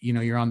went like,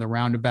 you're on the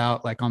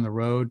roundabout, like on the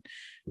road,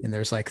 and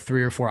there's like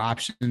 3 or 4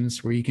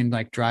 options where you can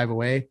like drive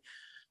away.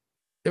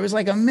 There was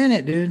like a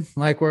minute, dude,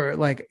 like where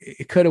like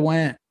it could have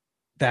went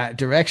that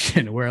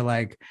direction, where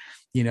like,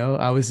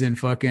 I was in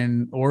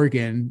fucking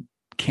Oregon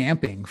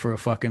camping for a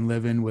fucking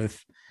living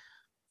with,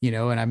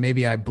 and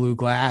maybe I blew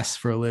glass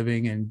for a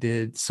living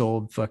and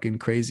sold fucking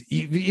crazy.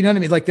 You know what I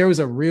mean? Like there was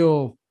a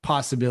real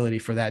possibility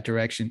for that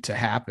direction to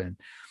happen.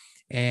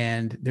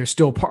 And there's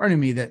still part of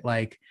me that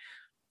like,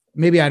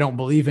 maybe I don't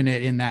believe in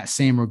it in that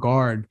same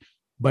regard,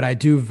 but I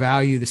do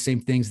value the same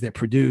things that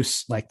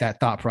produce like that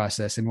thought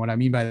process. And what I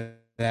mean by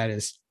that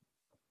is,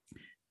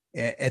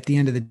 at the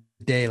end of the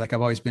day, like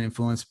I've always been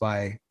influenced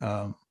by,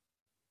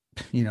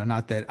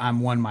 not that I'm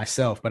one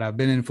myself, but I've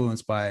been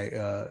influenced by,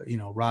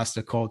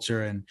 Rasta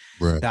culture and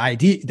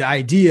the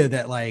idea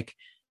that like,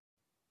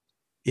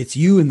 it's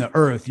you and the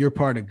earth, you're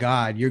part of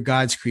God, you're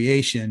God's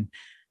creation,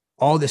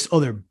 all this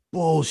other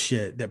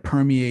bullshit that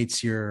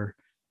permeates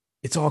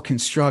it's all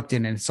constructed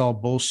and it's all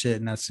bullshit.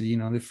 And that's,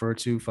 refer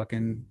to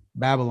fucking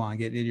Babylon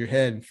getting in your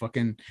head and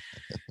fucking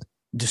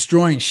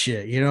destroying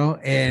shit,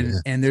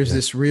 and there's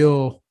this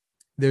real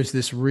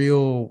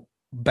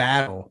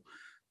battle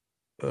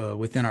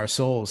within our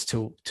souls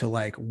to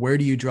like, where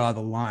do you draw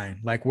the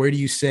line? Like, where do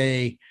you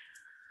say,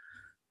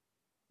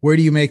 where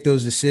do you make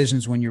those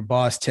decisions when your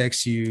boss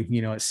texts you,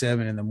 at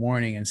 7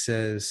 a.m. and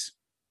says,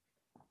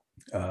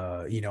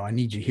 I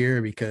need you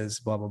here because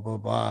blah, blah, blah,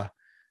 blah.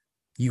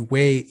 You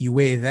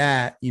weigh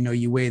that,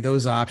 you weigh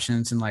those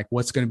options and like,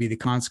 what's going to be the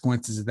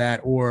consequences of that?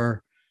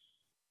 Or,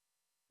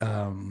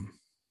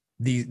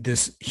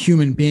 this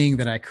human being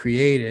that I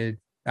created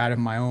out of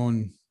my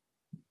own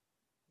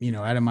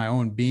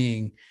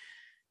being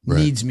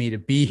needs me to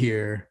be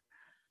here.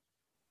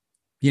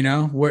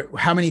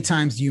 How many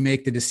times do you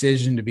make the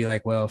decision to be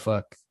like, well,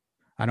 fuck,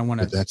 I don't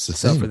want to. That's the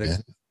thing,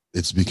 man.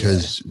 It's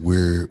because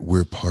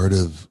we're part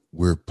of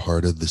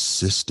the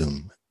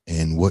system,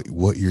 and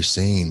what you're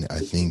saying, I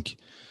think,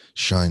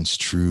 shines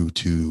true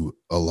to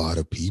a lot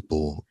of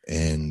people.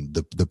 And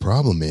the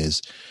problem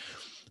is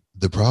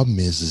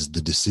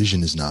the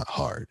decision is not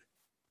hard,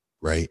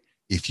 right?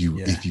 If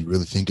you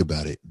really think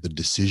about it, the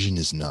decision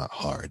is not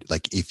hard.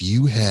 Like if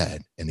you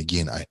had, and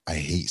again, I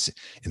hate it,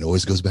 and it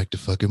always goes back to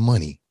fucking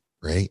money,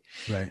 right?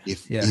 Right.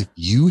 If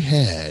you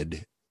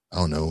had, I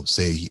don't know,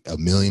 say $1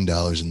 million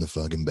in the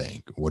fucking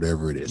bank,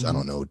 whatever it is, I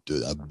don't know,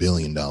 $1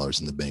 billion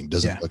in the bank,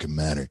 doesn't fucking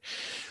matter.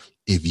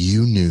 If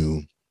you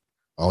knew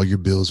all your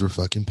bills were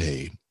fucking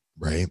paid,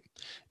 right?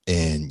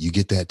 And you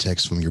get that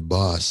text from your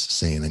boss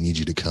saying, I need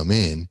you to come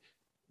in,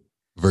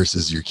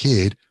 versus your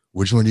kid,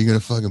 which one are you going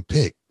to fucking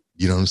pick?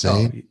 You know what I'm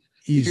saying?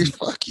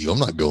 Fuck you. I'm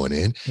not going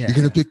in. You're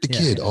going to pick the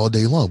kid all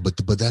day long. But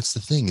that's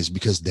the thing, is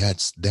because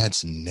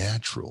that's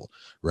natural,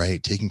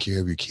 right? Taking care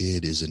of your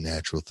kid is a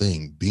natural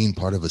thing. Being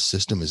part of a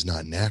system is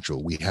not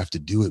natural. We have to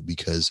do it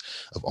because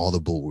of all the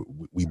bull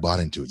we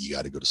bought into it. You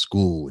got to go to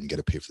school and you got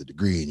to pay for the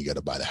degree and you got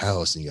to buy the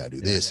house and you got to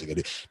do this. You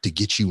got to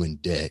get you in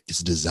debt.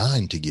 It's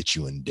designed to get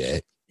you in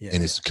debt.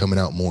 And it's coming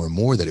out more and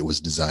more that it was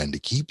designed to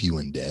keep you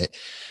in debt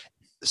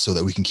so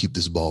that we can keep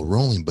this ball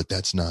rolling. But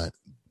that's not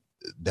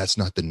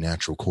the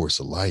natural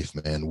course of life,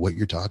 man. What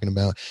you're talking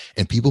about,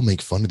 and people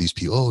make fun of these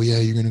people. Oh yeah,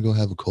 you're gonna go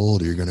have a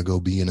cold, or you're gonna go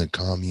be in a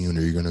commune,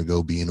 or you're gonna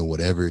go be in a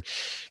whatever.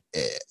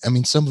 I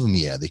mean, some of them,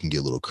 they can get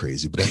a little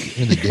crazy, but at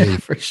the end of the day,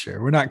 for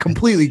sure, we're not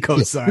completely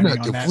co-signing. We're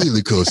not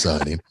completely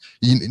co-signing,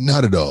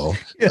 not at all.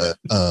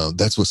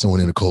 That's what someone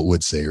in a cult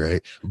would say,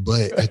 right?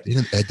 But at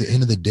the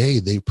end of the day,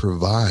 they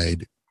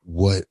provide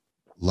what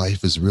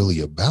life is really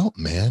about,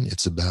 man.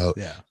 It's about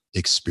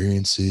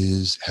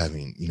experiences,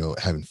 having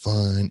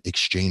fun,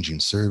 exchanging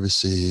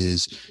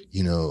services.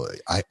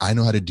 I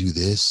know how to do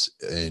this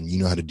and you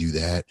know how to do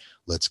that.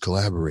 Let's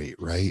collaborate,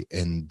 right?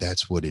 And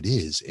that's what it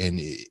is.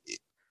 And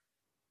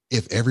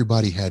if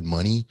everybody had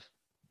money,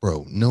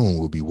 bro, no one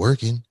would be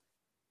working.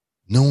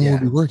 No one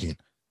would be working.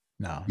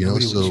 No,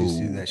 so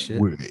do that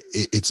shit.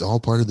 It's all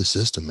part of the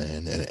system,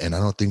 man. And I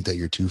don't think that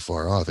you're too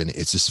far off. And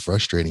it's just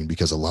frustrating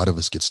because a lot of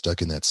us get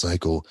stuck in that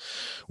cycle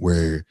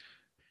where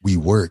we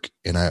work,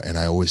 and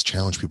I always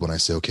challenge people, and I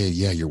say, okay,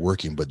 yeah, you're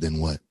working, but then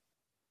what?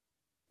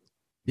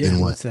 Yeah,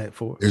 what's that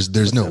for?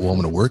 There's no, I'm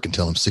going to work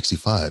until I'm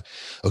 65.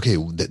 Okay,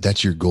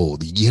 that's your goal.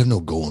 You have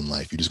no goal in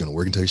life. You're just going to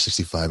work until you're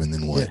 65, and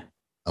then what?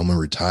 I'm going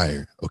to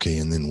retire. Okay,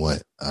 and then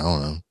what? I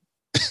don't know.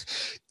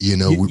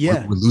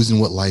 We're losing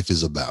what life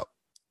is about.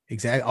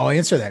 Exactly. I'll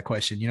answer that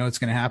question. You know what's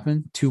going to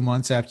happen? 2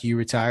 months after you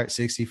retire at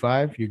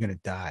 65, you're going to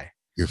die.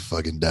 You're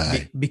fucking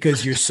die.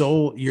 Because your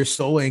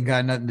soul ain't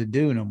got nothing to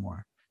do no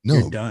more. No.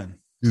 You're done.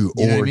 Dude,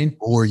 you know what I mean?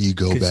 Or you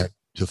go back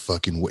to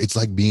fucking, it's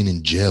like being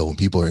in jail when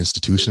people are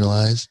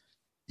institutionalized,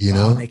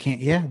 they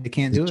can't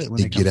do it.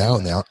 When they get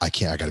out and I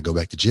got to go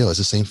back to jail. It's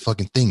the same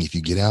fucking thing. If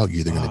you get out, you're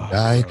either going to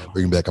die or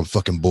you're going to be like, I'm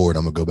fucking bored.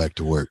 I'm going to go back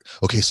to work.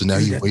 Okay. So now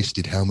you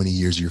wasted how many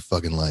years of your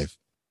fucking life?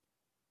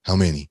 How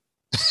many?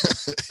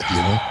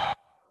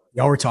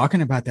 Y'all were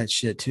talking about that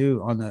shit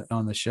too on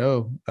the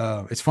show.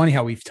 It's funny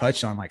how we've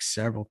touched on like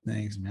several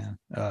things, man.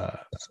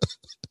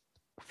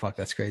 Fuck,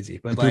 that's crazy.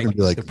 But like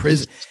the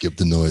prison, skip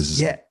the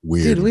noises. Yeah,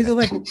 weird.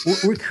 Dude,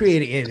 we're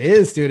creating. It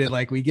is, dude.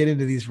 Like we get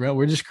into these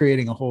we're just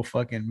creating a whole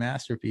fucking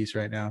masterpiece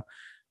right now,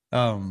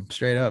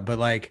 straight up. But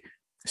like,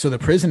 so the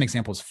prison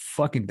example is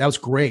fucking. That was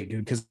great,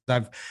 dude. Because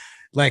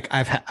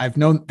I've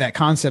known that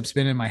concept's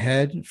been in my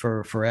head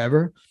for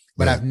forever,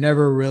 but I've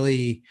never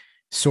really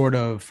sort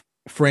of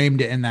framed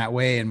it in that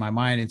way in my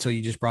mind until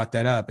you just brought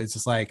that up. It's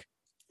just like,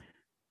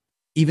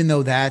 even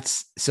though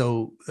that's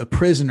so a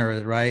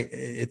prisoner, right,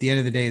 at the end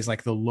of the day is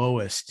like the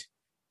lowest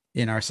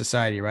in our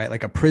society, right?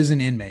 Like a prison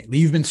inmate.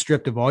 You've been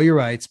stripped of all your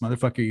rights,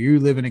 motherfucker. You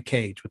live in a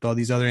cage with all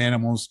these other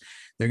animals.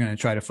 They're going to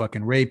try to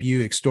fucking rape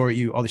you, extort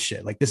you, all the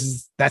shit. Like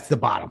that's the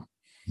bottom.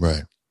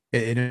 Right.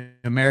 In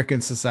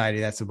American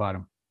society, that's the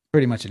bottom.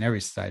 Pretty much in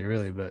every society,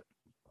 really. But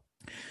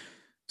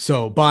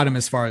so bottom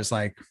as far as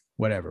like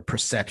whatever,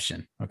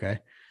 perception. Okay.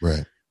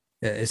 Right.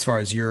 As far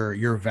as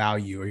your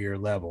value or your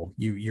level,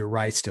 your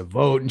rights to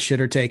vote and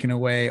shit are taken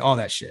away, all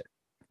that shit.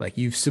 Like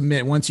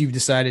once you've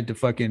decided to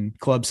fucking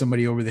club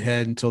somebody over the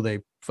head until they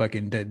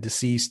fucking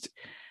deceased,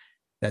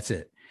 that's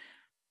it.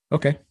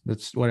 Okay.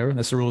 That's whatever.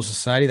 That's the rules of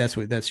society.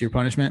 That's your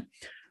punishment.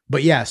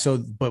 But yeah.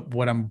 But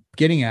what I'm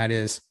getting at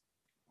is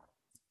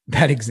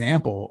that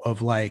example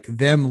of like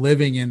them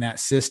living in that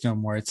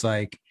system where it's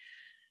like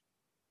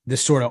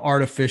this sort of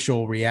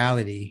artificial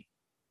reality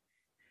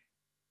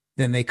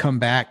then they come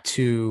back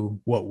to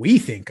what we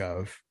think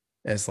of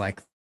as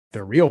like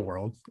the real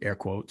world, air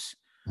quotes,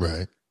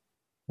 Right.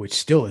 which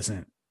still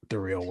isn't the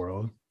real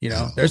world. You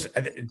know, No. there's,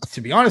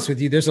 to be honest with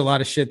you, there's a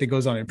lot of shit that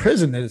goes on in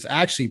prison that is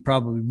actually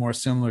probably more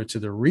similar to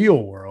the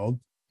real world,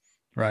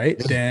 right?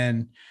 Yeah.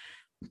 Than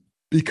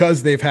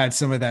because they've had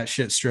some of that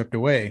shit stripped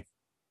away.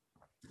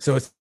 So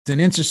it's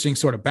an interesting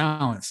sort of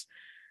balance.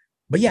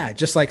 But yeah,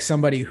 just like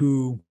somebody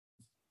who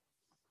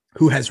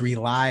has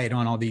relied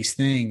on all these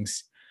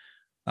things,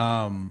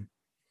 and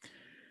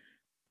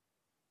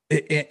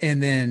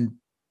then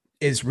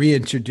is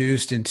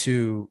reintroduced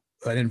into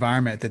an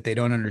environment that they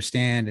don't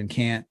understand and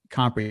can't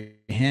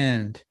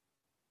comprehend.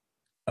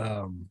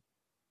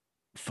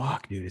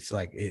 Fuck, dude, it's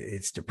like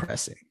it's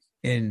depressing.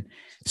 And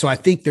so I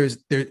think there's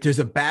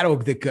a battle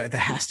that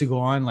has to go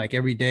on like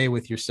every day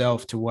with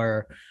yourself, to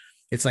where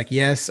it's like,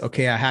 yes,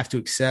 okay, I have to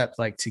accept,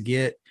 like,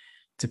 to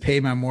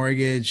pay my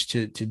mortgage,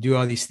 to do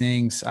all these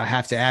things, I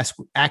have to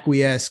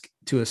acquiesce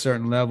to a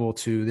certain level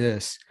to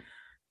this.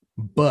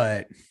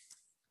 But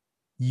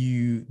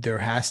you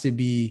have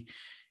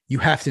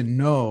to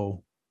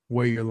know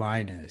where your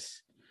line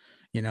is.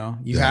 You know,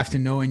 you have to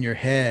know in your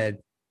head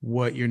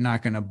what you're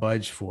not going to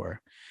budge for.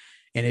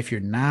 And if you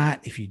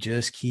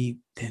just keep,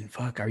 then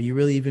fuck, are you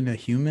really even a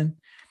human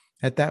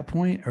at that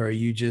point? Or are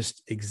you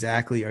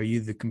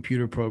the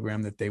computer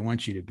program that they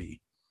want you to be?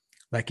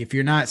 Like, if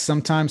you're not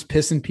sometimes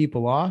pissing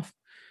people off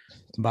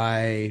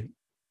by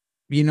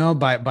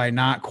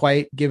not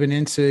quite giving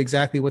into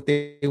exactly what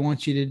they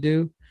want you to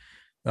do,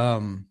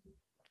 man,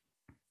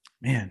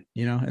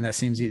 and that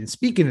seems easy. And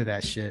speaking of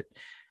that shit,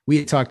 we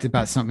had talked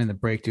about something in the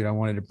break, dude, I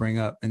wanted to bring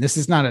up, and this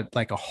is not a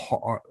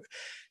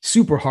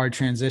super hard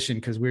transition,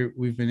 because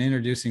we've been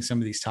introducing some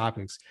of these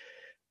topics.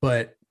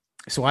 But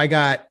so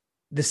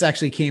this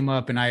actually came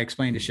up, and I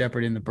explained to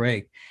Shepard in the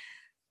break.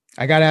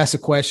 I got asked a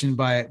question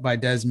by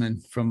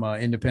Desmond from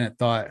Independent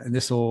Thought, and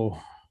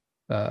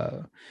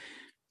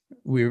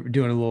we were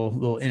doing a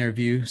little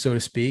interview, so to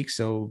speak.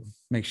 So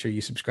make sure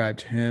you subscribe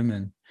to him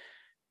and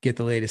get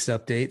the latest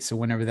updates. So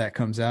whenever that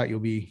comes out, you'll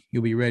be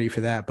ready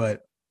for that.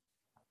 But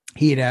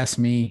he had asked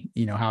me,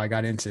 how I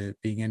got into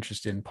being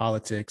interested in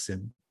politics,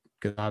 and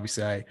because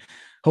obviously I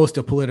host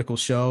a political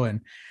show,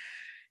 and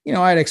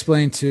I'd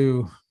explained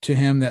to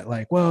him that,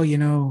 like, well,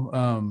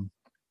 I'm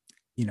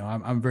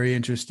very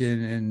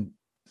interested in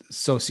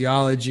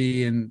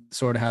sociology and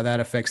sort of how that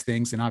affects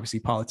things, and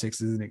obviously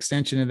politics is an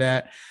extension of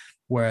that.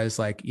 Whereas,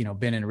 like,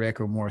 Ben and Rick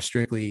are more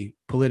strictly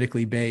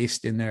politically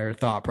based in their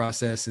thought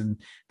process,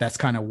 and that's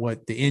kind of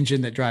what the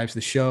engine that drives the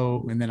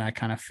show. And then I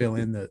kind of fill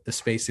in the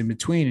space in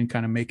between and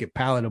kind of make it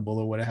palatable,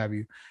 or what have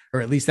you,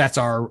 or at least that's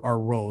our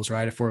roles,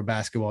 right? If we're a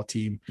basketball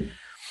team,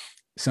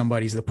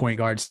 somebody's the point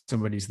guard,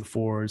 somebody's the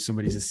forward,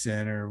 somebody's a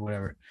center, or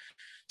whatever.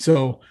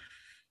 So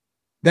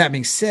that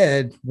being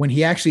said, when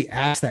he actually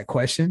asked that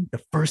question,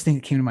 the first thing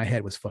that came to my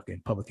head was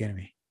fucking Public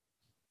Enemy.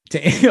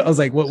 I was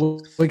like,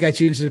 what got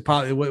you into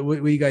politics?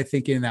 What you guys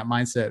thinking in that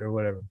mindset, or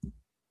whatever?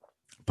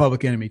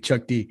 Public Enemy,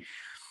 Chuck D.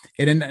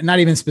 And not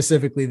even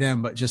specifically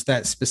them, but just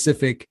that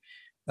specific,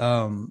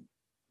 that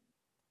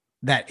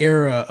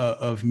era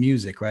of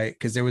music, right?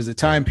 Because there was a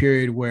time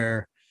period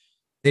where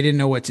they didn't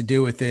know what to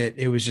do with it.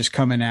 It was just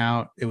coming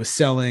out. It was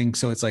selling.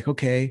 So it's like,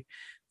 okay,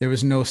 there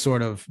was no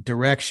sort of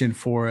direction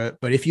for it.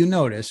 But if you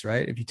notice,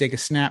 right, if you take a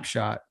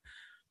snapshot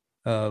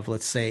of,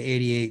 let's say,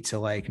 88 to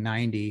like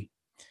 90,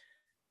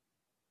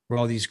 where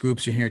all these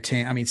groups are here,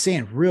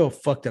 saying real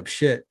fucked up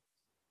shit.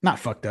 Not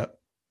fucked up.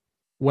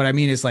 What I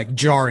mean is like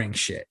jarring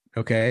shit.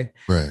 Okay.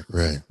 Right.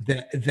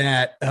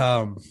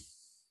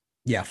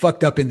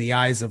 Fucked up in the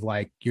eyes of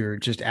like your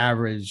just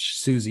average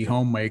Susie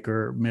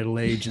homemaker, middle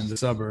age in the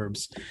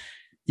suburbs.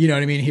 You know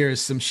what I mean?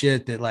 Here's some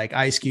shit that like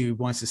Ice Cube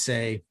wants to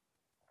say,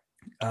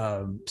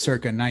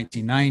 circa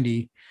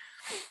 1990.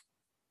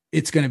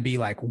 It's going to be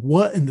like,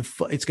 what in the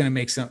fuck? It's going to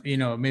make some,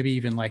 maybe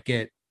even like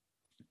get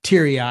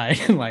teary eyed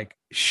and like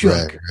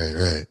shook.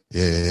 Right.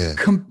 Yeah.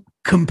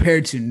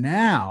 Compared to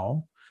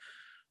now,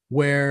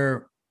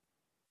 where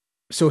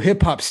so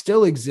hip hop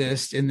still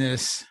exists in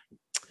this,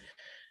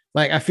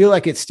 like, I feel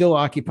like it still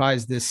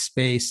occupies this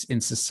space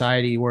in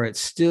society where it's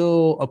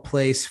still a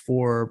place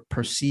for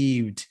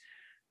perceived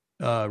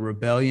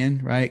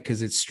rebellion, right?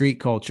 Because it's street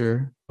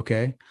culture.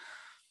 Okay.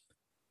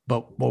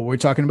 But what we're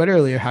talking about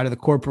earlier, how do the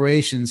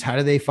corporations, how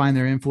do they find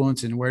their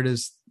influence, and where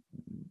does,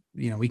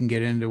 we can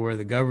get into where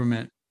the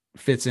government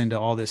fits into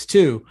all this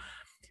too.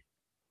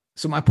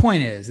 So my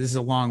point is, this is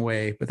a long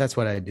way, but that's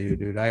what I do,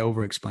 dude. I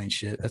over explain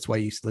shit. That's why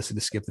you listen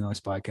to Skip the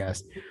Noise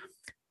podcast.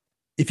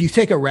 If you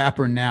take a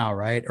rapper now,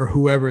 right, or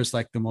whoever is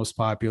like the most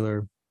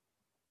popular,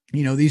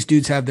 these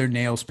dudes have their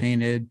nails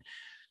painted.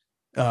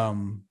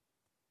 Maybe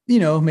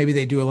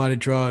they do a lot of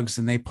drugs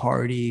and they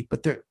party,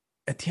 but they're,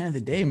 at the end of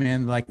the day,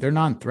 man, like, they're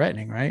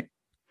non-threatening, right?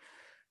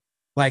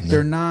 Like,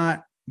 they're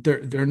not,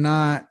 they're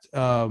not,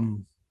 they're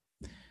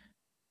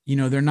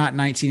not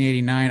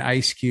 1989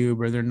 Ice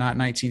Cube, or they're not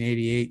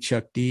 1988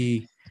 Chuck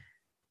D,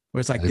 where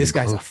it's like, this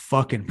guy's a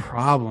fucking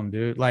problem,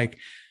 dude. Like,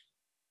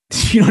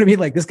 you know what I mean?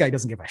 Like, this guy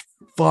doesn't give a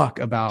fuck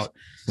about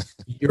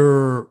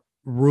your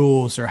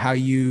rules or how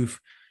you've,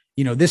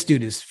 this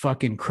dude is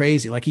fucking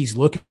crazy. Like he's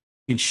looking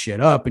shit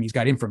up and he's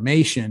got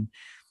information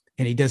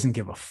and he doesn't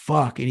give a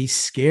fuck and he's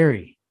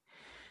scary.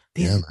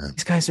 Yeah, man.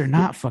 These guys are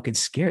not fucking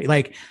scary.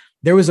 Like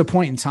there was a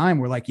point in time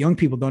where like young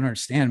people don't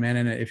understand, man.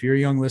 And if you're a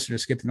young listener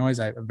to Skip the Noise,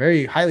 I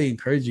very highly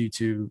encourage you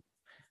to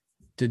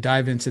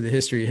dive into the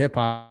history of hip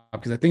hop,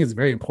 because I think it's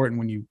very important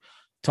when you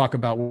talk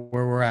about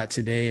where we're at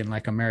today in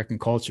like American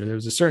culture. There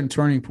was a certain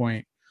turning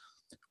point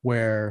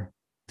where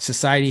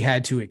society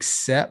had to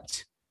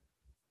accept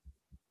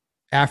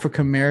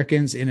African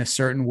Americans in a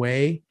certain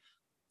way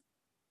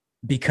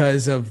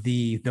because of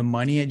the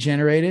money it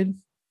generated.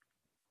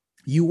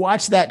 You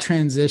watch that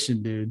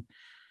transition, dude,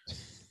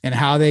 and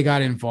how they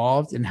got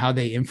involved and how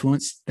they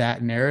influenced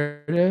that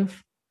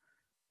narrative.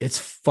 It's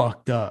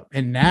fucked up.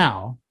 And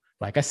now,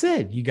 like I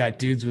said, you got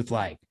dudes with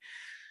like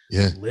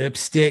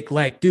lipstick,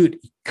 like, dude,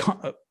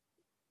 I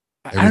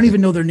don't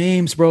even know their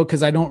names, bro,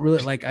 because I don't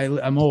really like.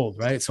 I'm old,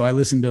 right? So I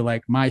listen to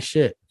like my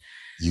shit.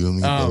 You and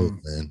me both,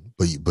 man.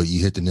 But you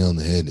hit the nail on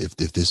the head. If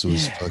this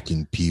was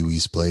fucking Pee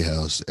Wee's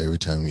Playhouse, every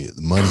time the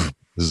money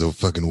is a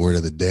fucking word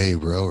of the day,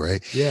 bro.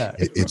 Right? Yeah,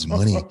 it's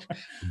money.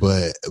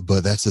 But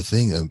that's the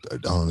thing. I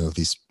don't know if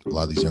a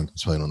lot of these young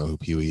kids probably don't know who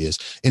Pee Wee is.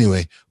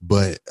 Anyway,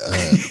 but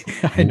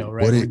I know,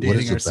 right? We're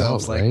dating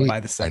ourselves about, like right? by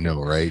the second. I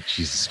know, right?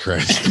 Jesus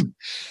Christ.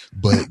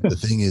 But the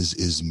thing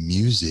is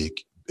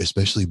music,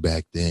 especially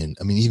back then.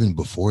 I mean, even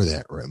before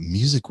that, right?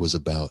 Music was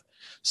about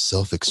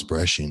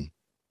self-expression.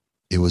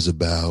 It was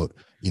about,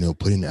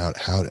 putting out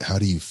how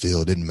do you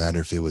feel? It didn't matter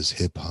if it was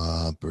hip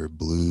hop or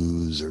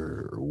blues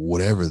or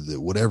whatever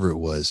it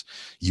was.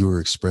 You were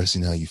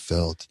expressing how you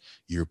felt.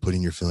 You were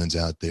putting your feelings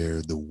out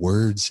there. The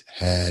words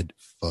had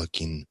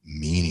fucking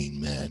meaning,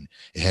 man.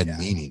 It had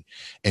meaning.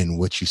 And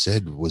what you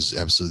said was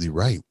absolutely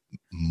right.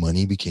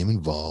 Money became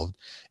involved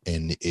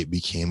and it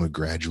became a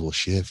gradual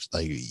shift.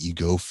 Like you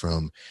go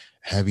from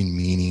having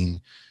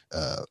meaning,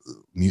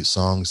 mute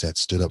songs that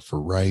stood up for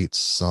rights,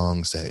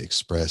 songs that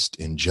expressed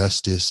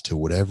injustice to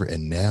whatever,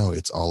 and now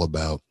it's all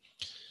about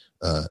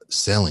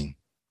selling.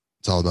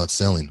 It's all about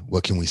selling.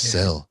 What can we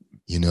sell?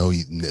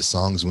 The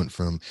songs went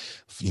from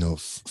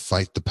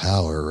fight the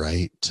power,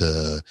 right,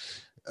 to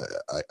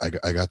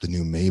I got the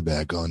new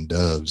Maybach on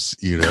Dubs,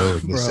 Bro,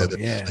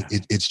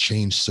 it's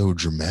changed so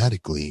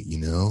dramatically,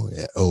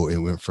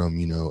 it went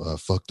from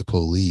fuck the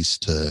police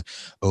to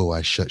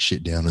I shut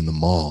shit down in the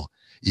mall,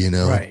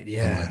 right,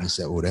 yeah, this,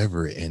 that,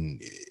 whatever,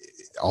 and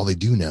all they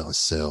do now is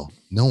sell.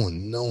 No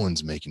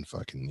one's making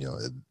fucking,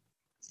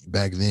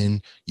 back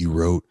then you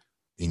wrote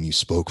and you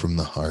spoke from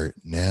the heart.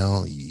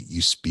 Now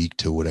you speak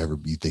to whatever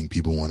you think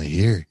people want to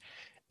hear,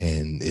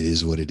 and it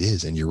is what it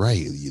is. And you're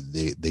right,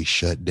 they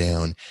shut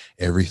down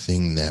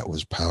everything that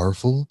was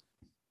powerful.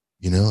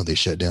 They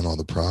shut down all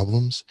the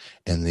problems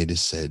and they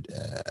just said,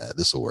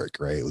 this will work,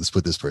 right? Let's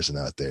put this person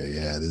out there.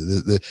 Yeah.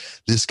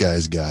 This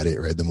guy's got it,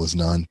 right? The most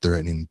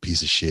non-threatening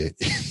piece of shit.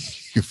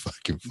 You're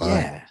fucking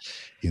fine.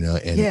 Yeah.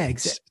 And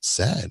it's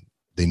sad.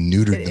 They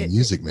neutered the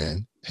music,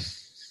 man.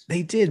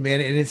 They did, man.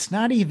 And it's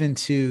not even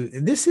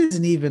this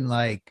isn't even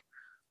like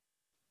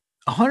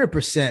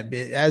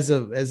 100%.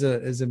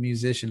 As a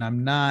musician,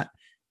 I'm not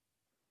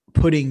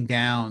putting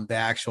down the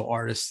actual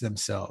artists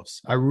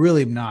themselves. I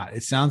really am not.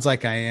 It sounds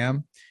like I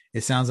am.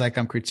 It sounds like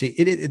I'm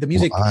critiquing the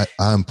music. Well,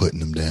 I'm putting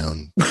them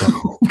down.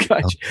 Oh,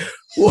 gosh.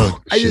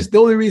 Well, the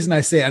only reason I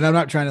say it, and I'm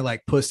not trying to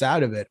like puss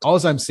out of it. All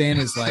I'm saying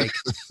is like,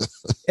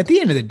 at the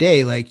end of the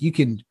day, like you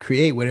can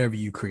create whatever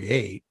you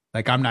create.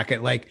 Like I'm not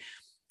gonna like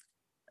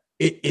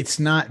it's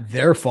not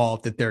their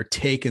fault that they're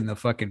taking the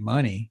fucking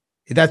money.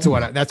 That's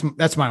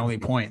that's my only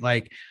point.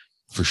 Like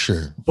for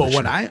sure. But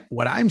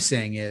what I'm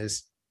saying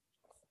is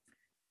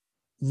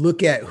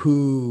look at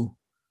who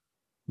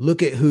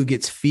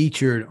gets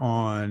featured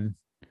on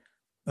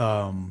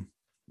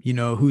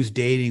who's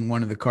dating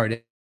one of the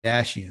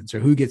Kardashians, or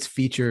who gets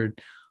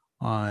featured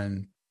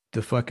on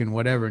the fucking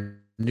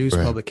whatever news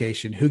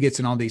publication, who gets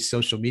in all these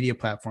social media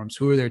platforms,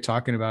 who are they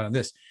talking about on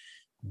this?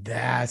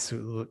 That's,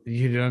 what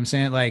I'm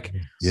saying? Like,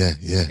 yeah.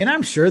 And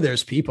I'm sure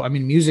there's people, I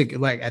mean, music,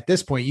 like at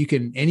this point,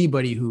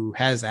 anybody who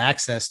has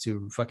access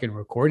to fucking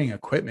recording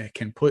equipment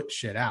can put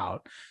shit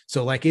out.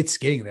 So like it's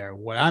getting there.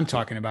 What I'm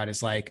talking about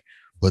is like,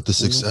 but the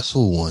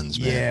successful ones,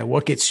 man. Yeah.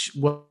 What gets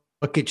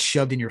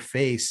shoved in your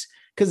face?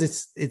 Cause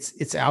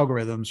it's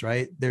algorithms,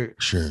 right? They're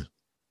sure.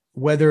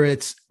 Whether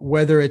it's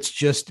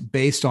just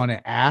based on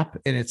an app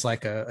and it's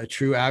like a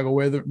true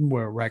algorithm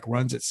where it like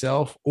runs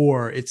itself,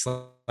 or it's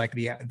like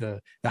the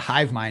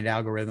hive mind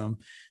algorithm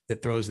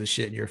that throws the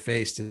shit in your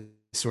face to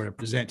sort of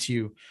present to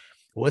you,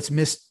 let's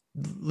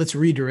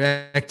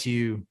redirect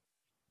you,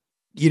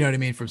 you know what I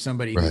mean, from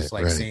somebody who's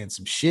like saying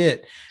some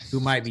shit who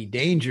might be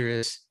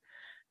dangerous,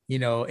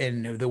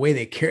 and the way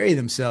they carry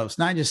themselves,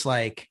 not just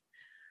like,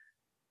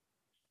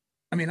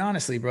 I mean,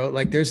 honestly, bro,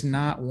 like there's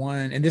not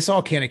one, and this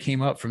all kind of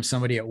came up from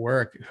somebody at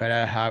work who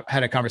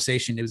had a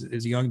conversation. It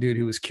was a young dude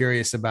who was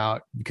curious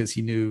about, because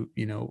he knew,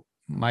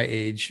 my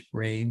age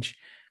range.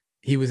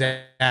 He was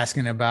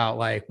asking about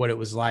like what it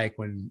was like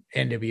when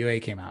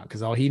NWA came out.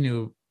 Cause all he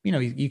knew,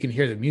 you can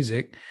hear the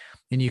music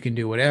and you can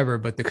do whatever,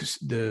 but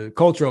the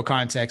cultural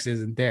context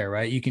isn't there,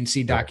 right? You can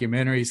see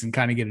documentaries and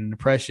kind of get an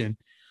impression,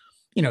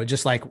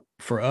 just like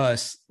for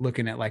us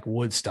looking at like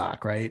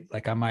Woodstock, right?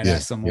 Like I might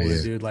ask some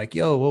older dude like,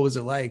 yo, what was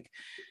it like?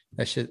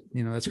 That shit,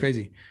 that's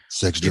crazy.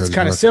 Sex, It's drugs,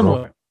 kind of rock and roll.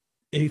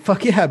 similar.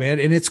 Fuck yeah, man.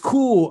 And it's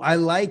cool. I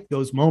like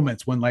those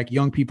moments when like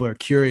young people are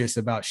curious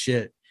about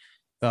shit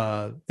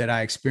that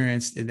I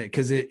experienced in it,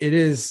 because it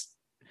is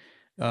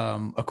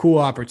a cool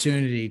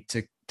opportunity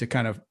to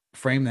kind of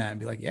frame that and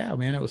be like, yeah,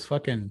 man, it was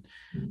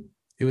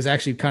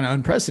actually kind of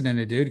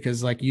unprecedented, dude.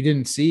 Because like you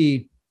didn't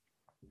see,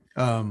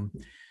 it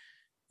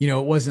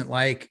wasn't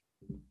like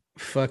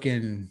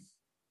fucking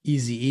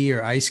Eazy-E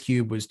or Ice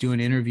Cube was doing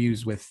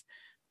interviews with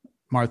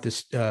what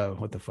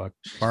the fuck,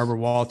 Barbara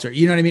Walter.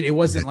 You know what I mean? It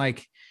wasn't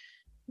like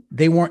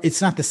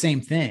it's not the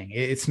same thing.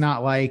 It's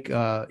not like,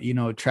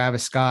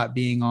 Travis Scott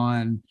being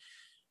on,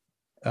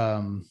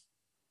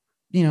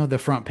 the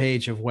front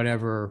page of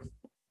whatever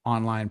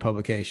online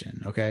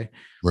publication. Okay.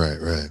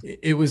 Right.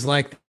 It was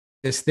like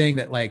this thing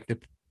that like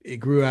it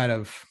grew out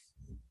of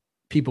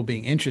people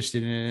being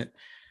interested in it,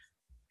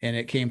 and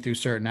it came through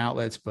certain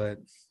outlets. But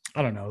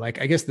I don't know,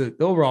 like, I guess the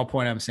overall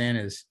point I'm saying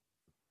is,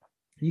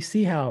 you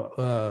see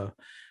how,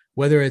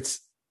 whether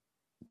it's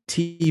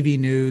TV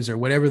news or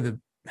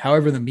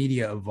however the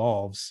media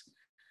evolves,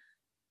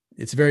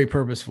 it's very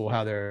purposeful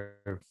how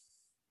they're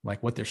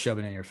like what they're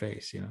shoving in your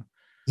face,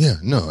 Yeah,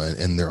 no,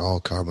 and they're all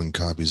carbon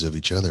copies of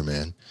each other,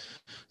 man.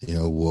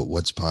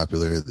 What's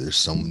popular,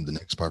 the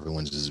next popular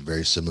ones is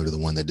very similar to the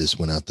one that just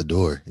went out the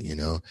door,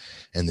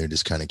 and they're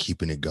just kind of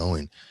keeping it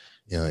going.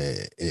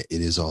 It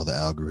is all the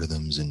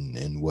algorithms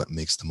and what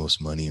makes the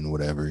most money and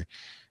whatever.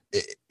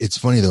 It's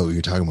funny though,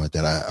 you're talking about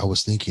that. I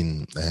was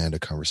thinking, I had a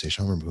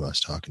conversation, I don't remember who I was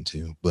talking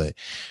to, but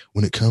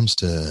when it comes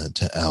to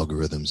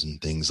algorithms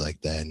and things like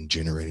that and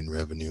generating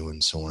revenue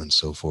and so on and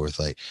so forth,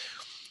 like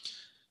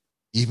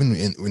even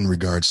in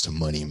regards to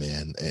money,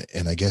 man,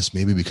 and I guess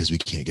maybe because we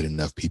can't get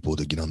enough people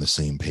to get on the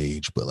same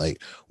page, but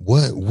like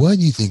what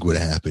do you think would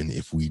happen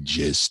if we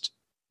just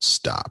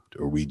stopped,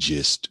 or we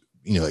just,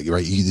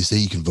 right, you say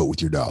you can vote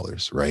with your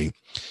dollars, right?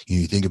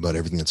 You think about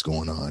everything that's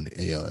going on,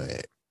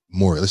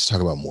 let's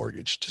talk about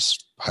mortgage,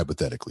 just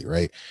hypothetically,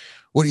 right?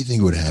 What do you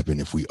think would happen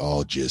if we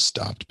all just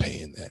stopped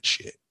paying that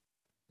shit?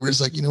 We're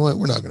just like, you know what?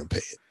 We're not going to pay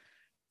it.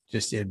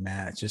 Just did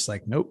math. Just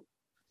like, nope.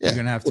 Yeah. You're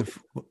going to have to.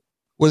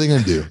 What are they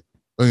going to do?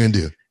 What are they going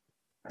to do?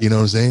 You know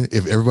what I'm saying?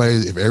 If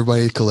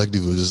everybody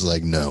collectively was just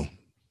like, no,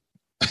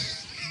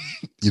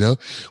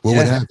 what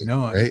would happen?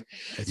 No, right?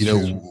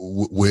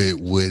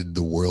 Would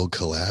the world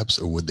collapse,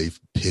 or would they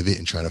pivot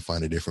and try to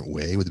find a different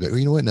way? Would they be,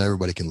 you know what? Not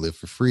everybody can live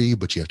for free,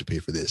 but you have to pay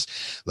for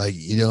this. Like,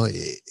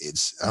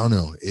 it's, I don't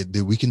know.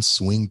 We can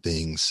swing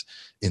things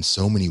in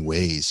so many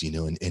ways,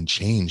 and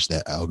change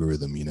that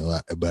algorithm,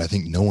 but I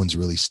think no one's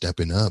really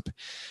stepping up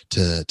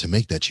to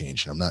make that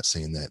change. And I'm not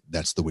saying that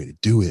that's the way to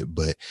do it,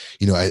 but,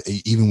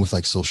 even with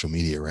like social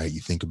media, right? You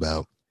think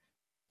about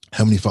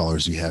how many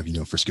followers do you have,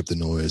 for Skip the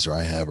Noise, or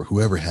I have, or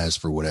whoever has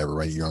for whatever,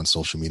 right? You're on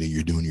social media,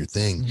 you're doing your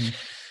thing,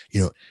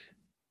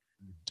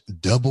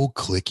 double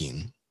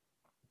clicking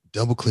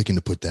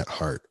to put that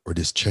heart, or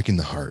just checking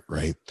the heart,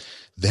 right?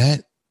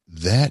 That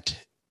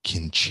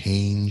can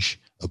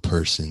change a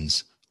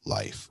person's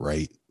life,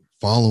 right?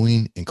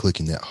 Following and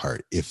clicking that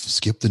heart. If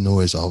Skip the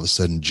Noise all of a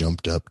sudden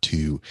jumped up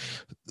to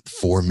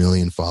 4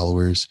 million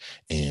followers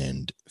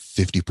and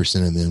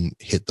 50% of them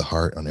hit the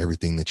heart on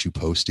everything that you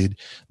posted,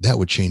 that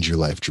would change your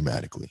life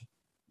dramatically,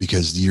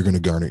 because you're going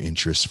to garner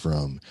interest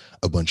from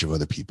a bunch of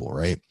other people,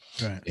 right?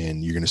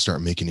 And you're going to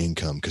start making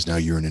income, because now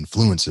you're an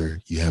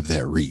influencer, you have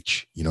that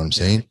reach, you know what I'm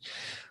saying?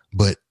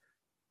 But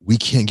we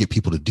can't get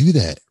people to do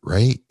that,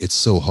 right? It's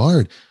so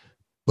hard,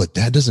 but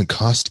that doesn't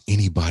cost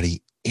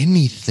anybody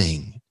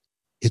anything.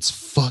 It's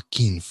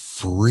fucking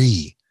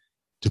free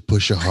to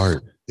push a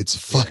heart. It's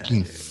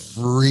fucking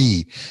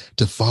free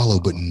to follow,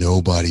 but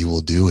nobody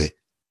will do it.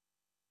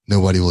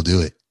 Nobody will do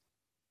it.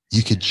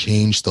 You could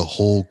change the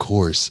whole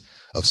course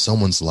of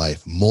someone's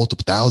life,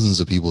 multiple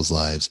thousands of people's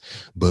lives,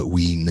 but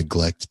we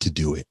neglect to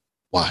do it.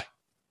 Why?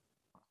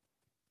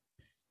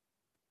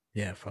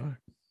 Yeah, fuck.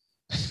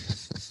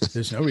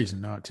 There's no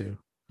reason not to.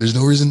 There's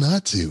no reason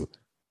not to,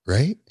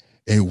 right?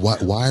 And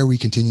why are we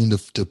continuing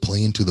to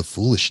play into the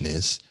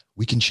foolishness?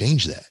 We can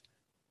change that.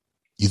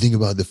 You think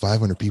about the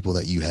 500 people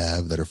that you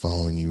have that are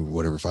following you,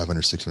 whatever,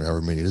 500, 600,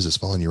 however many it is that's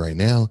following you right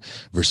now,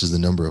 versus the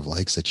number of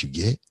likes that you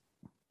get.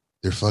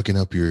 They're fucking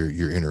up your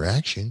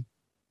interaction,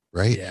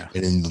 right? Yeah.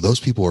 And then those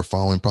people are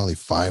following probably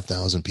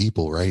 5,000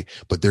 people, right?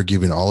 But they're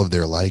giving all of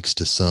their likes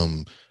to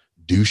some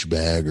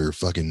douchebag or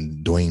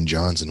fucking Dwayne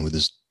Johnson with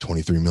his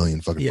 23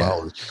 million fucking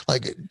followers.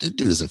 Like, the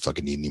dude doesn't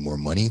fucking need any more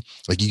money.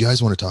 Like, you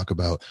guys want to talk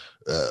about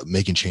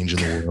making change in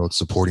the world,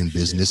 supporting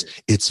business?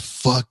 It's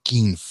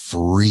fucking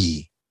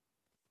free.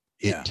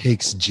 It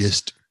takes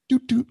just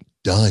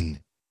done,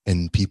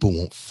 and people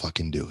won't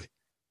fucking do it.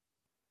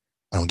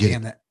 I don't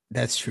get it.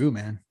 That's true,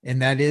 man.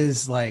 And that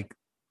is like,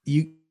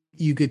 you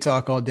could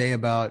talk all day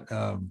about,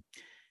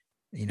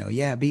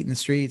 beating the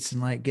streets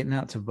and like getting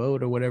out to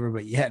vote or whatever,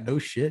 but no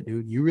shit,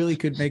 dude, you really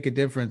could make a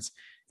difference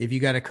if you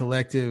got a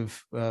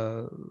collective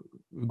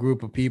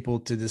group of people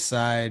to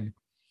decide,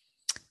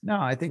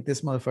 no, I think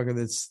this motherfucker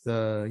that's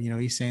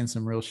he's saying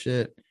some real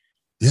shit.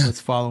 Yeah.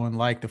 Let's follow and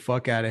like the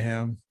fuck out of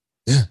him.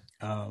 Yeah.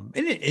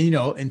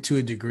 And to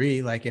a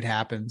degree, like it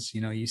happens,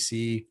 you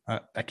see,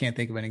 I can't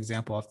think of an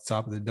example off the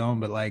top of the dome,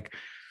 but like,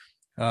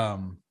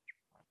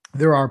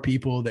 there are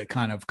people that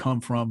kind of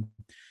come from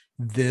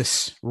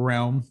this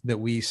realm that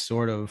we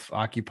sort of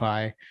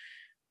occupy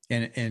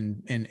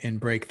and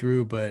break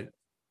through. But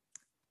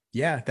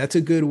yeah, that's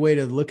a good way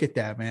to look at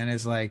that, man.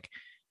 Is like,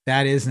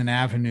 that is an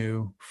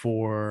avenue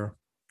for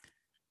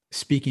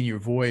speaking your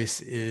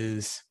voice,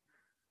 is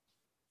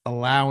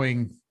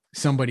allowing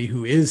somebody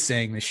who is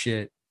saying the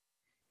shit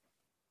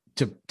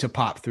to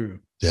pop through.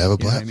 To have a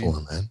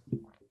platform, man.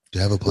 To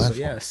have a platform. So,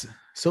 yes.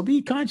 So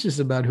be conscious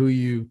about who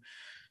you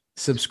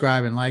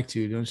subscribe and like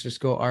to. Don't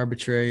just go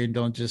arbitrary, and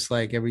don't just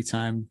like every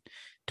time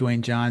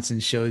Dwayne Johnson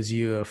shows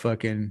you a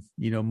fucking,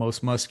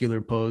 most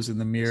muscular pose in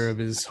the mirror of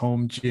his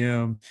home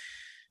gym.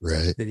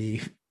 Right. That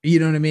he, you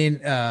know what I mean?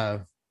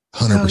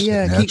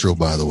 100% natural,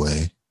 by the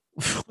way.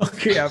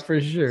 Yeah, for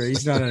sure.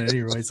 He's not on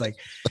any roids. Like,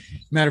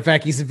 matter of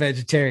fact, he's a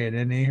vegetarian,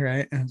 isn't he?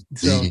 Right.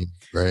 So, vegan,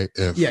 right?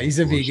 Yeah, he's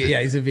a vegan.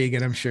 Yeah, he's a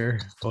vegan. I'm sure.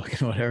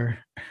 Fucking whatever.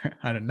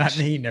 I don't. Not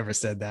he never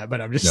said that,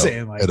 but I'm just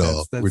saying, like,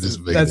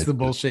 that's the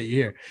bullshit you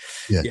hear.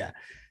 Yeah.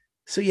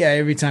 So yeah,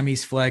 every time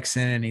he's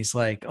flexing and he's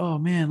like, "Oh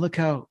man, look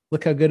how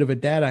good of a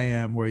dad I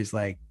am," where he's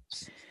like,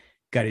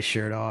 got his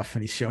shirt off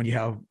and he's showing you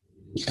how.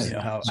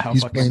 How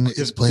he's fucking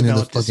he's playing in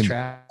the fucking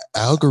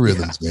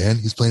algorithms, man.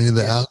 He's playing in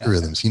the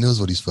algorithms. He knows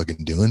what he's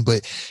fucking doing.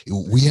 But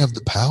we have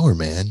the power,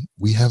 man.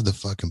 We have the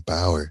fucking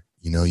power.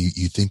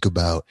 You think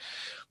about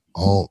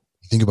all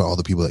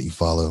the people that you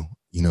follow,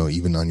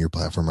 even on your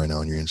platform right now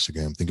on your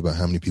Instagram. Think about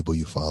how many people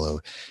you follow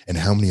and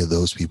how many of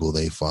those people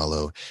they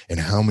follow and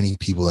how many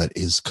people that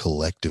is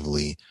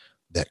collectively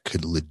that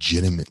could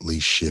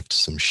legitimately shift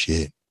some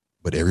shit.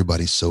 But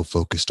everybody's so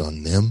focused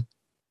on them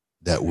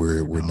that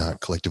we're not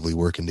collectively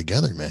working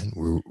together, man.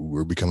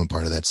 We're becoming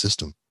part of that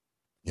system,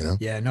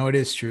 Yeah, no, it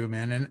is true,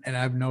 man. And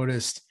I've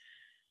noticed,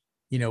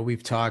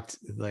 we've talked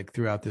like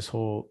throughout this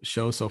whole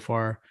show so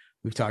far,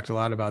 we've talked a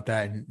lot about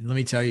that. And let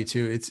me tell you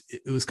too,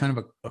 it was kind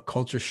of a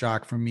culture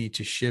shock for me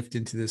to shift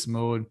into this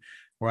mode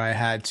where I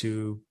had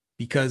to,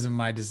 because of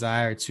my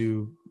desire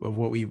of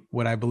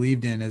what I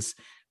believed in is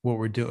what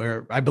we're doing,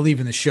 or I believe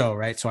in the show,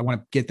 right? So I want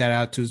to get that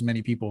out to as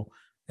many people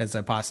as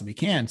I possibly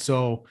can.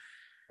 So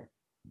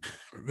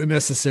the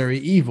necessary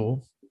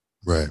evil,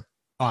 right,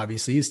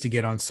 obviously, is to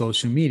get on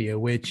social media,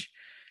 which,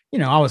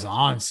 I was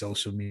on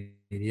social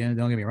media.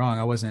 Don't get me wrong.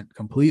 I wasn't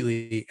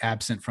completely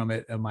absent from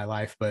it in my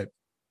life, but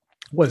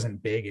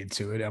wasn't big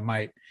into it.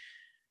 I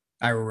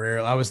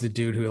was the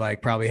dude who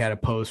like probably had a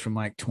post from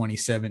like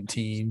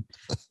 2017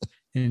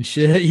 and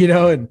shit,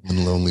 and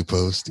one lonely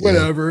post,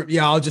 whatever.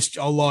 Yeah.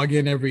 I'll log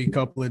in every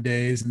couple of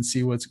days and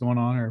see what's going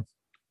on, or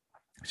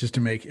just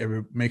to make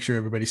sure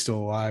everybody's still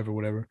alive or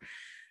whatever.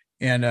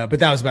 And, but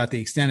that was about the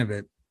extent of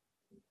it.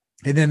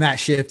 And then that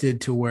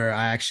shifted to where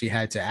I actually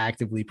had to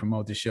actively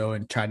promote the show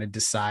and try to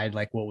decide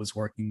like what was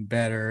working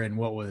better and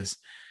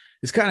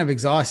it's kind of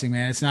exhausting,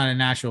 man. It's not a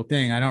natural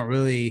thing.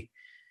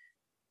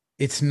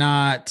 It's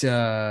not,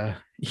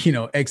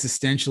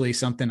 existentially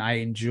something I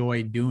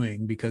enjoy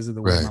doing because of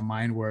the way my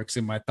mind works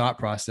and my thought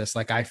process.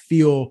 Like I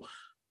feel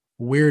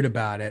weird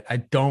about it. I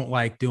don't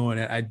like doing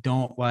it. I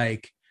don't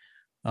like,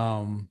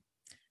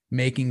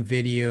 making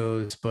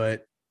videos,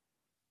 but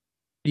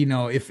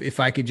if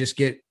I could just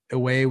get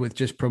away with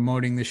just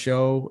promoting the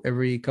show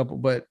every couple,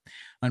 but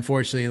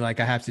unfortunately, like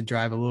I have to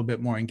drive a little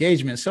bit more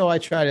engagement. So I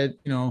try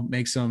to,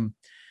 make some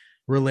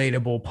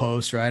relatable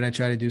posts, right? I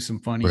try to do some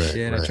funny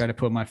shit. I try to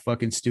put my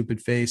fucking stupid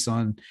face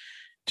on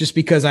just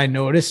because I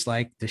noticed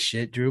like the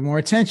shit drew more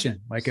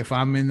attention. Like if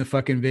I'm in the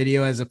fucking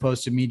video, as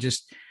opposed to me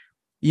just,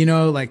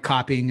 like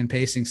copying and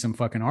pasting some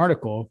fucking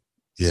article.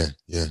 Yeah.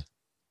 Yeah.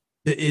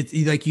 It's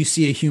like you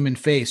see a human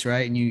face,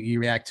 right? And you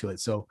react to it.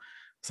 So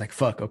it's like,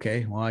 fuck,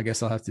 okay, well, I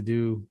guess I'll have to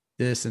do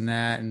this and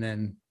that. And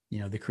then,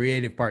 the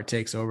creative part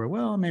takes over.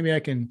 Well, maybe I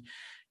can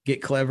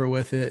get clever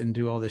with it and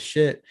do all this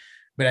shit.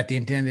 But at the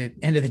end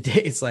of the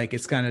day, it's like,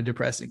 it's kind of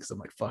depressing because I'm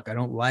like, fuck, I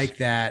don't like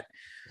that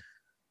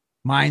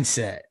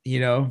mindset,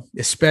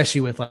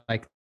 especially with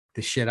like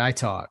the shit I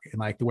talk and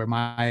like where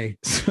my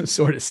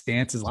sort of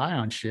stances lie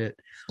on shit.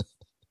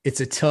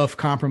 It's a tough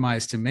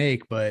compromise to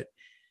make, but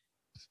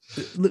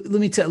let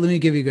me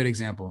give you a good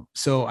example.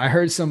 So I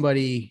heard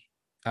somebody,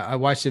 I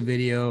watched a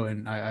video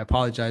and I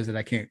apologize that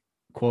I can't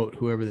quote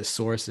whoever the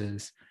source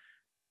is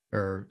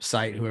or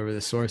cite whoever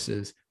the source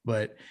is,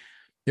 but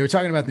they were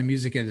talking about the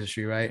music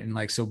industry, right? And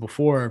like, so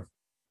before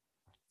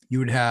you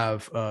would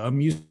have a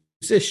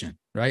musician,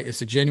 right?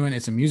 It's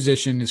a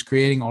musician is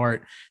creating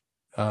art.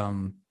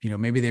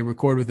 Maybe they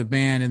record with a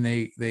band and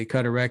they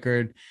cut a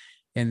record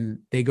and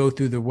they go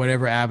through the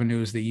whatever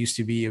avenues that used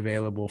to be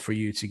available for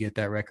you to get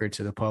that record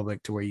to the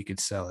public to where you could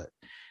sell it.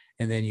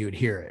 And then you would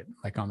hear it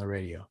like on the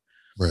radio.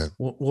 Right.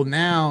 Well,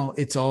 now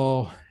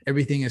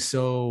everything is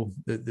so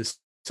the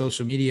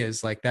social media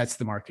is like, that's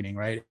the marketing,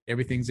 right?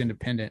 Everything's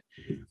independent,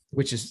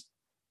 which is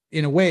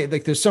in a way,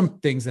 like there's some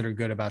things that are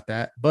good about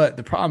that, but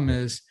the problem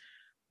is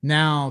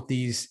now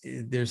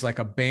there's like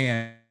a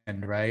band,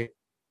 right?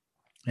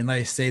 And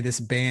like say this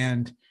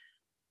band,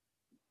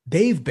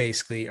 they've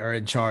basically are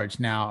in charge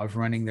now of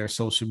running their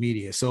social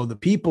media. So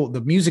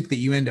the music that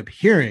you end up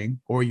hearing,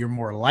 or you're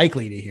more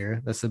likely to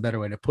hear, that's the better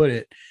way to put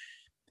it,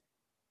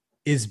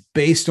 is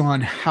based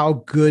on how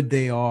good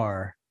they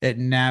are at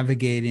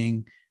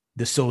navigating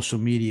the social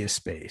media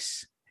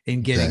space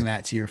and getting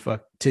Exactly. that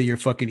to your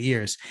fucking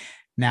ears.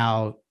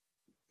 Now,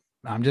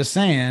 I'm just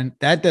saying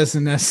that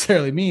doesn't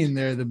necessarily mean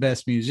they're the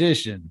best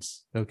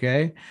musicians.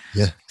 Okay.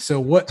 Yeah. So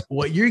what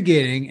you're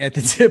getting at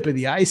the tip of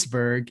the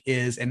iceberg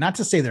is, and not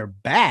to say they're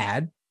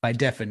bad by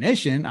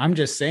definition, I'm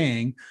just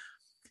saying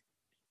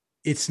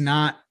it's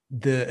not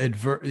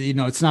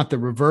it's not the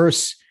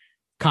reverse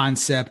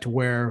concept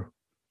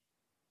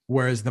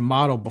whereas the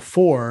model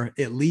before,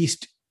 at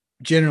least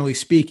generally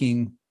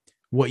speaking,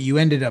 what you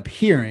ended up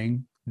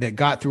hearing that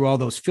got through all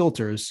those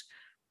filters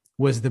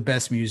was the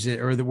best music,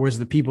 or was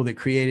the people that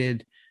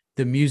created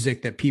the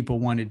music that people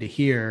wanted to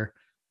hear,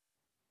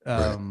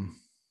 Right.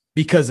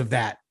 because of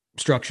that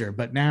structure.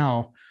 But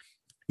now,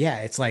 yeah,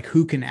 it's like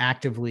who can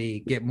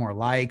actively get more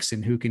likes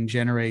and who can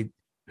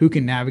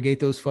navigate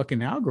those fucking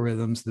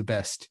algorithms the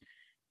best.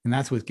 And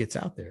that's what gets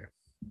out there.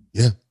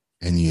 Yeah.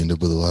 And you end up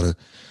with a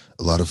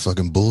lot of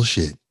fucking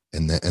bullshit.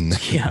 Yeah,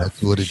 That's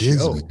for what it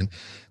is, sure. man.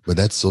 But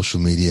that's social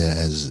media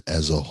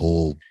as a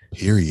whole,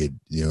 period.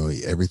 You know,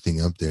 everything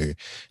up there. And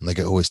like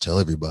I always tell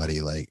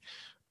everybody, like,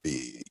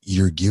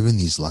 you're giving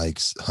these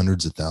likes,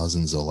 hundreds of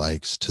thousands of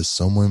likes, to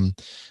someone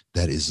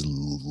that is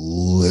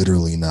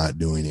literally not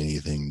doing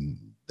anything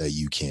that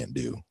you can't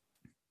do.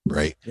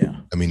 Right. Yeah.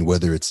 I mean,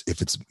 if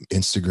it's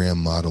Instagram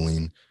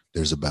modeling,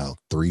 there's about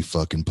 3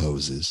 fucking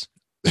poses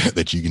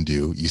that you can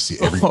do. You see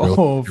Oh,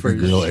 every for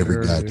girl, every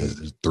sure, guy does. dude.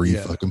 There's 3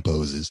 Yeah. fucking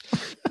poses.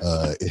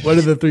 Uh, What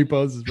are the 3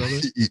 poses, brother?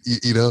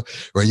 you know,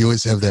 right? You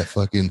always have that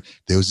fucking.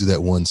 They always do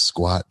that one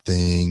squat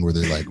thing where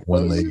they're like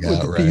one leg With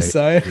out, the peace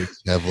right? sign.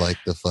 They have like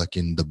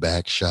the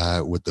back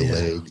shot with the Yeah.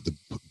 leg, the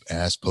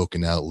ass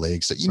poking out,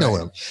 legs. So you know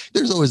what Right. I'm.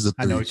 There's always the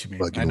I know 3 what you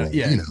mean. I fucking know. ones,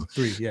 Yeah. you know.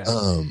 3.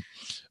 Yeah.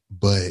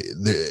 But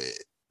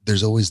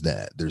there's always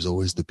that. There's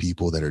always the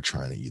people that are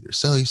trying to either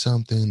sell you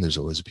something. There's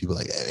always the people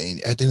like, I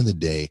mean, at the end of the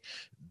day,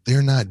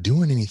 they're not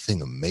doing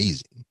anything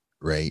amazing,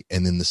 right?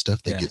 And then the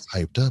stuff that Yeah. gets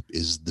hyped up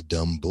is the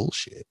dumb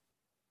bullshit.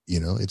 You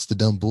know, it's the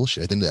dumb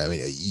bullshit. I think that, I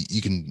mean,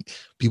 you can,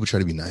 people try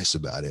to be nice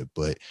about it,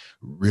 but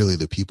really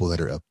the people that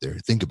are up there,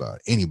 think about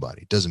it,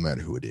 anybody, doesn't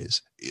matter who it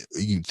is.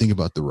 You think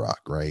about The Rock,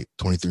 right?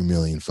 23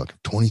 million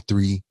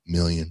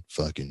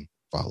fucking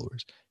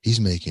followers. He's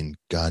making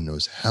God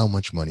knows how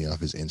much money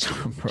off his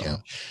Instagram Bro.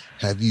 account.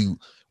 Have you,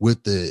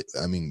 with the,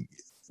 I mean,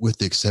 with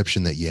the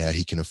exception that, yeah,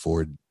 he can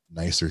afford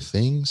nicer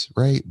things,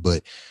 right?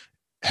 But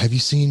have you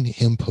seen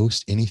him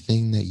post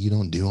anything that you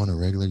don't do on a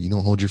regular? You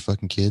don't hold your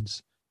fucking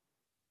kids.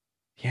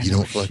 Yeah. You No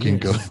don't fucking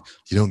shit. go. No.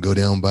 You don't go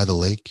down by the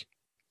lake.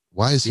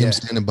 Why is him Yeah.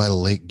 standing by the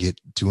lake get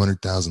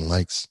 200,000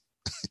 likes?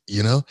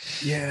 You know,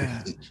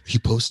 Yeah. he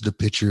posted a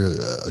picture.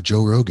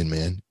 Joe Rogan,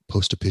 man,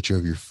 post a picture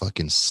of your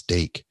fucking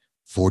steak.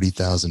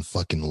 40,000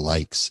 fucking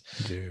likes.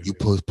 Dude. You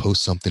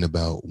post something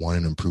about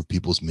wanting to improve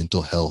people's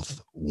mental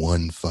health.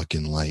 1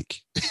 fucking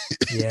like.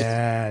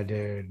 Yeah,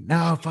 dude.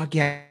 No, fuck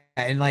yeah.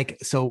 And like,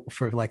 so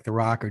for like The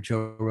Rock or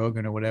Joe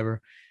Rogan or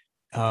whatever,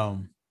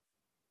 um,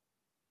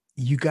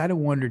 you got to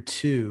wonder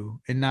too,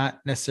 and not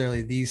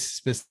necessarily these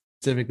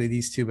specifically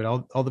these two, but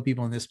all the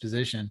people in this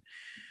position,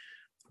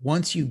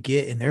 once you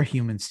get, and they're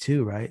humans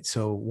too, right?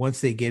 So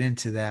once they get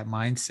into that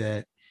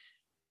mindset,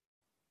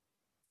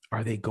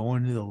 are they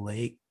going to the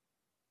lake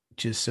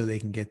just so they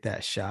can get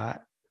that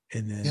shot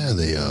and then Yeah,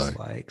 they they get are. those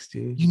likes,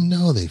 dude? You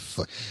know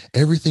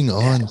everything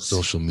on That's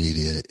social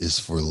media is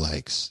for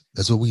likes.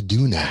 That's what we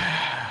do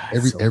now.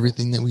 so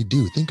Everything that we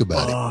do. Think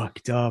about it.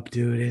 fucked up,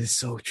 dude. It is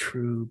so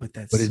true, but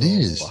that's But it so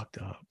is, fucked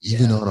up.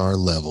 even Yeah. on our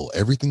level,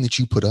 everything that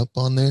you put up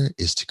on there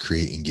is to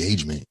create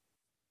engagement.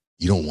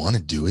 You don't want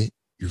to do it.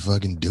 You're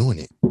fucking doing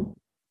it.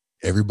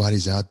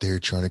 Everybody's out there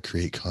trying to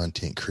create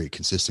content, create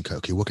consistent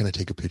content. Okay, what can I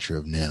take a picture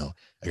of now?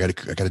 I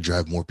gotta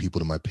drive more people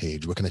to my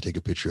page. What can I take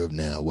a picture of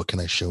now? What can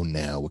I show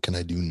now? What can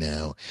I do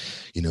now?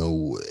 You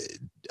know,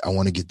 I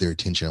want to get their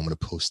attention. I'm gonna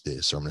post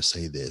this, or I'm gonna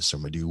say this, or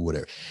I'm gonna do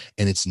whatever.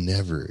 And it's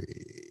never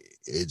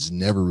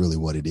really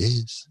what it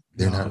is.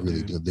 They're not No,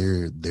 really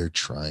dude. they're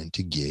trying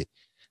to get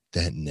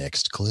that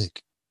next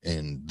click.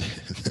 And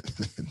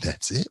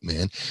that's it,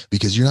 man.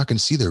 Because you're not gonna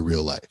see their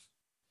real life.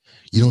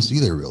 You don't see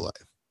their real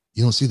life.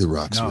 You don't see The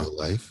Rock's No. real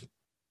life.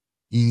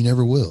 You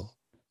never will.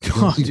 You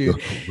don't Oh, see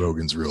dude.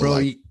 Rogan's real Bro,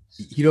 life.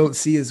 you don't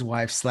see his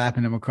wife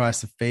slapping him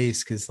across the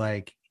face because,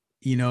 like,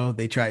 she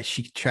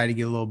tried to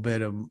get a little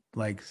bit of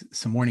like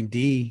some morning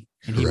D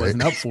and he Right?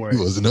 wasn't up for He it.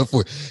 wasn't up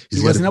for it. He He's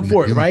got to wasn't be up in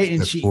for the it, gym right?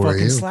 And at she 4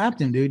 fucking a.m.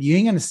 slapped him, dude. You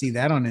ain't gonna see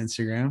that on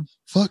Instagram.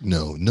 Fuck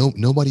no.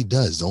 Nobody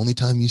does. The only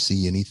time you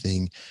see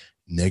anything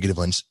negative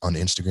on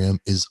Instagram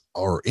is,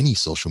 or any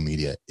social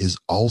media, is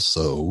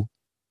also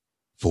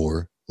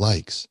for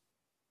likes.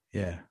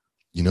 Yeah.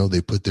 You know,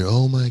 they put their,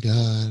 oh my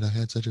God, I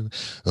had such a,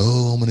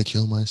 oh, I'm going to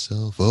kill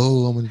myself.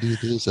 Oh, I'm going to do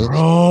this. Oh,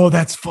 Bro,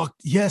 that's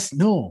fucked. Yes,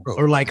 no. bro,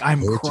 Or like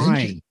I'm pay attention.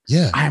 crying.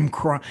 Yeah. I'm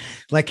crying.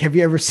 Like, have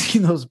you ever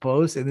seen those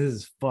posts? And this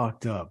is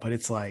fucked up, but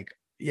it's like,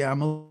 yeah,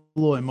 I'm a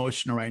little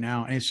emotional right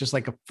now. And it's just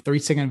like a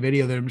 3-second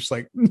video that I'm just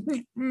like,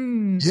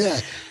 mm. Yeah.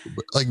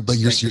 But you're,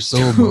 Like, you're so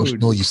dude,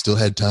 emotional. You still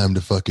had time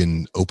to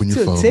fucking open your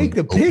to phone, take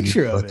the open your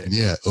picture of fucking, it.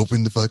 yeah,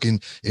 open the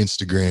fucking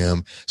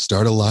Instagram,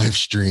 start a live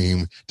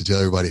stream to tell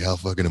everybody how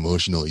fucking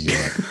emotional you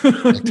are.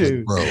 Like,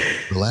 Dude. bro,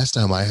 the last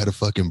time I had a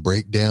fucking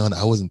breakdown,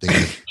 I wasn't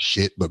thinking of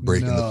shit, but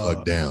breaking the fuck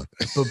No, down.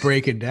 but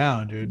break it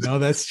down, dude. No,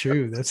 that's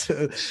true. That's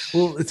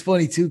well, it's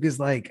funny too, because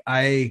like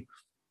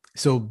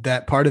so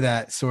that part of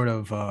that sort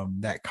of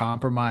that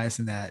compromise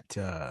and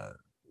that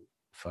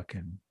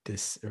fucking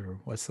this, or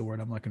what's the word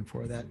I'm looking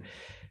for,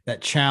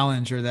 that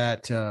challenge, or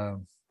that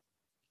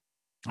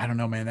I don't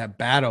know, man, that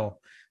battle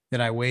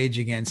that I wage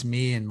against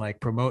me and like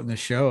promoting the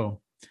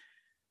show.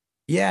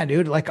 Yeah,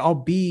 dude, like I'll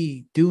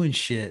be doing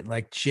shit,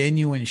 like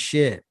genuine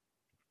shit.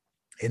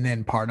 And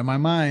then part of my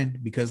mind,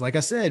 because like I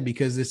said,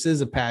 because this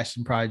is a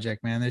passion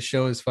project, man. This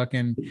show is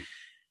fucking,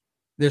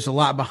 there's a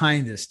lot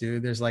behind this,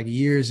 dude. There's like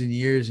years and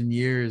years and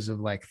years of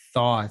like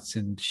thoughts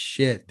and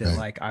shit that Right.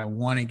 like I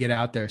want to get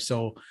out there.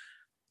 So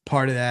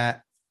part of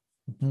that,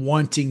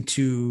 wanting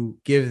to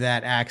give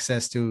that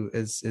access to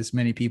as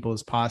many people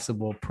as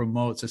possible,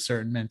 promotes a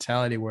certain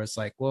mentality where it's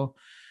like, well,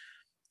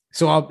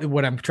 so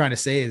what I'm trying to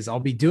say is I'll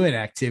be doing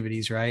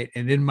activities, right?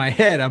 And in my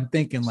head, I'm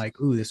thinking like,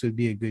 ooh, this would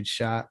be a good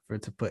shot for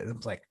it to put. I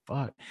was like,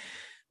 fuck.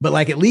 But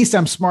like, at least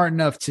I'm smart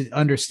enough to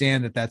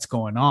understand that that's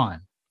going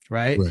on,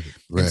 right? Right. And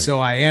Right. so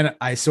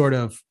I sort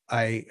of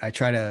I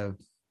try to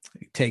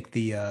take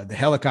the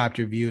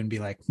helicopter view and be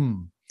like,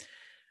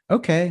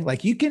 okay,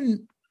 like you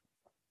can,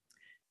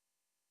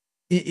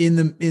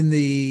 in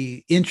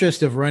the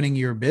interest of running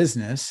your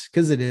business,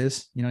 because it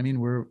is, you know what I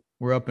mean,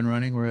 we're up and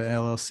running, we're an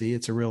LLC,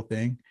 it's a real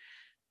thing.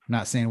 I'm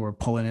not saying we're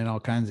pulling in all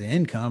kinds of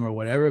income or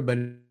whatever, but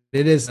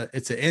it is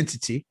it's an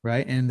entity,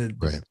 right? And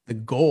Right. the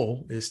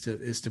goal is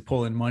to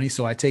pull in money.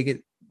 So I take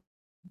it,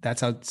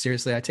 that's how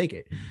seriously I take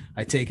it.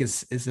 I take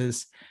is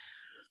this,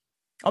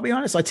 I'll be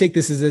honest, I take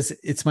this as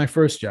it's my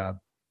first job.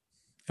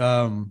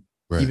 Right.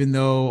 Even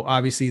though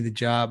obviously the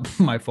job,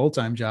 my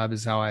full-time job,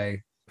 is how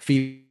I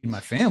feed my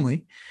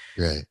family.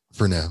 Right.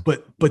 For now.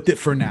 But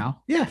for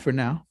now, yeah, for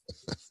now,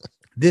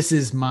 this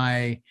is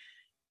my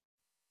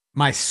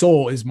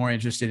soul is more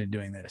interested in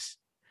doing this,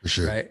 For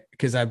sure. right?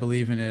 Because I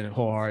believe in it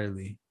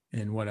wholeheartedly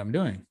in what I'm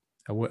doing.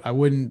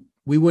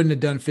 We wouldn't have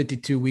done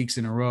 52 weeks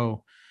in a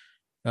row.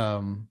 You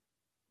know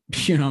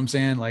what I'm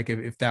saying? Like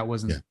if that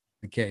wasn't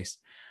the case.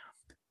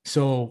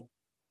 So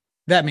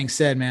that being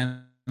said,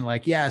 man,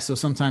 like, yeah, so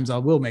sometimes I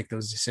will make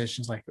those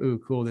decisions like, ooh,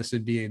 cool. This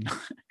would be,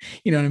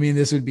 you know what I mean?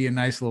 This would be a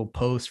nice little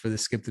post for the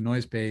Skip the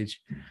Noise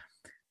page.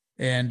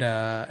 And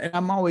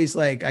I'm always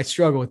like, I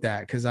struggle with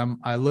that because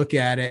I look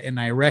at it and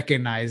I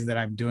recognize that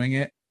I'm doing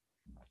it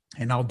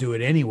and I'll do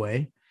it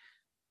anyway.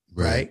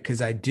 Right.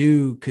 Because I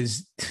do,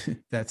 because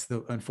that's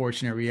the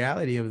unfortunate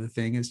reality of the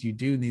thing is you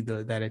do need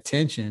that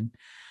attention.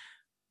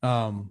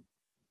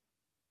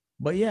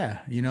 But yeah,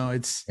 you know,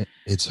 it's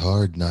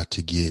hard not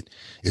to get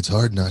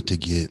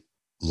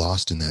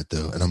lost in that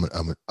though.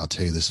 And I'll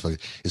tell you this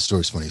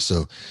story's funny.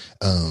 So,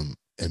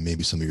 and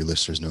maybe some of your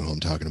listeners know who I'm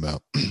talking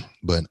about,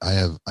 but I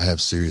have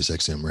Sirius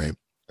XM, right?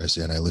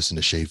 And I listen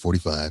to Shade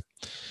 45,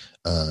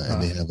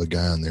 and they have a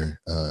guy on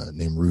there,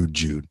 named Rude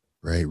Jude,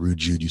 right? Rude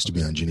Jude used to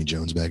be on Jenny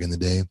Jones back in the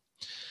day.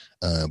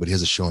 But he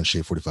has a show on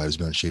Shade 45. He's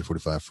been on Shade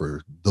 45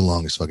 for the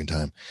longest fucking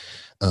time.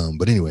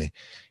 But anyway,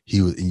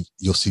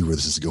 you'll see where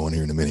this is going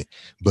here in a minute,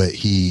 but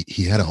he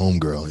had a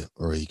homegirl,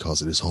 or he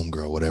calls it his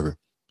homegirl, whatever.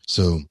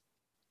 So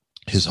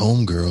his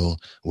homegirl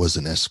was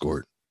an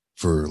escort,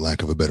 for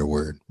lack of a better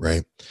word.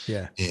 Right.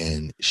 Yeah.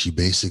 And she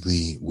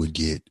basically would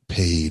get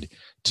paid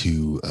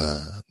to,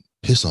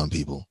 piss on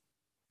people.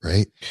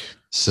 Right.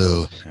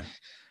 So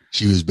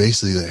she was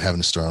basically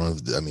having a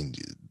start. I mean,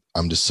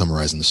 I'm just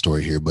summarizing the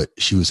story here, but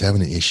she was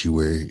having an issue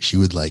where she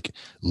would like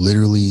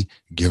literally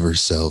give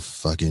herself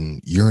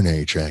fucking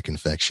urinary tract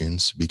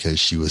infections because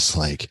she was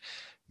like,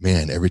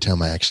 man, every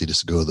time I actually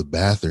just go to the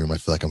bathroom, I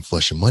feel like I'm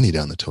flushing money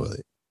down the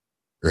toilet.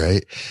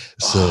 Right.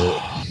 So,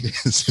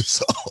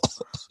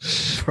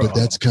 but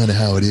that's kind of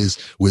how it is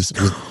with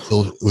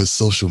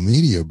social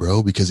media,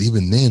 bro, because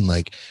even then,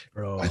 like,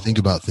 I think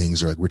about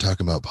things, or like we're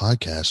talking about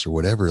podcasts or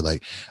whatever,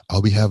 like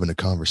I'll be having a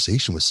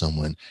conversation with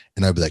someone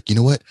and I'd be like, you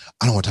know what?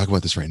 I don't want to talk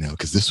about this right now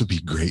because this would be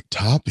a great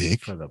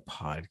topic for the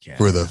podcast,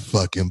 for the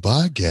fucking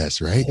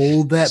podcast, right?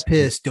 Hold that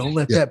piss. Don't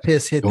let that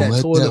piss hit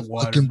that toilet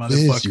water,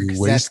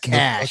 motherfucker. That's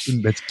cash.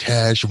 That's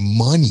cash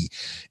money.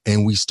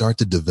 And we start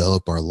to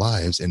develop our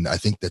lives. And I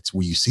think that's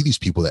where you see these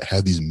people that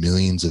have these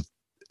millions of,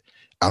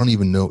 I don't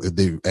even know if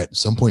they, at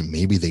some point,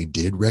 maybe they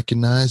did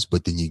recognize,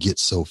 but then you get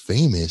so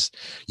famous,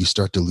 you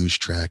start to lose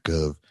track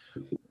of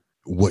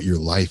what your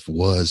life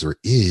was or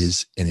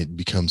is. And it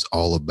becomes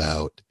all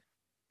about,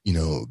 you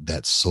know,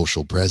 that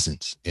social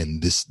presence.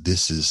 And this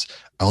is,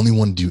 I only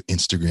want to do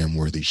Instagram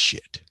worthy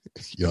shit.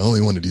 You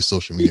only want to do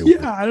social media.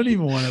 Yeah, I don't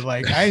even want to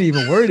like. I ain't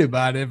even worried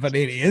about it if I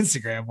need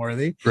Instagram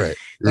worthy. Right.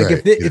 Like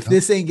Right. if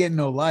this ain't getting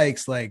no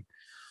likes, like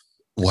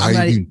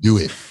why even do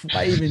it?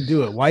 Why even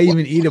do it? Why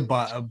even eat a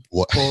bowl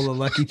of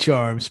Lucky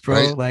Charms, bro?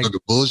 Right? Like the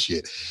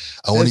bullshit.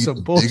 I want to eat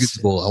the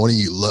biggest bowl. I want to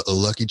eat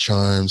Lucky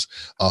Charms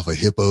off a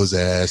hippo's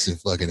ass in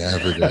fucking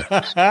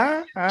Africa.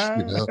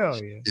 You know,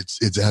 yeah.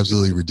 It's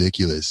absolutely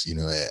ridiculous. You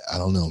know, I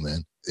don't know,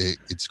 man.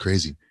 It's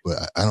crazy,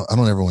 but I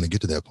don't ever want to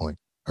get to that point.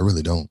 I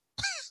really don't.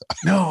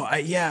 No,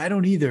 I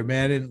don't either,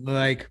 man. And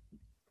like,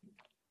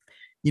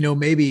 you know,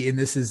 maybe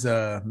this is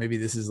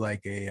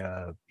like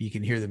a you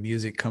can hear the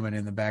music coming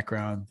in the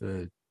background,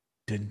 the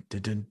dun,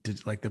 dun, dun, dun,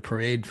 like the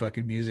parade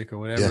fucking music or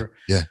whatever.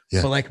 Yeah.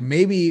 But like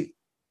maybe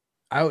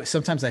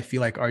sometimes I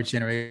feel like our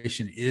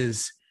generation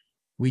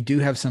we do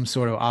have some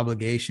sort of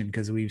obligation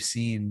because we've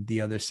seen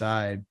the other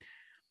side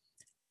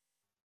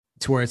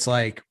to where it's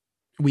like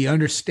we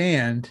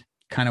understand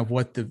kind of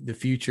what the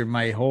future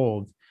might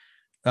hold.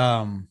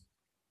 But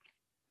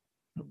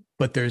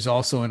there's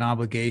also an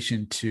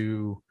obligation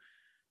to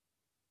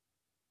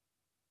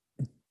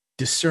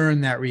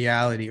discern that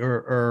reality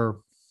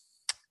or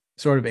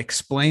sort of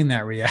explain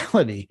that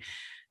reality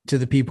to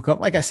the people.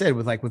 Like I said,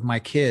 with my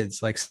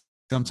kids, like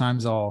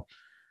sometimes I'll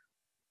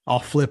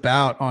flip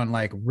out on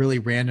like really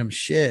random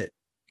shit.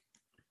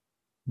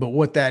 But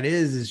what that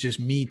is just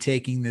me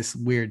taking this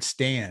weird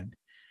stand,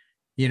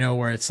 you know,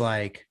 where it's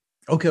like,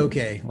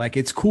 okay. Like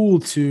it's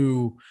cool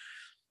to,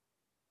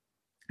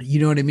 you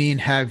know what I mean?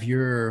 Have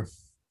your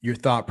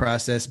thought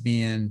process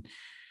being,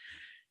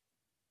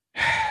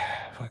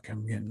 fuck,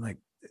 I'm getting like,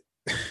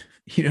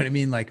 you know what I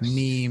mean? Like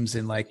memes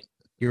and like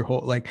your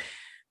whole, like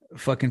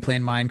fucking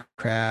playing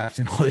Minecraft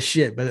and all this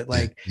shit. But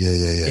like,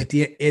 yeah. At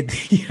the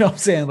you know what I'm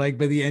saying? Like,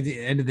 by the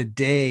end of the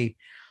day,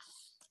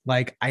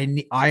 like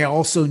I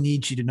also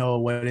need you to know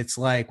what it's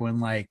like when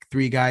like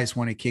three guys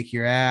want to kick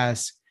your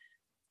ass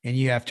and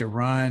you have to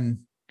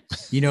run,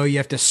 you know, you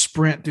have to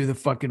sprint through the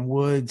fucking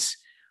woods.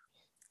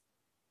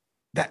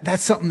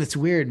 That's something that's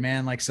weird,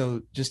 man. Like,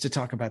 so just to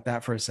talk about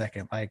that for a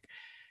second, like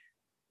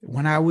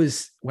when I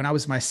was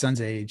my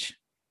son's age,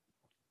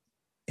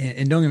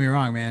 and don't get me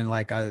wrong, man,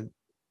 like I'm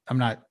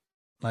not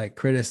like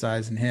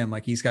criticizing him.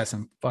 Like he's got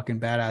some fucking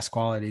badass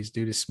qualities.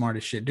 Dude is smart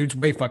as shit. Dude's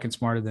way fucking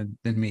smarter than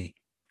me.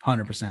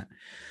 100%.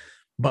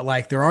 But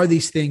like, there are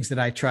these things that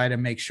I try to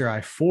make sure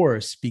I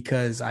force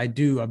because I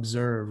do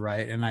observe.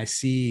 Right. And I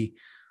see,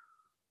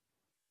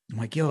 I'm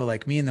like, yo,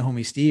 like me and the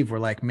homie Steve were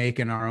like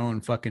making our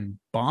own fucking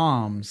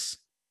bombs.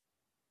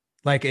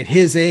 Like at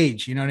his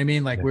age, you know what I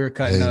mean? Like we were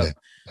cutting up,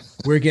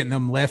 we're getting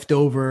them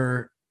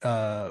leftover,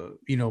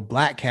 you know,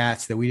 black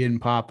cats that we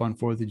didn't pop on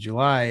 4th of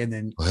July and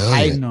then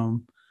hiding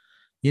them,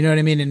 you know what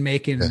I mean? And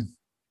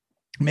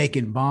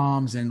making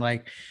bombs and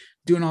like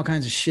doing all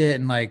kinds of shit.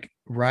 And like,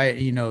 right.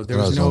 You know, there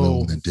was no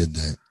one that did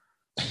that.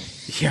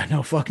 Yeah,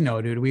 no, fuck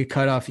no, dude. We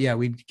cut off. Yeah.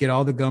 We'd get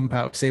all the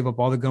gunpowder, save up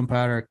all the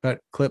gunpowder,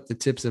 clip the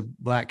tips of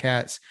black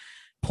cats,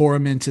 pour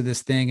them into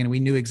this thing. And we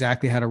knew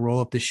exactly how to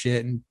roll up the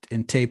shit and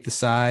tape the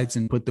sides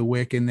and put the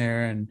wick in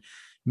there and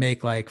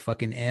make like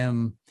fucking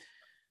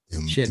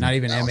shit, not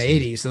even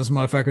M80s. Those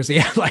motherfuckers,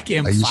 yeah, like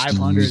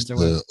M500s or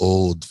the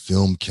old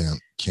film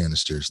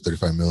canisters,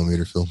 35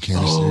 millimeter film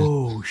canisters.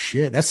 Oh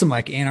shit, that's some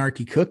like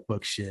Anarchy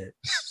cookbook shit.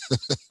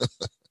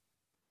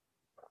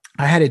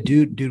 I had a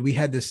dude. We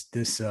had this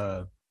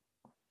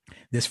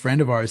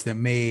friend of ours that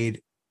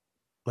made,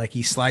 like,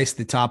 he sliced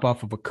the top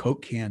off of a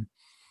Coke can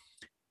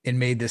and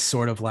made this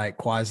sort of like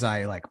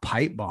quasi like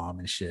pipe bomb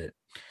and shit.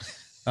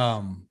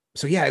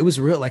 So yeah, it was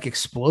real, like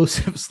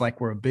explosives like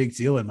were a big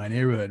deal in my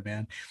neighborhood,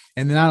 man.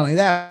 And then not only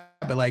that,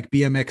 but like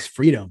BMX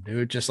freedom,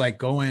 dude, just like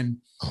going,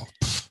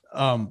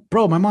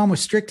 bro, my mom was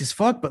strict as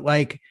fuck, but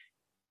like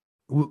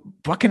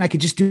fucking, I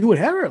could just do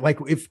whatever. Like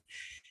if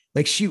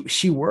like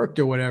she worked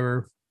or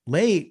whatever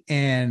late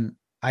and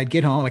I'd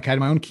get home, like I had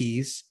my own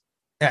keys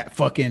at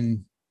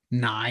fucking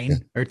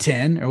 9 or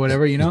 10 or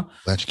whatever, you know,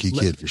 latchkey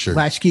kid for sure.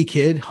 Latchkey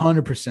kid,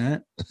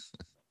 100%.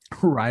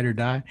 Ride or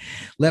die.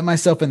 Let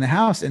myself in the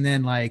house, and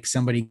then like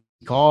somebody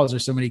calls or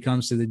somebody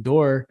comes to the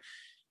door,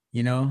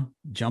 you know,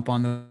 jump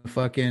on the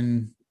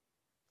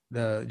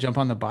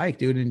bike,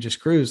 dude, and just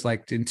cruise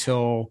like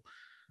until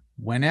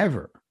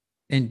whenever,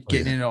 and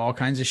getting into all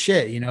kinds of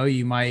shit. You know,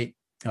 you might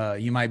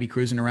be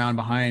cruising around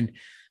behind,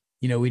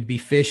 you know, we'd be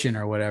fishing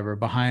or whatever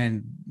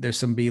behind, there's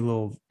some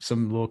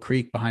little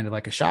creek behind it,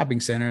 like a shopping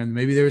center. And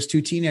maybe there was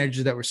 2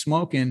 teenagers that were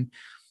smoking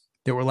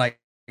that were like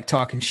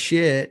talking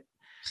shit,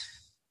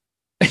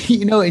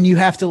 you know, and you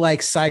have to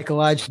like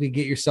psychologically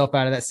get yourself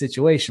out of that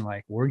situation.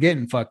 Like, we're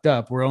getting fucked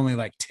up. We're only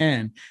like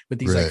 10, but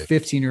these like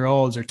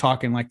 15-year-olds are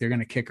talking like they're going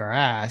to kick our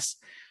ass.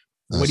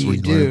 What do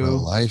you do?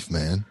 Life,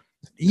 man.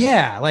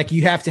 Yeah. Like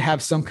you have to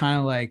have some kind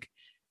of like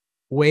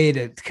way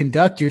to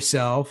conduct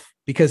yourself,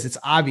 because it's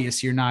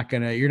obvious you're not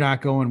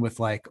going with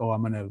like, oh,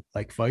 I'm going to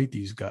like fight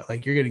these guys.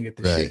 Like you're going to get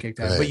the shit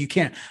kicked out, but you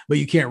can't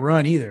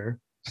run either.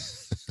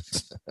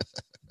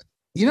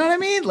 You know what I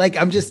mean? Like,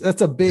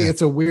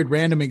 it's a weird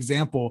random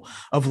example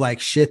of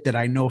like shit that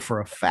I know for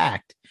a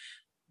fact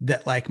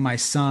that like my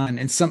son,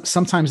 and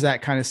sometimes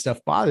that kind of stuff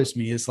bothers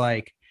me, is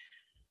like,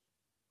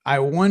 I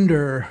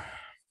wonder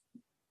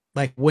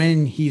like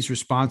when he's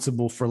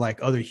responsible for like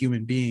other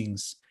human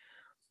beings,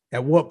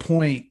 at what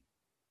point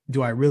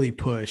do I really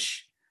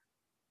push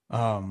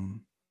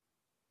some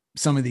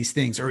of these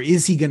things, or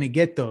is he going to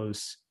get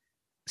those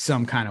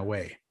some kind of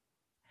way?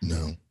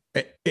 No.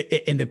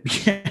 And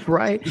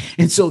right.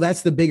 And so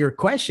that's the bigger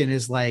question,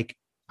 is like,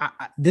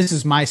 this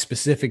is my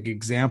specific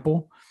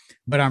example,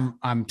 but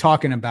I'm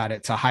talking about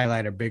it to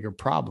highlight a bigger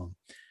problem.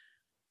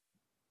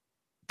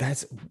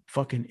 That's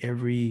fucking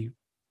every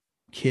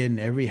kid in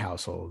every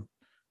household.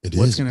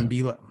 What's going to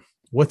be like?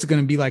 What's it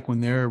going to be like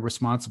when they're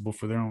responsible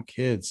for their own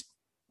kids,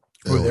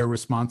 or they're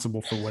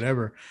responsible for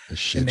whatever,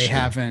 and they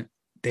haven't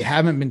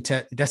been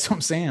that's what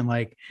I'm saying.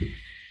 Like,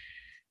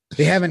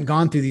 they haven't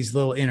gone through these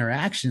little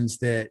interactions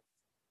that,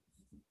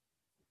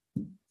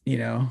 you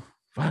know,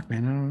 fuck,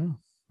 man,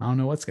 I don't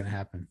know what's going to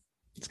happen.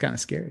 It's kind of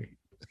scary.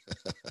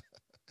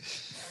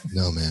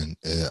 No, man,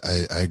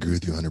 I agree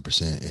with you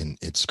 100%. And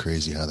it's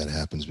crazy how that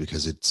happens,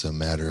 because it's a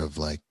matter of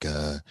like,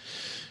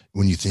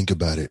 when you think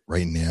about it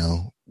right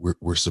now,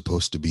 we're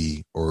supposed to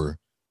be, or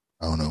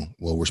I don't know,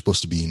 well, we're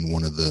supposed to be in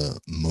one of the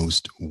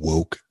most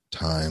woke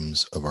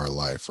times of our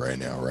life right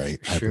now, right?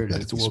 Sure,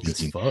 it's woke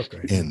as fuck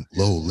right and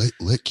now.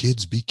 let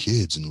kids be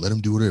kids and let them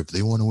do whatever. If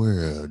they want to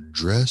wear a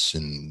dress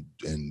and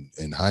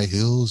high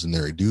heels and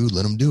they're a dude,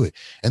 let them do it,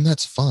 and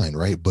that's fine,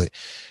 right? But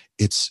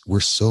we're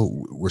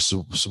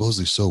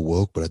supposedly so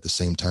woke, but at the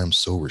same time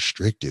so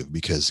restrictive,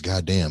 because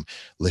goddamn,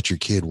 let your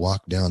kid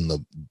walk down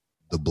the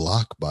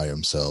block by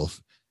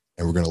himself,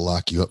 and we're going to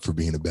lock you up for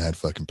being a bad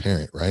fucking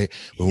parent, right?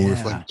 But when we're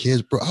fucking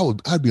kids, bro,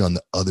 I'd be on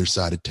the other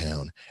side of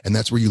town, and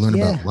that's where you learn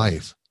about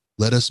life.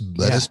 Let us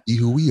be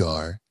who we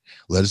are.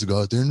 Let us go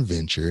out there and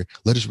venture.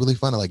 Let us really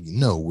find out, like,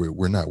 no,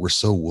 we're not. We're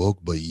so woke,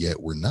 but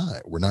yet we're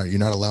not. You're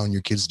not allowing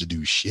your kids to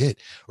do shit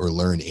or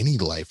learn any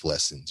life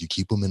lessons. You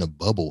keep them in a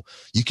bubble.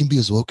 You can be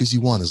as woke as you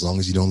want, as long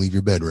as you don't leave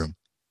your bedroom.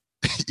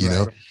 you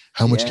know,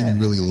 how much can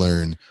you really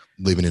learn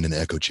living in an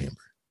echo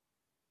chamber?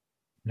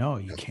 No,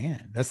 you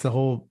can't. That's the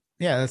whole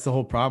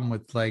problem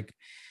with like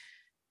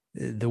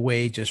the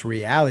way just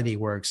reality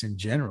works in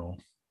general.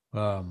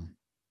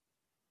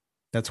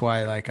 That's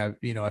why, like,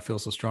 I feel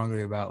so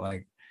strongly about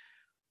like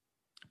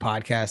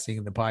podcasting,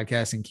 and the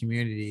podcasting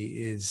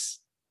community is,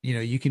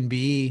 you can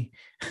be,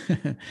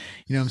 what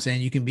I'm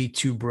saying? You can be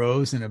two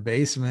bros in a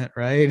basement,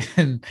 right?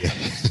 And,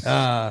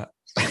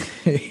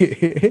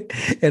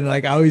 and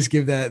like, I always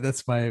give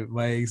that's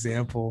my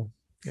example.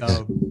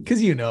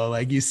 Cause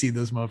like you see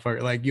those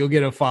motherfuckers, like you'll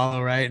get a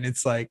follow, right? And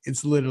it's like,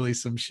 it's literally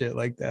some shit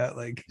like that.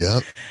 Like,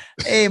 yep.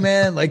 Hey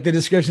man, like the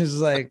description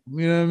is like,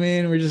 you know what I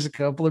mean? We're just a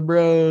couple of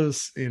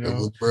bros,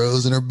 couple of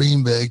bros in our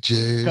beanbag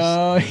chairs.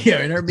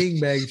 In our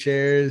beanbag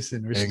chairs,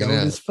 and we're stoned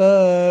as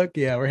fuck.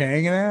 Yeah, we're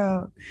hanging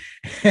out.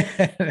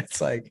 It's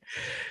like,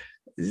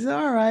 it's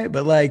all right,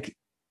 but like,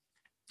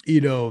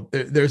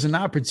 there's an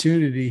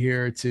opportunity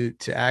here to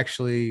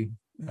actually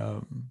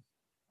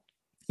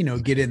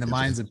get in the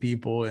minds of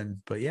people,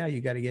 but yeah,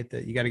 you got to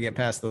get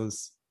past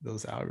those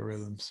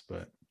algorithms.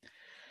 But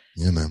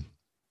yeah, man,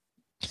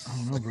 I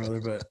don't know, brother,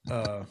 but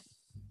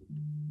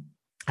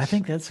I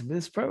think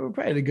that's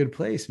probably a good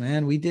place,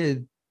 man. We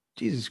did,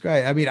 Jesus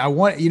Christ. I mean,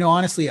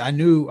 honestly, I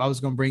knew I was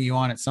going to bring you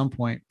on at some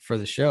point for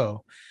the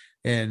show,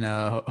 and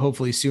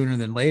hopefully sooner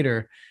than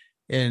later.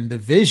 And the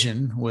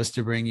vision was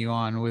to bring you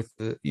on with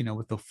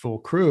the full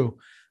crew.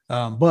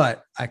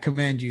 But I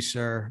commend you,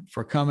 sir,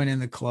 for coming in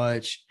the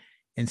clutch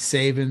and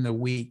saving the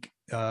week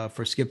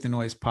for Skip the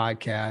Noise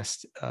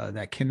podcast.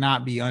 That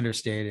cannot be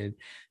understated.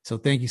 So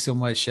thank you so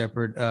much,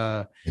 Shepard.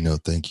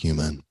 Thank you,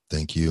 man.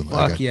 Thank you. Fuck,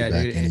 I got you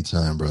back, dude.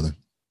 Anytime, brother.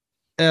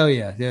 Hell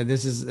yeah. Yeah.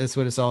 That's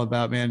what it's all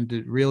about, man.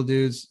 Real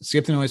dudes.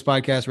 Skip the Noise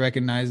podcast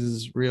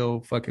recognizes real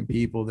fucking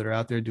people that are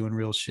out there doing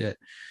real shit.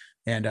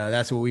 And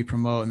that's what we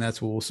promote, and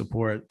that's what we'll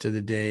support to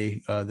the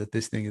day that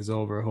this thing is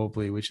over,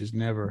 hopefully, which is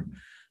never.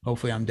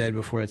 Hopefully I'm dead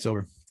before it's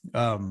over.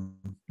 And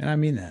I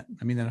mean that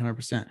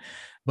 100%.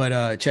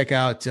 But check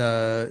out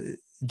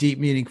Deep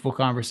Meaningful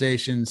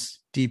Conversations,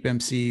 Deep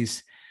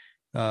MCs.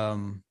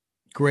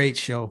 Great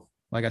show.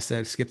 Like I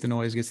said, Skip the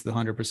Noise gets the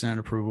 100%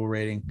 approval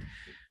rating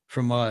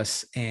from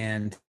us.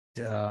 And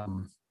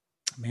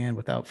man,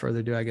 without further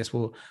ado, I guess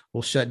we'll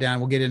shut down.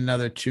 We'll get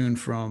another tune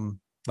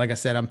from, like I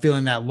said, I'm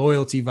feeling that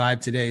loyalty vibe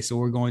today. So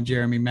we're going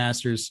Jeremy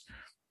Masters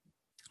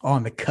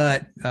on the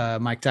cut.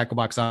 Mike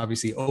Tacklebox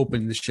obviously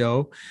opened the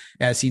show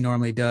as he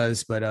normally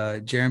does,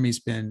 but Jeremy's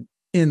been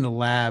in the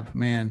lab,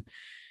 man,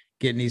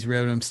 getting these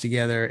rhythms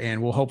together,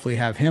 and we'll hopefully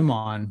have him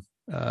on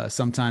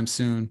sometime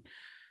soon.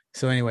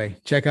 So anyway,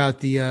 check out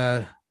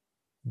the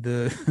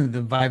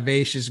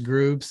vivacious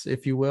groups,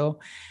 if you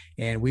will,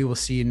 and we will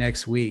see you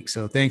next week.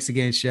 So thanks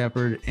again,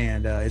 Shepard,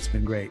 and it's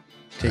been great.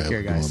 Take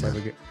care, guys.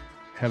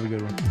 Have a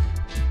good one.